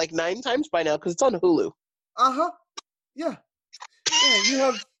watched it like 9 times by now because it's on Hulu. Yeah. Yeah.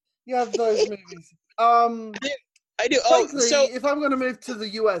 You have those movies. I do. Frankly, So if I'm going to move to the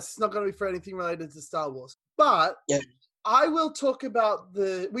US, it's not going to be for anything related to Star Wars. But yeah. I will talk about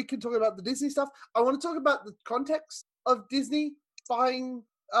we can talk about the Disney stuff. I want to talk about the context of Disney buying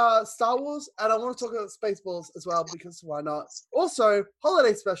Star Wars, and I want to talk about Spaceballs as well, because why not? Also,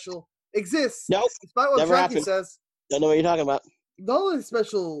 Holiday Special exists. Nope. Despite what Never Frankie happened. says. Don't know what you're talking about. The Holiday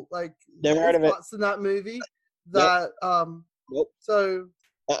Special, like, never heard of it. Parts in that movie that Nope. So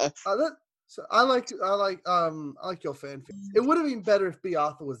so I like your fanfic. It would have been better if B.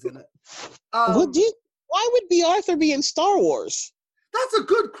 Arthur was in it. Why would B. Arthur be in Star Wars? That's a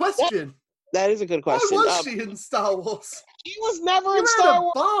good question. That is a good question. Why was she in Star Wars? She was never in Star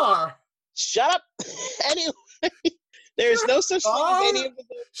Wars. Bar. Shut up. Anyway, there's no such thing as any of the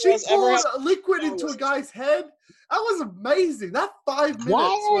She poured liquid into a guy's head. That was amazing. That 5 minutes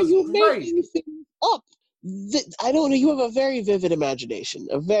was great. Making things up? I don't know. You have a very vivid imagination.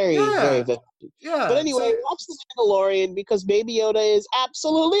 Very vivid. Yeah. But anyway, watch The Mandalorian because Baby Yoda is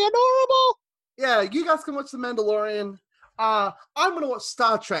absolutely adorable. Yeah, you guys can watch The Mandalorian. I'm going to watch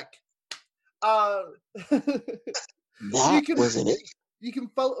Star Trek. Wasn't it? You can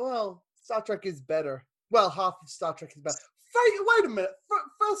follow. Well, Star Trek is better. Well, half of Star Trek is better. Wait a minute.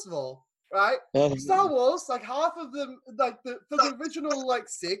 First of all, right? Star Wars, like half of them, like for the original, like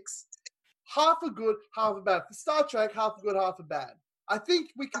 6, half are good, half are bad. For Star Trek, half are good, half are bad. I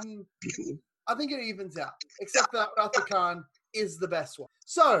think it evens out. Except that Wrath of Khan is the best one.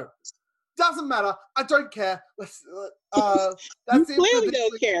 So, doesn't matter. I don't care. That's you clearly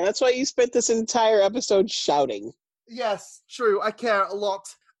don't care. That's why you spent this entire episode shouting. Yes, true. I care a lot.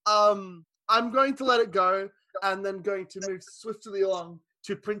 I'm going to let it go, and then going to move swiftly along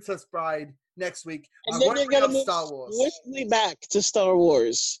to Princess Bride next week. And then you're going to move Star Wars swiftly back to Star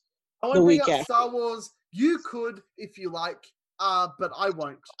Wars. I want to bring up Star Wars. You could, if you like, but I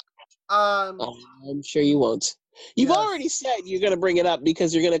won't. I'm sure you won't. You've already said you're going to bring it up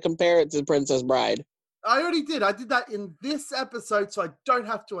because you're going to compare it to Princess Bride. I already did. I did that in this episode, so I don't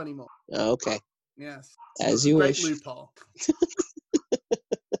have to anymore. Okay. Yes. As you wish. Great loophole.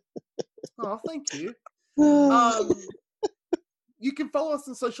 Oh, thank you. You can follow us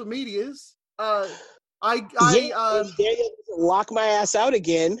on social medias. I lock my ass out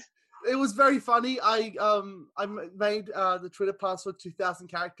again. It was very funny. I made the Twitter password 2,000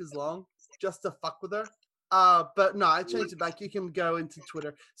 characters long just to fuck with her. But no, I changed it back. You can go into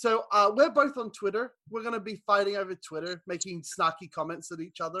Twitter. So we're both on Twitter. We're gonna be fighting over Twitter, making snarky comments at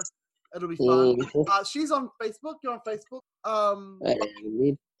each other. It'll be fun. She's on Facebook. You're on Facebook.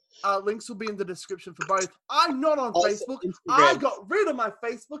 Links will be in the description for both. I'm not on Facebook. Instagram. I got rid of my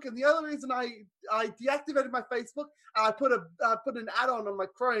Facebook, and the other reason I deactivated my Facebook, I put an add-on on my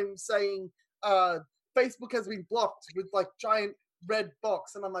Chrome saying Facebook has been blocked with like giant red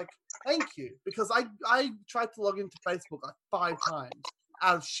box, and I'm like, thank you, because I tried to log into Facebook like 5 times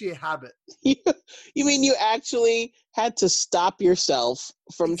out of sheer habit. You mean you actually had to stop yourself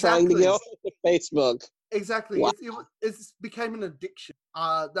from trying to go to Facebook? Exactly. Wow. It became an addiction.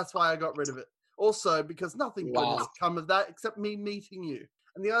 That's why I got rid of it. Also, because nothing good has come of that except me meeting you.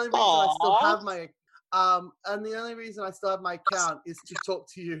 And the only reason I still have And the only reason I still have my account is to talk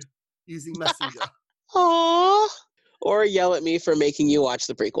to you using Messenger. Aww. Or yell at me for making you watch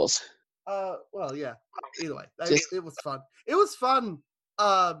the prequels. Well, yeah. Either way, Just- it was fun. It was fun.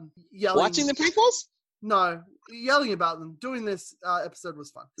 Yelling. Watching the prequels? No, yelling about them. Doing this episode was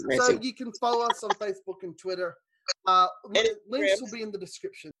fun. Right, So so- you can follow us on Facebook and Twitter. Instagram. Links will be in the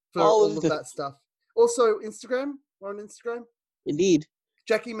description for All all of of the- that stuff. Also, Instagram. We're on Instagram. Indeed.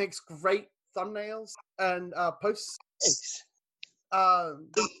 Jackie makes great thumbnails and posts. Thanks.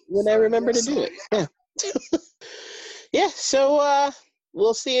 So, When I remember yeah. to do it. Yeah. Yeah, so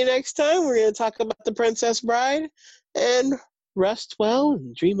we'll see you next time. We're going to talk about The Princess Bride and rest well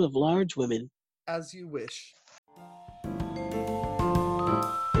and dream of large women. As you wish.